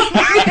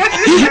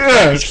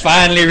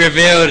finally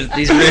revealed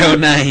his real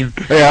name.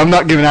 Yeah, I'm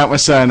not giving out my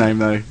surname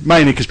though,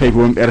 mainly because people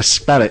wouldn't be able to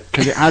spell it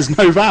because it has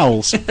no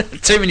vowels.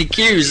 Too many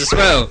Q's as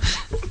well.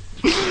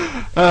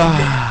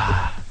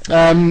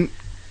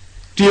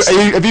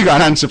 Have you got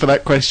an answer for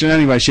that question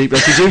anyway, Sheep?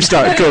 Because you've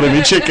started calling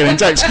me chicken in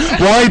text.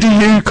 Why do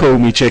you call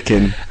me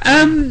chicken?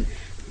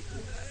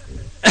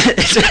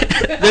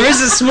 There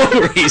is a small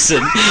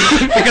reason,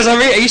 because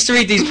I used to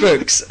read these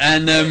books,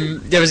 and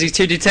there was these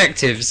two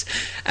detectives,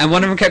 and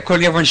one of them kept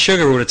calling everyone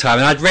sugar all the time,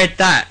 and I'd read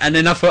that, and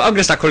then I thought I'm going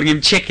to start calling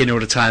him chicken all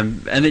the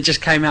time, and it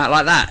just came out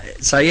like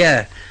that. So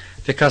yeah,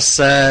 because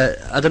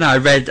I don't know, I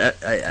read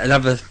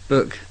another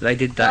book. They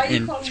did that Why are you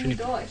in. calling your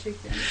daughter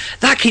chicken?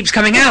 That keeps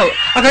coming out.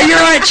 I go, you're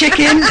right,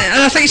 chicken,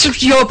 and I think it's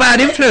just your bad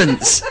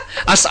influence.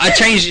 I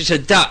changed it to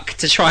duck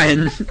to try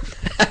and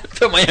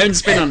put my own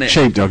spin on it.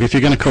 Sheepdog, if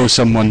you're going to call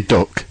someone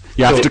duck,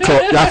 you have to call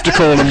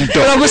them duck.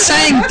 Well, I was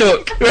saying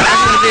duck. I'm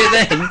going to do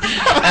it then.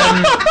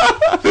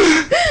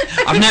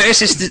 I've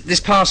noticed this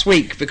past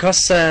week,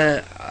 because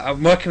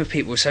I'm working with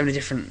people with so many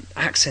different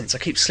accents. I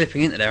keep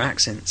slipping into their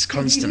accents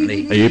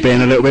constantly. Are you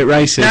being a little bit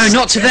racist? No,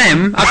 not to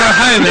them. I go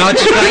home and I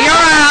just go, "You're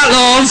right,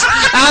 outlaws.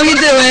 How you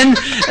doing?"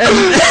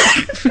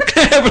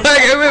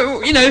 Like,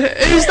 you know,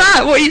 who's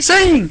that? What are you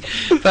saying?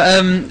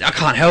 But I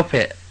can't help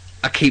it.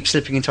 I keep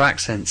slipping into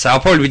accents, so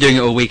I'll probably be doing it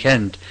all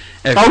weekend.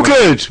 Oh,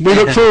 good. We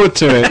look forward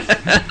to it.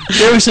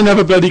 Give us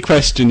another bloody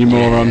question, you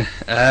moron.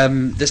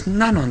 There's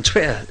none on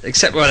Twitter,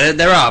 except, well,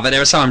 there are, but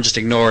there are some I'm just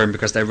ignoring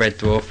because they're Red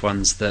Dwarf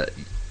ones that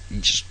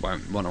you just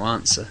won't want to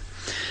answer.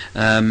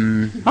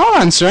 I'll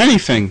answer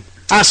anything.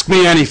 Ask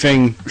me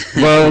anything,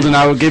 world, and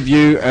I will give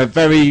you a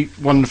very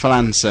wonderful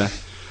answer.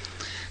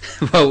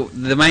 Well,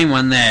 the main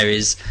one there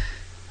is,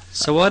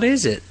 so what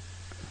is it?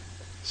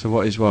 So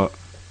what is what?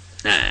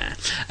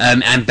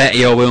 And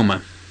Betty or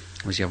Wilma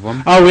was the other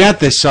one. Oh, we had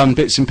this on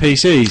Bits and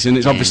PCs, and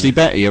it's obviously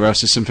Betty, or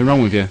else there's something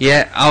wrong with you.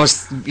 Yeah, I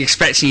was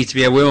expecting you to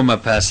be a Wilma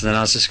person, and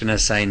I was just going to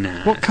say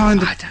no. What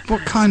kind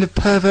of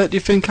pervert do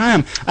you think I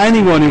am?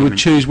 Anyone who would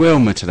choose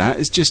Wilma to that,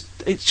 it's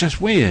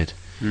just weird.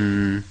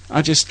 I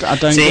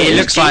don't. See, it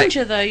looks like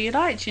Ginger, though. You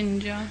like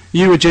ginger.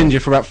 You were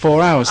ginger for about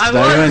 4 hours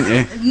today, weren't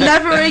you?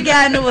 Never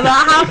again will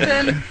that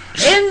happen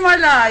in my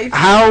life.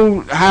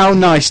 How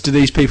nice do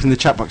these people in the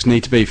chat box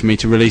need to be for me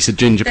to release a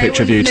ginger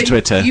picture of you to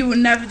Twitter? You will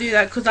never do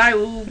that, because I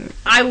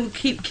will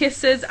keep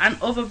kisses and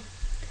other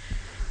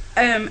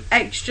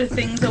extra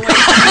things away from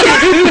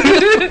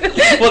you.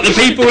 what, the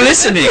people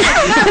listening?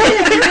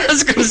 I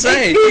was going to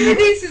say.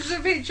 This is a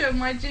picture of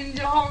my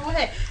ginger horrible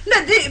hair.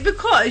 No,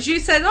 because you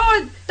said,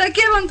 "Oh, that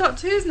girl on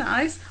Doctor Who's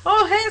nice.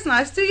 Oh, hair's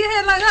nice. Do your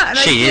hair like that." And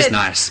She I is did.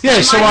 nice.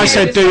 Yeah, so I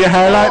said, "Do your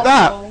hair like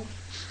that?"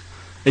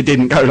 It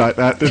didn't go like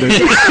that, did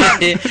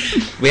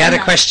it? We had a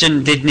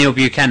question: did Neil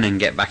Buchanan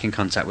get back in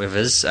contact with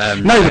us?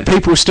 No, but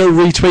people are still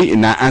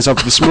retweeting that as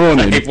of this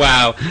morning.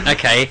 Wow.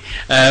 Okay.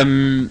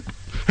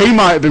 He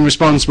might have been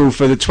responsible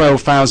for the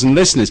 12,000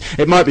 listeners.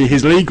 It might be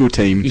his legal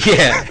team.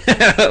 Yeah,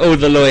 all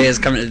the lawyers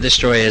coming to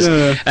destroy us.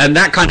 Yeah. And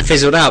that kind of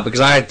fizzled out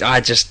because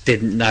I just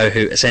didn't know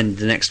who to send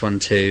the next one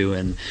to,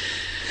 and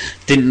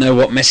didn't know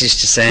what message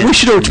to send. We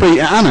should all tweet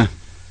at Anna.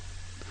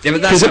 Yeah,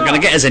 but that's not going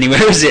to get us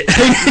anywhere, is it?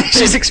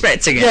 She's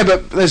expecting it. Yeah,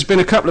 but there's been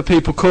a couple of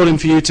people calling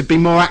for you to be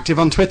more active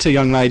on Twitter,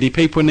 young lady.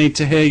 People need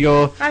to hear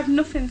your... I have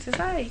nothing to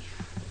say.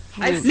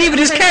 Neither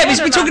does Kev.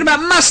 He's been talking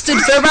about mustard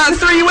for about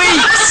 3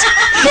 weeks.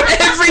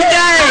 Every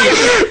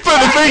day.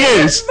 But the thing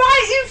is...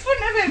 Right in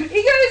front of him.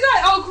 He goes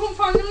like, "Oh, come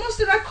find the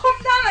mustard." I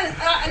come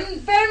down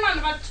and bear in mind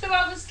I've had 2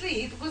 hours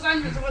sleep because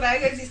I'm just what I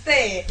goes, "It's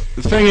there."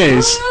 The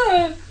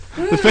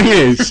thing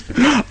is,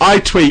 I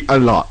tweet a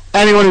lot.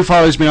 Anyone who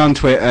follows me on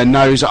Twitter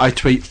knows that I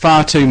tweet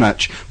far too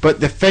much. But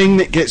the thing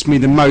that gets me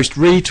the most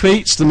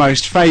retweets, the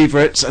most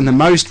favourites, and the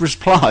most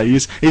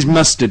replies is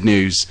mustard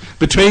news.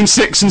 Between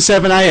 6 and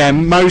 7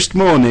 a.m. most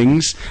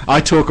mornings,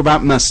 I talk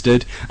about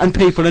mustard, and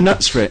people are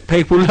nuts for it.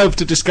 People love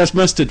to discuss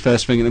mustard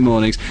first thing in the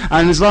mornings.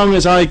 And as long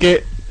as I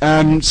get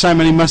so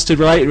many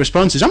mustard-related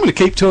responses, I'm going to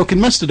keep talking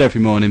mustard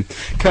every morning,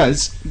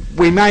 because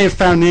we may have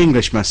found the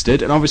English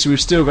mustard, and obviously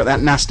we've still got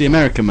that nasty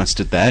American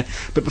mustard there,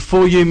 but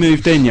before you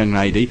moved in, young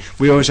lady,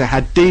 we also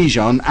had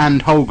Dijon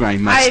and whole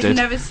grain mustard. I've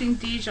never seen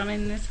Dijon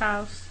in this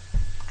house,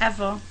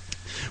 ever.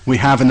 We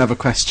have another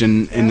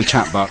question in the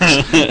chat box.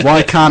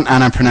 Why can't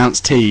Anna pronounce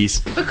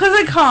T's? Because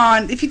I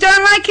can't. If you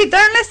don't like it,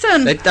 don't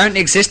listen. They don't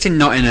exist in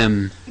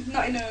Nottingham.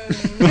 Not in a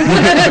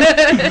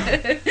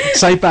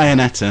Say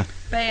Bayonetta.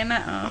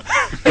 Bayonetta.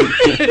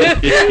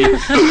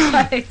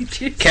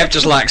 Kev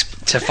just likes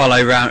to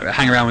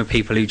hang around with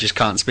people who just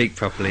can't speak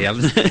properly. I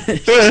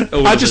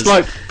just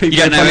like people. You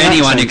don't know with funny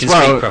anyone who accents.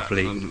 can speak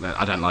properly.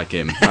 I don't like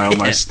him. I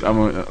almost.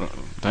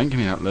 Don't give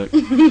me that look.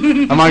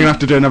 Am I going to have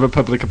to do another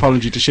public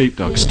apology to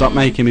Sheepdog? Stop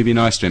making me be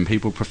nice to him.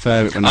 People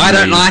prefer it when I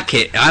don't like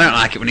it. I don't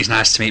like it when he's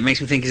nice to me. It makes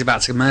me think he's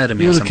about to murder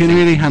me. You're or looking something.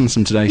 really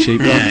handsome today,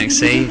 Sheepdog. Yeah,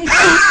 see.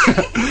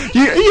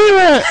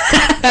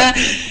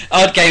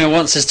 Odd Gamer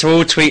wants us to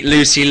all tweet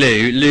Lucy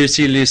Lou.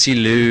 Lucy, Lucy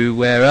Lou,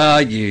 where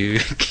are you?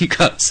 You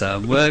got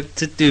some work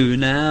to do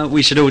now.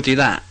 We should all do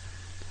that.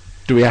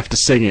 do we have to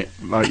sing it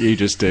like you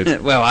just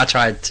did? Well, I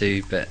tried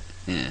to, but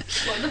yeah.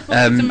 What the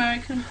fuck is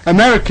American?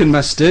 American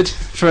mustard,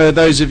 for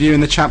those of you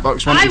in the chat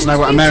box wanting to know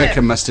what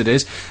American mustard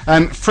is,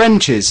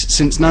 French's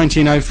since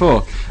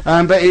 1904.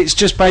 But it's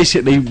just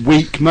basically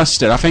weak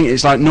mustard. I think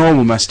it's like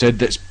normal mustard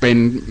that's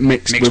been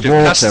mixed with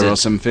water custard or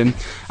something,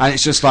 and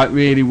it's just like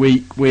really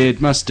weak, weird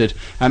mustard.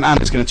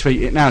 Anna's going to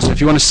tweet it now, so if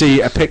you want to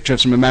see a picture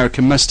of some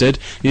American mustard,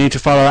 you need to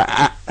follow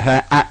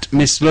her at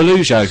Miss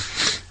Lelujo.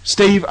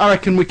 Steve, I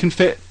reckon we can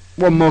fit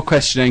one more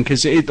question in,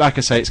 because like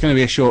I say, it's going to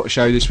be a shorter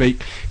show this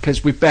week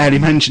because we've barely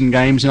mentioned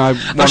games, and I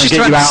want to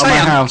get you out of my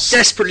house. I'm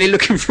desperately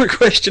looking for a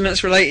question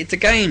that's related to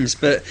games,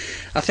 but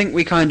I think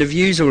we kind of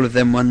use all of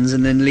them ones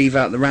and then leave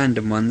out the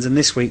random ones, and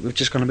this week we've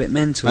just gone a bit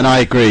mental. And I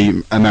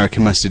agree,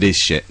 American mustard is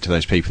shit, to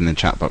those people in the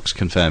chat box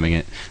confirming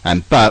it.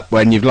 But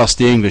when you've lost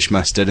the English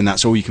mustard and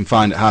that's all you can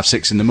find at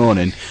 6:30 in the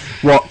morning,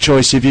 what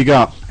choice have you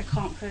got? I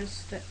can't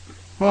post it.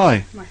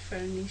 Why? My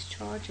phone needs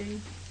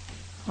charging.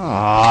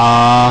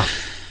 Ah.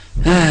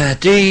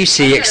 Do you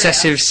see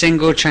excessive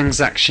single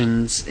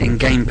transactions in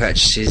game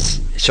purchases?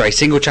 Sorry,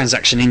 single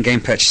transaction in game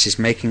purchases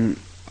making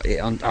it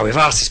on. Oh, we've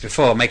asked this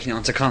before. Making it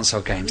onto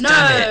console games. No.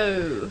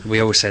 Damn it.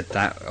 We all said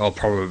that, or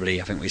probably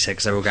I think we said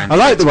because they were going. I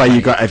like the way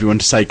you got everyone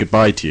to say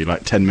goodbye to you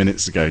like 10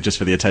 minutes ago, just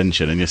for the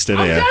attention, and you're still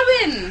I'm here.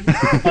 going.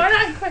 Why don't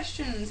I have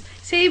questions?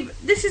 See,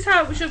 this is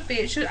how it should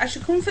be. I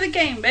should come for the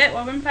game bit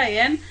while I'm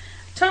playing.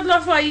 Toddle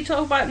off while you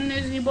talk about the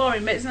news and your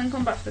boring bits, and then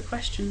come back for the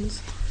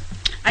questions.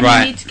 And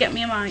Right. you need to get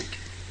me a mic.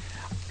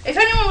 If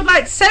anyone would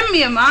like to send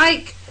me a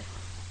mic,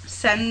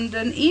 send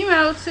an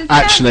email to.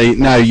 Actually,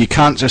 no, you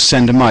can't just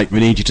send a mic. We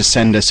need you to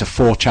send us a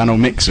 4-channel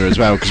mixer as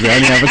well, because we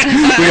only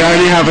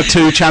have a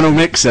 2-channel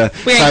mixer.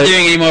 We ain't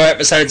doing any more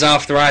episodes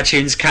after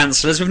iTunes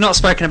cancel us. We've not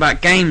spoken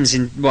about games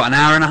in an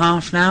hour and a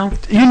half now.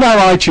 You know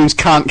iTunes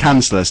can't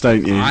cancel us,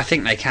 don't you? I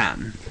think they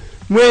can.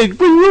 We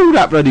ruled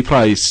that bloody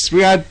place.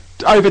 We had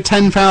over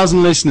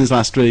 10,000 listeners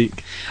last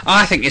week.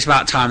 I think it's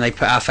about time they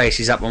put our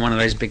faces up on one of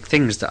those big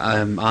things that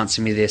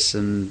Answer Me This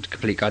and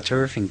Complete Guide to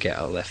Everything get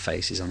all their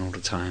faces on all the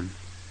time.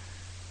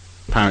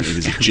 Apparently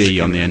there's a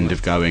G on the end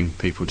of going,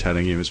 people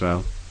telling you as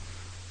well.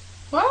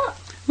 What?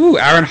 Ooh,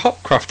 Aaron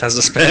Hopcroft has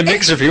a spare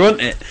mixer if you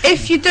want it.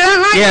 If you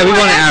don't like Yeah, the we way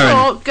want it, I Aaron.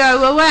 talk,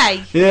 go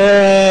away.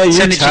 Yeah, you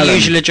Send it to tell your 'em.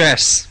 usual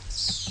address.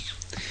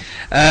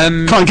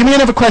 Come on, give me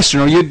another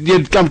question, or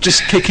I'm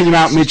just kicking you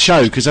out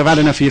mid-show because I've had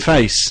enough of your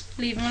face.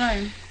 Leave him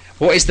alone.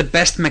 What is the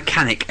best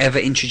mechanic ever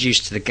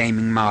introduced to the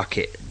gaming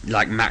market,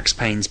 like Max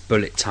Payne's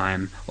bullet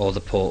time or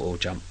the portal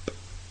jump?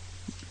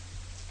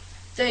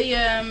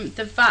 The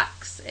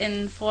Vax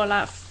in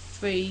Fallout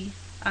 3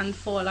 and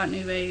Fallout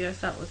New Vegas,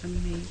 that was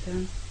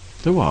amazing.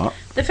 The what?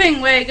 The thing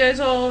where it goes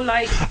all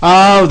like.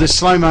 Oh, the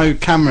slow-mo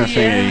camera thingy.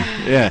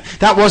 Yeah. Yeah,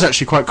 that was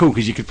actually quite cool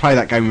because you could play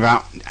that game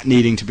without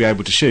needing to be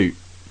able to shoot.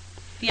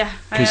 Yeah.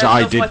 'Cause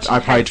love I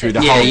watching played through the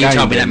Hector. Yeah, whole you game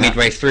told me that doing that.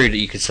 midway through that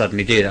you could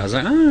suddenly do that. I was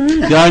like, oh.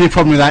 The only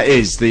problem with that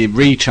is the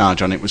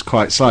recharge on it was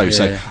quite slow,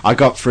 so Yeah. I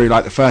got through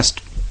like the first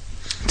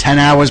 10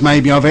 hours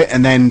maybe of it,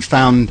 and then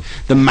found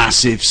the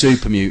massive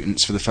super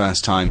mutants for the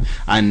first time,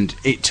 and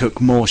it took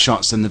more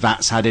shots than the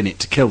VATS had in it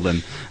to kill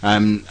them,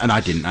 and I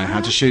didn't know how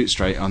to shoot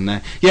straight on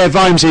there. Yeah,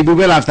 Vimesy, we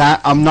will have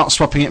that. I'm not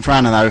swapping it for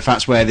Anna though, if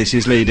that's where this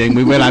is leading.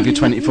 We will have your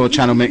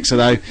 24-channel mixer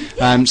though.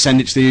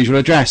 Send it to the usual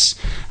address.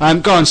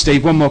 Go on,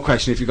 Steve, one more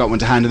question if you've got one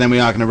to hand, and then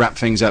we are going to wrap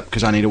things up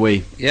because I need a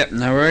wee. Yep,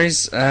 no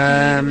worries.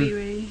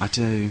 Wee. I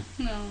do.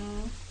 No.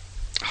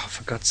 Oh,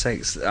 for God's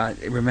sakes, I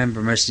remember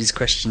most of these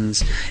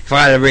questions. If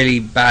I had a really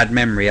bad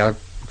memory, I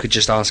could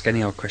just ask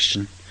any old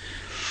question.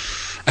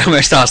 I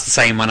almost asked the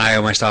same one I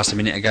almost asked a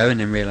minute ago and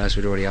then realised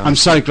we'd already asked. I'm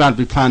so glad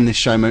we planned this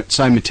show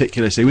so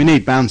meticulously. We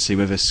need Bouncy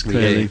with us, We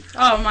clearly. do.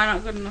 Oh, am I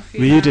not good enough for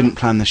you? Well, you now? didn't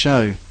plan the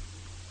show.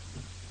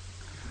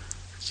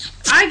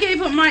 I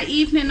gave up my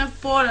evening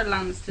of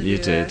Borderlands to You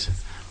do did. it.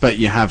 But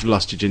you have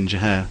lost your ginger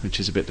hair,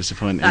 which is a bit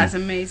disappointing. That's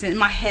amazing.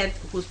 My head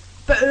was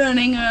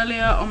burning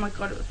earlier. Oh my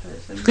god, it was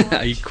hurt so Are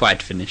much. you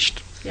quite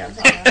finished? Yeah, it was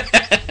alright.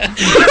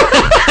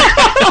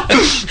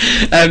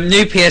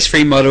 New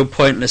PS3 model,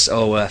 pointless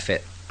or worth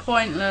it?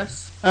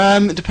 Pointless.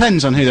 It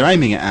depends on who they're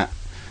aiming it at.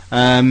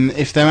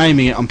 If they're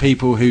aiming it on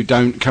people who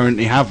don't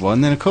currently have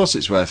one, then of course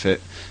it's worth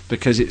it,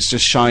 because it's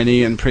just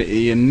shiny and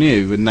pretty and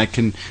new, and they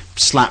can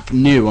slap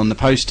new on the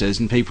posters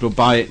and people will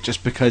buy it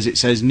just because it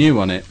says new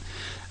on it.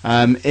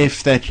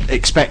 If they're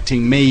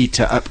expecting me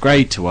to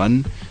upgrade to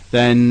one,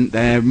 then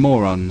they're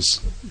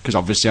morons, because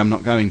obviously I'm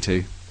not going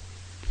to.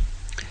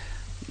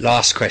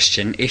 Last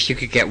question. If you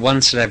could get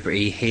one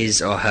celebrity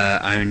his or her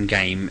own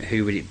game,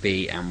 who would it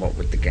be and what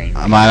would the game be?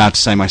 Am I allowed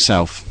to say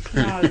myself?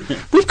 No.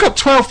 We've got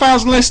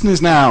 12,000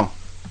 listeners now.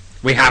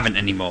 We haven't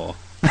anymore.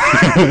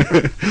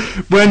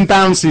 When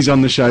Bouncy's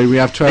on the show, we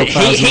have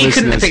 12,000 He listeners.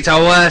 couldn't have picked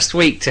our worst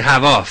week to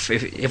have off.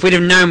 If we'd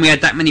have known we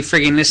had that many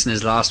frigging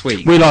listeners last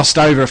week. We lost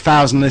over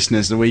 1,000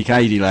 listeners the week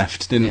AD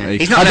left, didn't Yeah. we?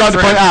 He's not I'd left like to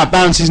point forever. out,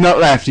 Bouncy's not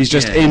left. He's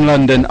just Yeah. in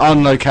London,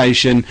 on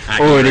location,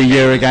 At already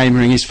Eurogamer.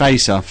 Eurogamering his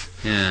face off.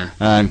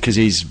 Yeah. Because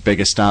he's a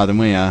bigger star than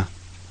we are,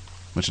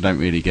 which I don't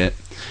really get.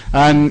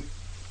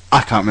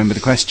 I can't remember the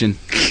question.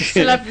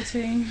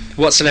 Celebrity.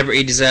 What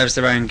celebrity deserves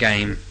their own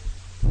game?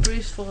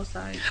 Bruce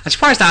Forsyth. I'm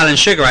surprised Alan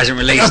Sugar hasn't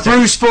A released it.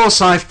 Bruce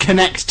Forsyth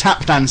Connect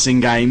tap dancing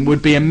game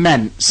would be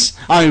immense.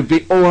 I would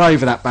be all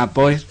over that bad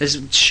boy. There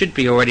should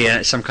be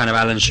already some kind of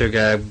Alan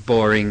Sugar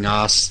boring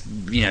ass,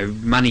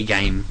 money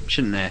game,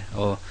 shouldn't there?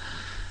 Or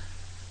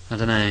I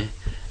don't know.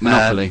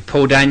 Monopoly.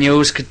 Paul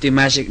Daniels could do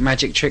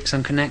magic tricks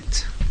on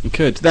Connect. You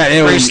could.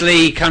 Bruce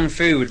Lee Kung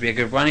Fu would be a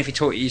good one if he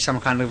taught you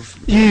some kind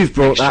of. You've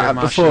brought extra that up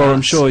martial before, arts.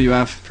 I'm sure you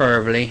have.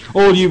 Probably.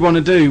 All you want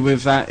to do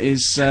with that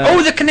is...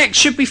 All the Connect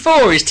should be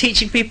for is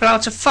teaching people how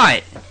to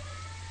fight.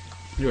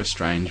 You're a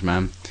strange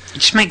man. It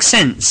just makes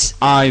sense.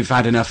 I've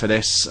had enough of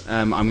this.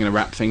 I'm going to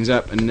wrap things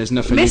up, and there's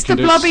nothing you Mr. can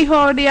do. Blobby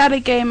already had a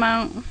game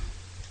out.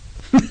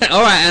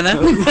 Alright,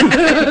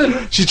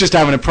 Anna. She's just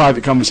having a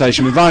private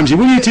conversation with Vimesy.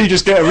 Will you two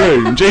just get a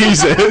room?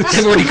 Jesus.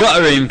 I've already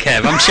got a room,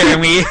 Kev. I'm sharing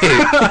with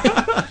you.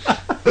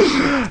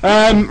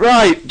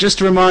 Right,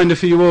 just a reminder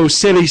for you all,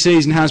 silly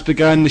season has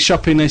begun. The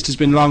shopping list has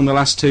been long the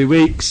last 2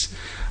 weeks.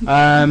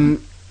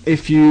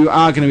 If you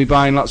are going to be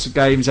buying lots of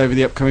games over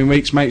the upcoming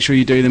weeks, make sure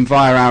you do them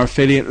via our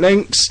affiliate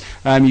links.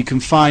 You can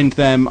find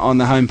them on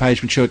the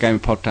homepage,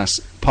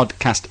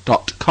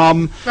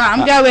 maturegamerpodcast.com. Right,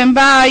 I'm going,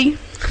 bye.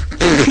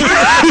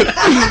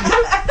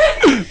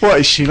 What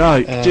is she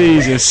like?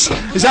 Jesus.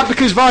 Is that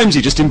because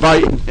Vimesy just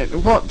invited...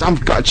 What?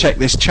 I've got to check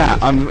this chat.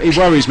 He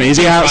worries me. Is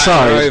he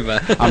outside? Over.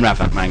 I'm going to have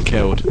that man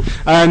killed.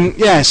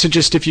 So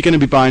just if you're going to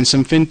be buying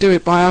something, do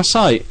it by our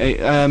site. It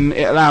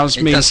allows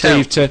me and does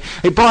Steve to...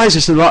 It buys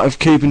us a lot of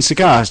Cuban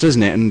cigars,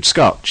 doesn't it? And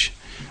scotch,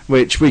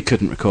 which we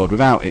couldn't record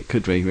without it,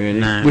 could we,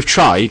 really? No. We've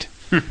tried.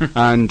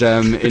 And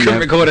We couldn't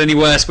record any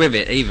worse with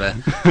it either.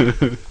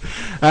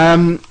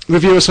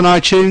 review us on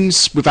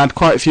iTunes. We've had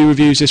quite a few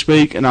reviews this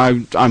week, and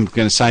I'm going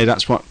to say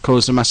that's what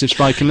caused a massive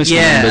spike in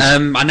listening numbers.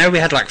 Yeah, I know we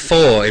had like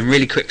 4 in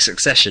really quick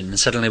succession, and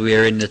suddenly we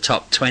were in the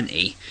top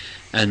 20.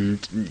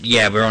 And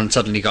we're on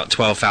suddenly got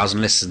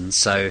 12,000 listens.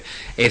 So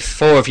if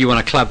 4 of you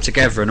want to club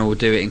together and all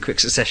do it in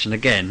quick succession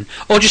again,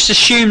 or just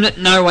assume that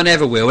no one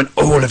ever will, and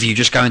all of you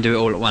just go and do it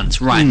all at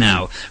once right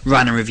now,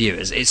 run and review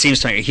it. It seems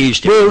to make a huge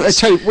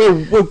difference.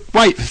 We'll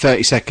wait for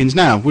 30 seconds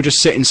now. We'll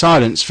just sit in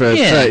silence for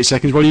 30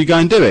 seconds while you go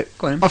and do it.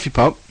 Go on. Off you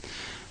pop.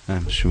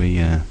 Shall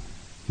we...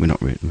 We'll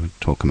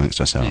talk amongst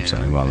ourselves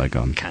while they're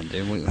gone. Can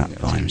do. That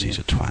Vimesy's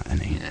a twat,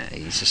 isn't he? Yeah,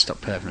 he's just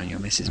stopped perving on your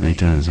missus, He mate.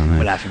 does, I know.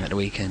 We'll have him at the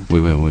weekend. We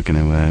will. We're going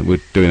to... we'll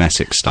do an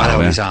Essex I'll style hold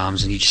there. his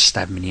arms and you just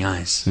stab him in the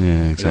eyes. Yeah, We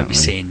won't be exactly.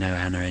 seeing no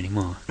Anna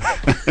anymore.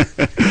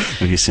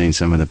 Have you seen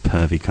some of the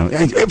pervy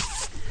comments?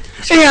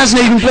 He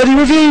hasn't even bloody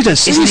reviewed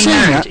us. Isn't Have he you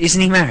seen married? that?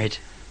 Isn't he married?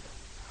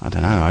 I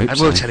don't know. I hope I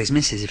will so. tell his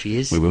missus if he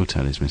is. We will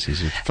tell his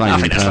missus. I Flaming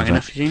think that's long pervert.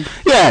 enough, Eugene.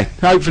 Yeah,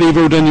 hopefully you've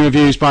all done your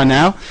reviews by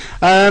now.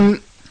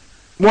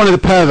 One of the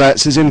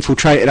perverts has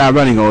infiltrated our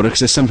running order because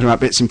there's something about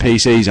bits and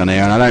PCs on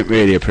here, and I don't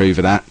really approve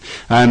of that.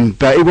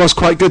 But it was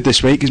quite good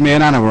this week because me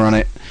and Anna were on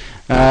it.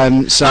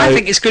 So I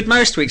think it's good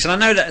most weeks, and I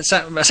know that.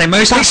 I say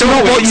most weeks. that's not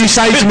all what weeks. you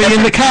say to me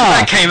in the car.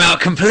 That came out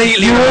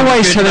completely. You're wrong.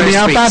 always Good telling me most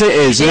how weeks. bad it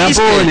is and how is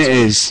boring good. it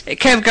is.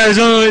 Kev goes,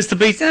 "Oh, it's the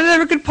beat." No,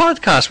 they're a good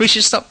podcast. We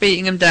should stop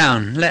beating them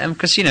down. Let them,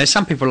 because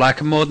some people like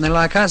them more than they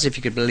like us. If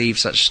you could believe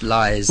such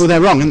lies. Well,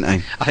 they're wrong, aren't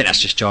they? I think that's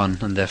just John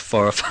under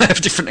 4 or 5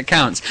 different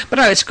accounts. But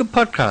no, it's a good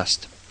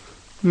podcast.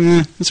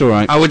 Yeah, it's all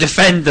right. I would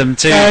defend them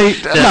too. No,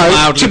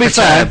 to be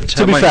fair,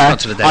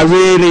 I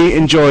really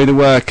enjoy the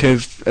work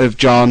of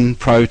John,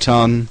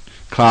 Proton,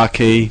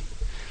 Clarky,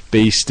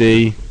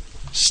 Beastie,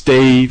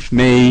 Steve,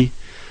 me.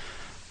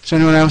 Is there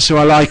anyone else who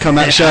I like on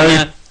that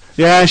show?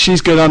 Yeah,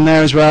 she's good on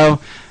there as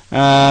well.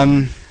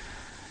 I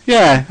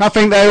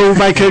think they all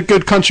make a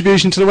good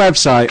contribution to the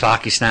website.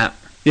 Clarky Snap.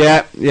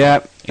 Yeah.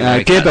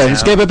 Gibber,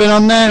 has Gibber been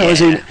on there? Or is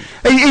he?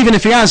 Even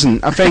if he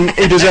hasn't, I think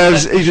he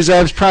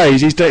deserves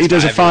praise. He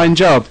does a fine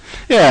job.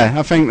 Yeah,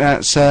 I think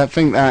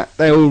that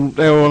they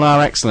all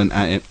are excellent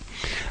at it.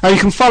 You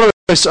can follow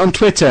us on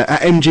Twitter at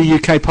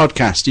MGUK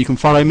Podcast. You can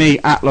follow me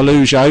at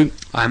Lalujo.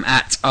 I'm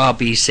at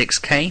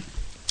RB6K.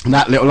 And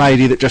that little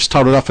lady that just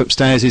toddled off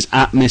upstairs is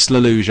at Miss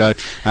Lalujo.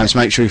 So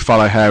make sure you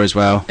follow her as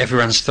well.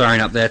 Everyone's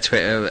throwing up their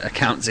Twitter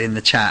accounts in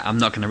the chat. I'm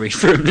not going to read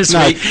through them this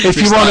No, week. if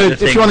you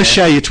want to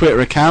share your Twitter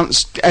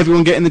accounts,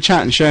 everyone get in the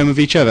chat and share them with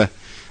each other.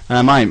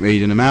 I ain't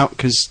reading them out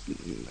because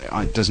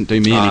it doesn't do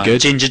me any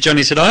good. Ginger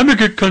Johnny said, I'm a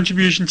good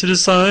contribution to the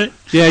site.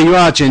 Yeah, you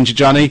are, Ginger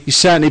Johnny. You're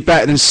certainly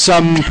better than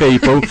some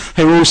people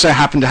who also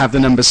happen to have the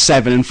numbers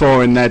 7 and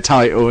 4 in their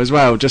title as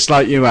well, just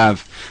like you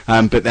have.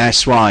 But they're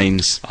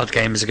swines. Odd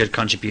Game is a good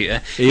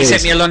contributor. He He is.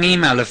 sent me a long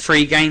email of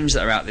 3 games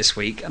that are out this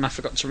week, and I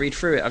forgot to read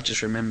through it. I've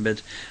just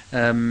remembered.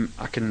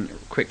 I can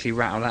quickly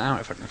rattle that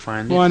out if I can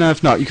find it. Why no,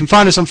 if not? You can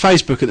find us on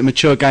Facebook at the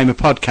Mature Gamer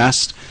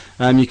Podcast.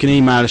 You can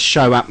email us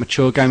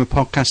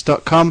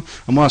show@maturegamerpodcast.com.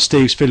 And while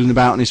Steve's fiddling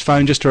about on his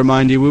phone, just to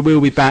remind you, we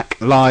will be back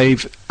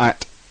live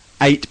at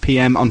 8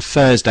 p.m. on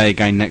Thursday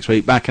again next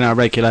week, back in our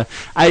regular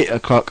 8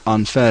 o'clock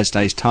on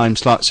Thursday's time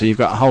slot. So you've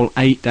got a whole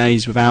 8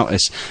 days without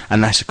us,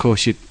 unless of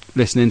course you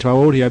listening to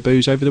our audio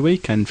booze over the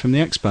weekend from the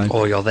expo.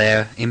 Or you're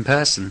there in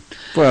person.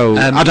 Well,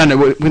 I don't know.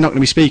 We're not going to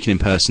be speaking in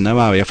person, though,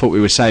 are we? I thought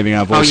we were saving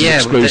our voices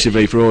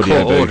exclusively for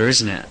audio. Court order,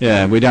 isn't it?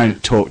 Yeah, we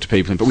don't talk to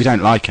people, but we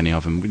don't like any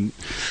of them.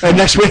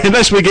 Unless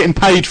we're getting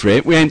paid for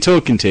it, we ain't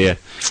talking to you.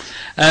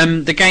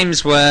 The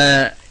games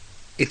were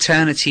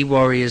Eternity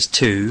Warriors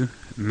 2,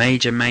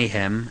 Major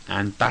Mayhem,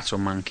 and Battle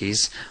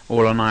Monkeys,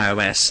 all on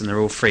iOS, and they're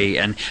all free.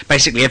 And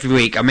basically, every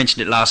week, I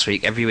mentioned it last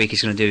week, every week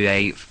he's going to do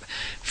a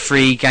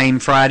free game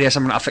Friday or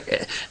something.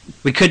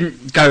 We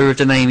couldn't go with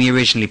the name he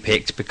originally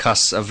picked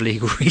because of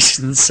legal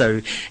reasons,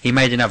 so he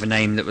made another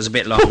name that was a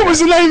bit longer. What was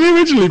the name he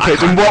originally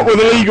picked, and what were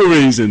the legal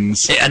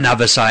reasons?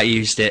 Another site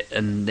used it,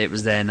 and it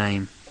was their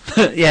name.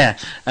 Yeah,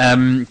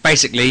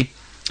 basically,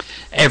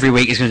 every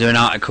week he's going to do an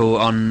article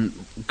on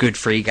good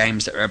free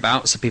games that are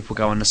about, so people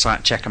go on the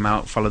site, check them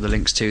out, follow the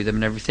links to them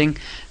and everything.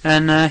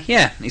 And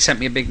yeah, he sent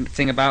me a big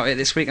thing about it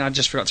this week, and I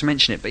just forgot to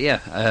mention it. But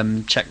yeah,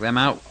 check them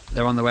out.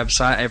 They're on the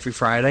website every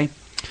Friday.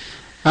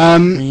 There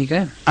you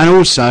go. And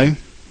also,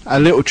 a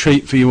little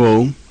treat for you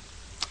all.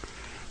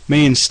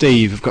 Me and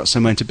Steve have got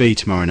somewhere to be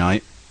tomorrow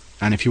night,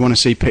 and if you want to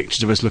see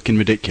pictures of us looking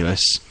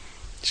ridiculous,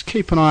 just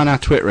keep an eye on our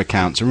Twitter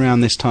accounts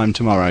around this time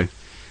tomorrow,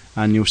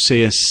 and you'll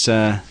see us.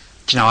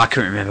 Do you know, I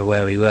couldn't remember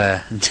where we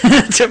were.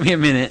 It took me a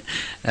minute.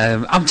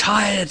 I'm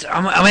tired.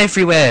 I'm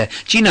everywhere.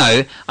 Do you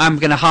know, I'm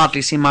going to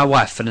hardly see my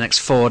wife for the next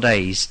 4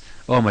 days.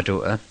 Or my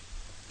daughter.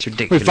 It's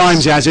ridiculous. With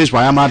Vimesy has his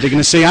way, I'm hardly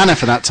going to see Anna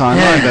for that time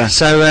either.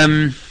 So,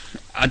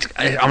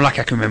 I'm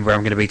lucky I can remember where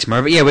I'm going to be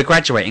tomorrow. But yeah, we're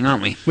graduating,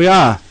 aren't we? We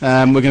are.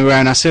 We're going to be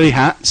wearing our silly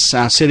hats,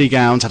 our silly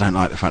gowns. I don't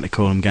like the fact they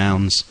call them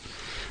gowns.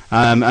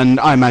 And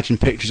I imagine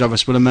pictures of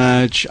us will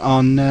emerge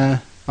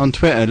on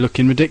Twitter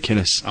looking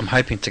ridiculous. I'm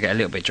hoping to get a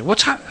little bit. What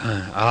time?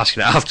 I'll ask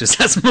you that afterwards.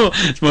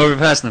 It's more of a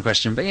personal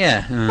question, but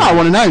yeah. I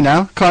want to know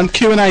now. Come on,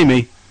 Q&A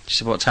me.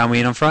 Just what time are we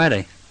in on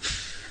Friday?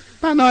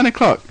 About 9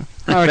 o'clock.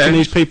 I reckon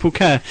these people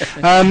care.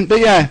 But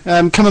yeah,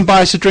 come and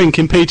buy us a drink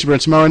in Peterborough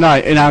tomorrow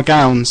night in our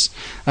gowns.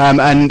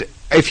 And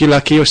if you're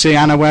lucky, you'll see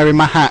Anna wearing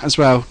my hat as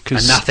well.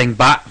 And nothing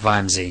but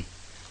Vimesy.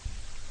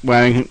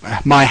 Wearing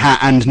my hat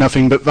and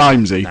nothing but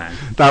Vimesy. No,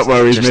 that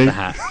worries just me. The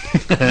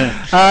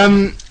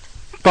hat.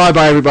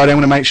 Bye everybody. I'm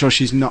going to make sure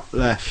she's not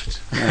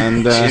left.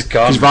 And she's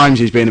gone. Because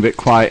Vimesy's been a bit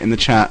quiet in the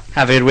chat.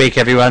 Have a good week,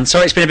 everyone.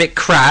 Sorry it's been a bit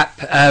crap.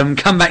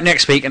 Come back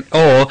next week,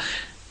 or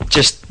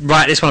just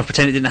write this one off,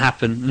 pretend it didn't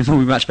happen, and we'll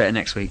be much better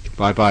next week.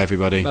 Bye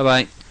everybody. Bye.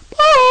 Bye.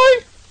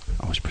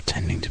 I was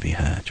pretending to be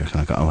her. Do you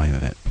reckon I got away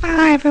with it?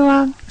 Bye,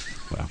 everyone.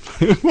 Well,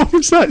 what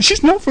was that?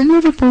 She's not from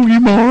Liverpool, you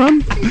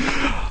moron.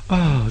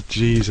 Oh,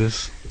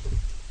 Jesus.